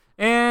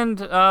 And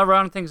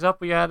rounding things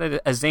up, we got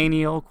a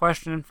Zaniel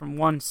question from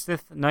One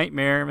Sith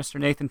Nightmare, Mr.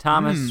 Nathan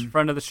Thomas,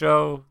 friend of the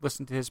show.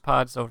 Listen to his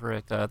pods over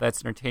at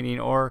That's Entertaining,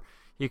 or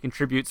he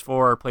contributes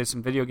for Play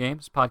Some Video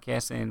Games,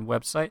 podcast and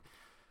website.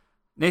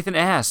 Nathan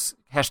asks,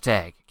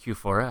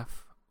 #Q4F,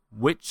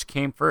 which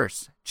came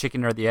first,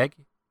 chicken or the egg?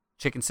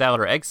 Chicken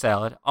salad or egg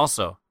salad?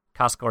 Also,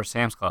 Costco or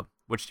Sam's Club,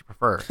 which do you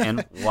prefer,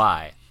 and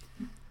why?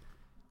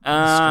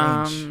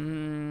 I'm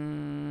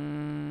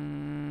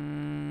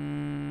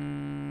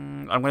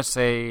going to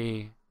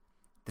say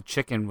the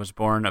chicken was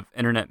born of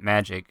internet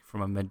magic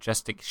from a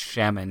majestic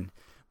shaman.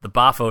 The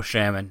Bafo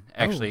shaman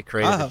actually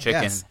created the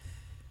chicken. Yes.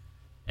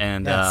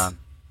 And if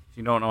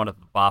you don't know what a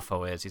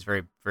Bafo is, he's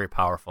very, very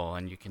powerful,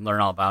 and you can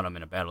learn all about him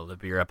in a Battle of the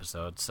Beer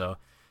episode. So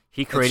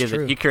he created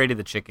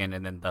the chicken,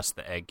 and then thus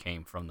the egg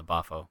came from the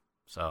Bafo.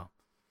 So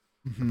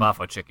the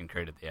Bafo chicken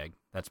created the egg.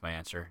 That's my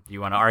answer. Do you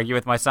want to argue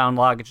with my sound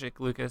logic,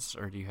 Lucas,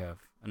 or do you have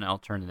an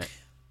alternative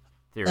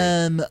theory?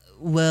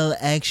 Well,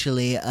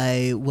 actually,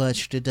 I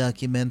watched a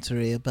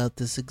documentary about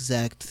this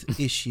exact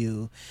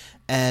issue,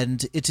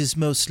 and it is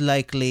most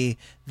likely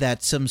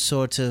that some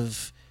sort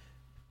of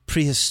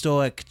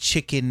prehistoric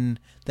chicken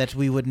that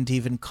we wouldn't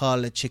even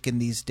call a chicken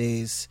these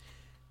days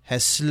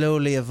has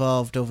slowly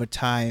evolved over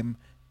time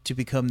to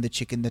become the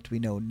chicken that we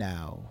know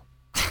now.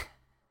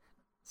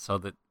 So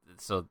did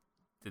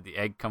the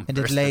egg come and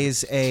first? And it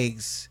lays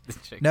eggs.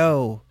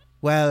 No.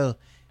 Well,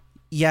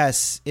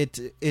 yes,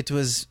 it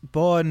was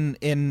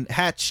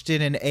hatched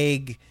in an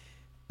egg,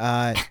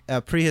 a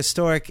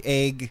prehistoric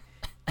egg,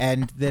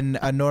 and then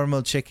a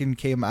normal chicken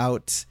came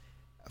out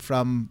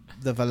from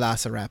the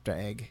Velociraptor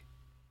egg.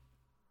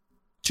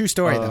 True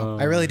story, though.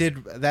 I really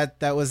did.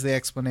 That was the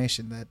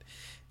explanation, that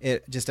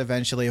it just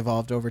eventually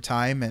evolved over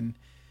time. And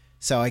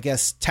so I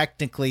guess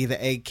technically the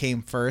egg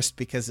came first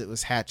because it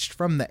was hatched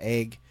from the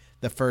egg,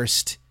 the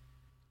first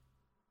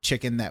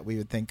chicken that we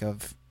would think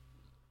of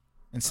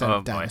instead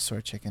of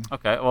dinosaur chicken.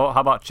 Okay, well,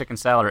 how about chicken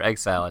salad or egg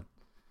salad?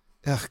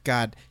 Oh,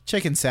 God.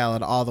 Chicken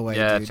salad all the way,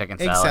 dude. Chicken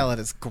salad. Egg salad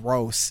is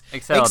gross.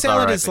 Egg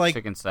salad is like...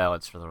 chicken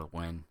salad's for the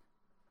win.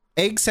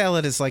 Egg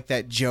salad is like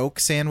that joke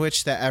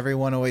sandwich that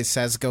everyone always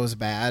says goes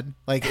bad.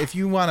 Like, if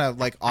you want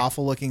a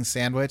awful-looking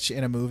sandwich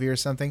in a movie or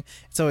something,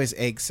 it's always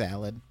egg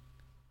salad.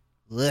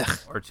 Ugh.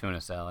 Or tuna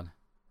salad.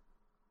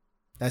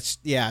 That's,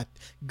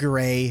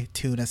 gray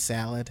tuna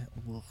salad.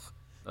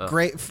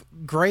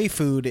 Gray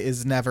food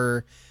is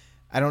never...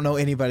 I don't know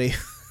anybody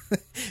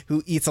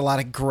who eats a lot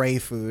of gray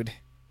food.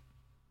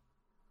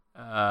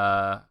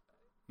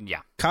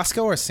 Yeah.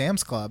 Costco or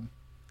Sam's Club?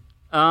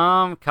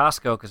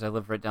 Costco, because I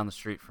live right down the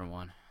street from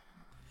one.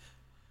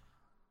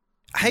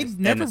 I've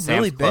never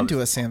really been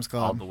to a Sam's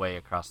Club. All the way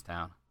across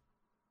town.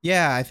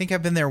 Yeah, I think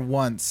I've been there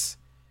once.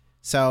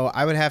 So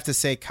I would have to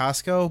say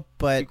Costco,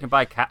 but you can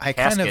buy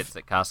caskets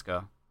at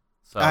Costco.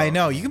 So, I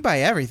know, you can buy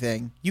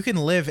everything. You can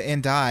live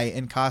and die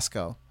in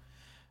Costco.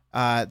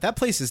 That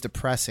place is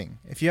depressing.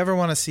 If you ever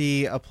want to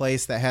see a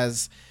place that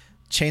has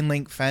chain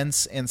link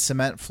fence and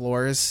cement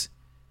floors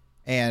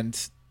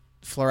and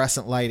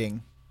fluorescent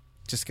lighting,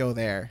 just go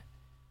there.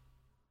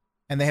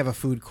 And they have a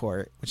food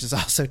court, which is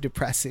also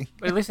depressing.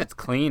 But at least it's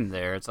clean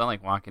there. It's not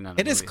like walking on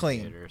a movie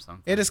theater or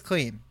something. It is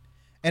clean.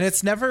 And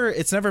it's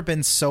never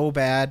been so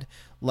bad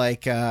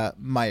like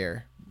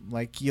Meijer.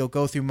 Like, you'll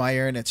go through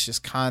Meijer and it's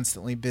just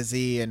constantly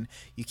busy and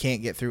you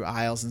can't get through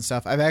aisles and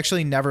stuff. I've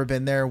actually never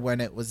been there when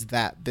it was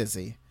that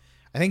busy.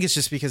 I think it's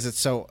just because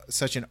it's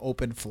such an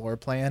open floor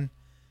plan.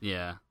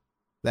 Yeah.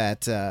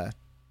 That,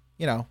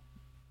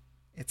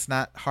 it's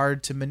not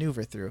hard to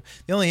maneuver through.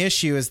 The only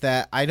issue is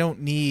that I don't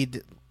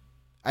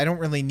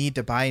really need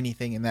to buy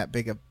anything in that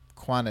big a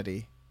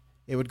quantity.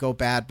 It would go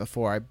bad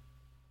before I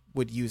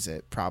would use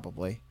it,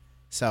 probably.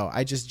 So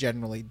I just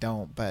generally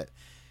don't. But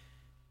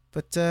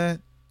to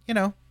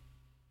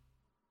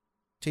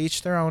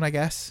each their own, I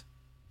guess.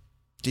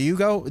 Do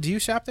you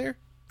shop there?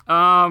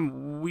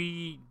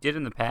 We did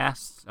in the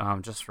past,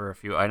 just for a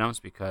few items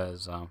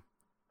because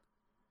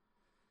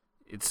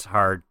it's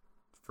hard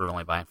for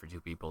only buying for 2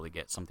 people to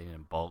get something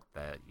in bulk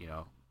that,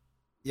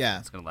 yeah,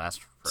 it's going to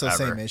last forever. It's the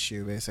same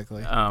issue,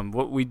 basically.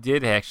 What we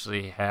did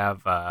actually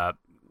have,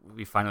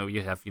 we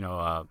have,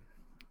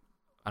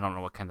 I don't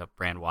know what kind of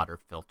brand water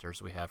filters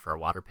we have for our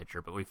water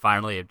pitcher, but we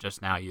finally have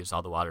just now used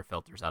all the water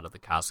filters out of the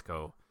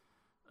Costco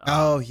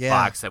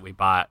box that we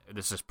bought.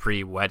 This is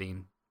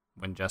pre-wedding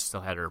when Jess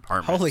still had her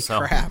apartment. Holy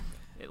crap.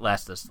 It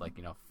lasted us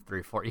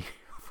 3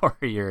 4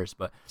 years.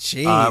 But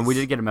we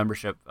did get a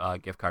membership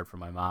gift card from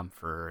my mom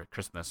for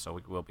Christmas, so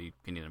we will be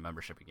getting a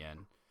membership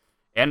again.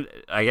 And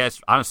I guess,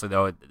 honestly,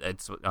 though,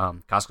 it's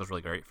Costco's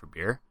really great for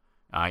beer.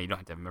 You don't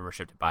have to have a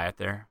membership to buy it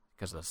there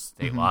because of the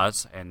state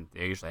laws, and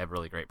they usually have a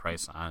really great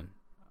price on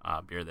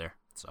beer there.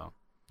 So,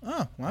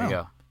 oh, wow. There you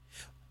go.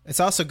 It's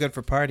also good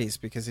for parties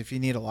because if you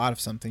need a lot of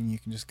something, you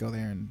can just go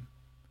there and,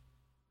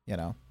 you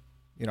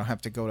don't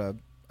have to go to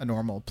a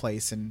normal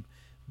place and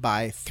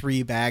buy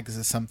 3 bags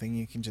of something.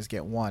 You can just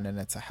get one, and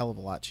it's a hell of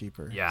a lot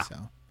cheaper. Yeah.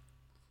 So.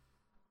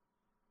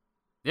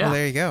 Yeah. Well,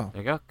 there you go.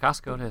 There you go.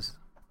 Costco it is.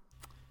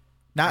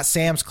 Not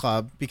Sam's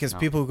Club, because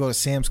people who go to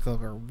Sam's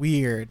Club are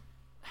weird.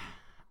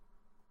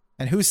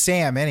 And who's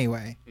Sam,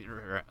 anyway?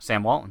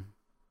 Sam Walton.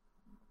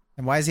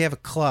 And why does he have a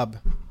club?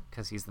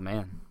 Because he's the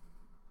man.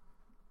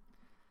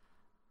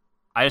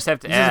 I just have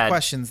to These add... are the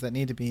questions that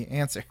need to be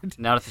answered.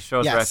 Now that the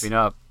show's wrapping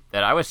up,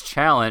 that I was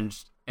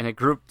challenged in a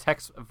group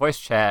text voice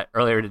chat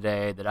earlier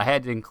today that I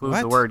had to include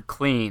the word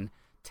clean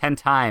 10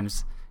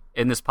 times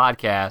in this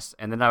podcast,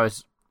 and then I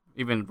was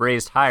even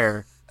raised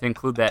higher to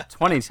include that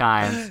 20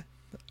 times.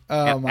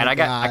 Oh, and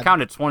I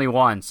counted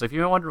 21. So if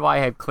you wonder why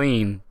I had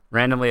clean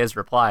randomly as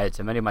reply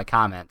to many of my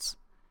comments,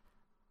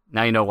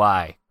 now you know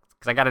why.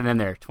 Because I got it in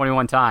there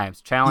 21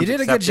 times. Challenge You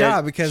did accepted, a good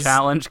job because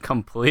challenge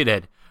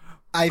completed.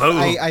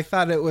 I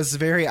thought it was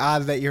very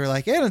odd that you were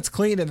like, and it's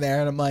clean in there.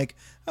 And I'm like,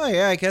 oh,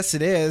 yeah, I guess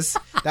it is.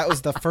 That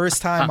was the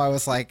first time I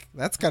was like,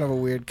 that's kind of a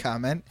weird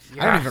comment.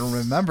 Yes. I don't even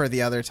remember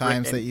the other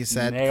times that you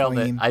said nailed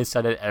clean. It. I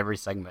said it every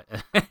segment.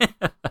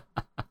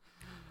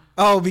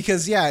 Oh,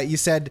 because, you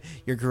said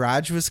your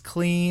garage was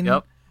clean.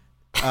 Yep.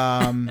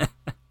 I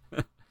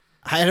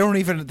don't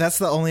even, that's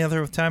the only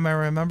other time I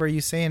remember you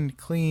saying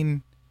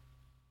clean.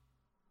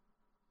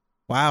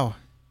 Wow.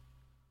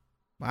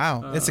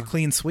 It's a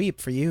clean sweep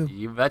for you.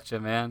 You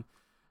betcha, man.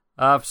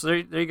 So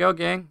there you go,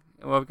 gang.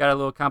 Well, we've got a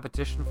little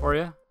competition for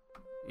you.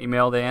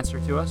 Email the answer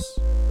to us,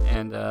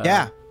 and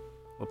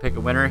we'll pick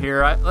a winner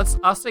here. Let's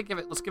give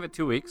it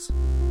 2 weeks.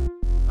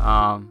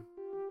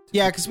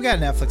 Because we got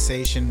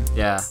Netflixation.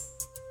 Yeah.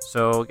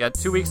 So we got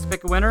 2 weeks to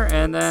pick a winner,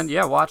 and then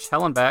watch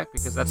Hell and Back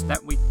because that's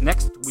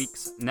next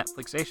week's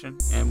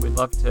Netflixation, and we'd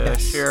love to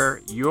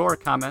share your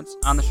comments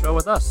on the show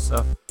with us.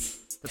 So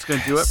that's going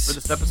to do it for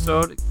this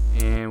episode,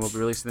 and we'll be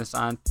releasing this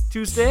on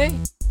Tuesday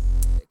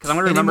because I'm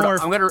going to remember.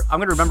 I'm going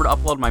to remember to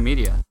upload my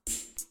media.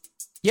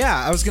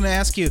 Yeah, I was going to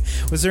ask you,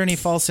 was there any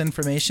false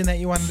information that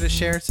you wanted to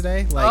share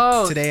today?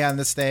 Today on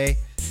this day?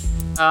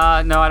 No,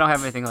 I don't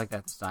have anything like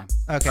that this time.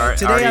 Okay,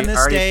 today on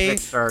this day...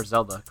 fixed our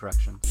Zelda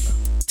correction. So.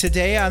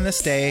 Today on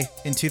this day,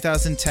 in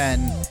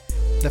 2010,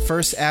 the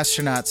first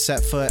astronaut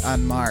set foot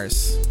on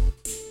Mars.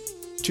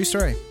 True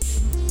story.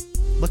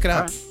 Look it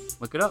up. Right.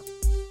 Look it up.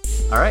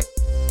 All right,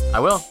 I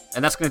will.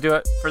 And that's going to do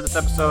it for this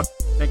episode.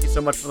 Thank you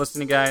so much for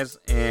listening, guys,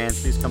 and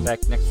please come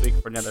back next week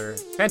for another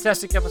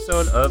fantastic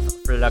episode of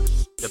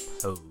Flux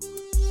Deposed.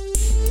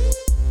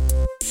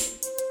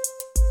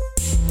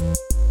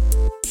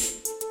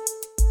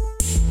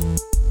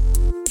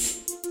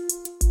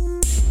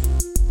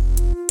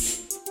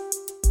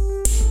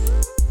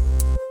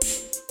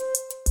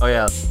 Oh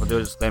yeah, we'll do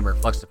a disclaimer.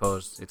 Flux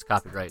Deposed, it's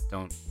copyright.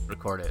 Don't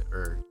record it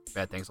or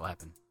bad things will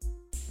happen.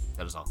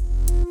 That is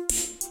all.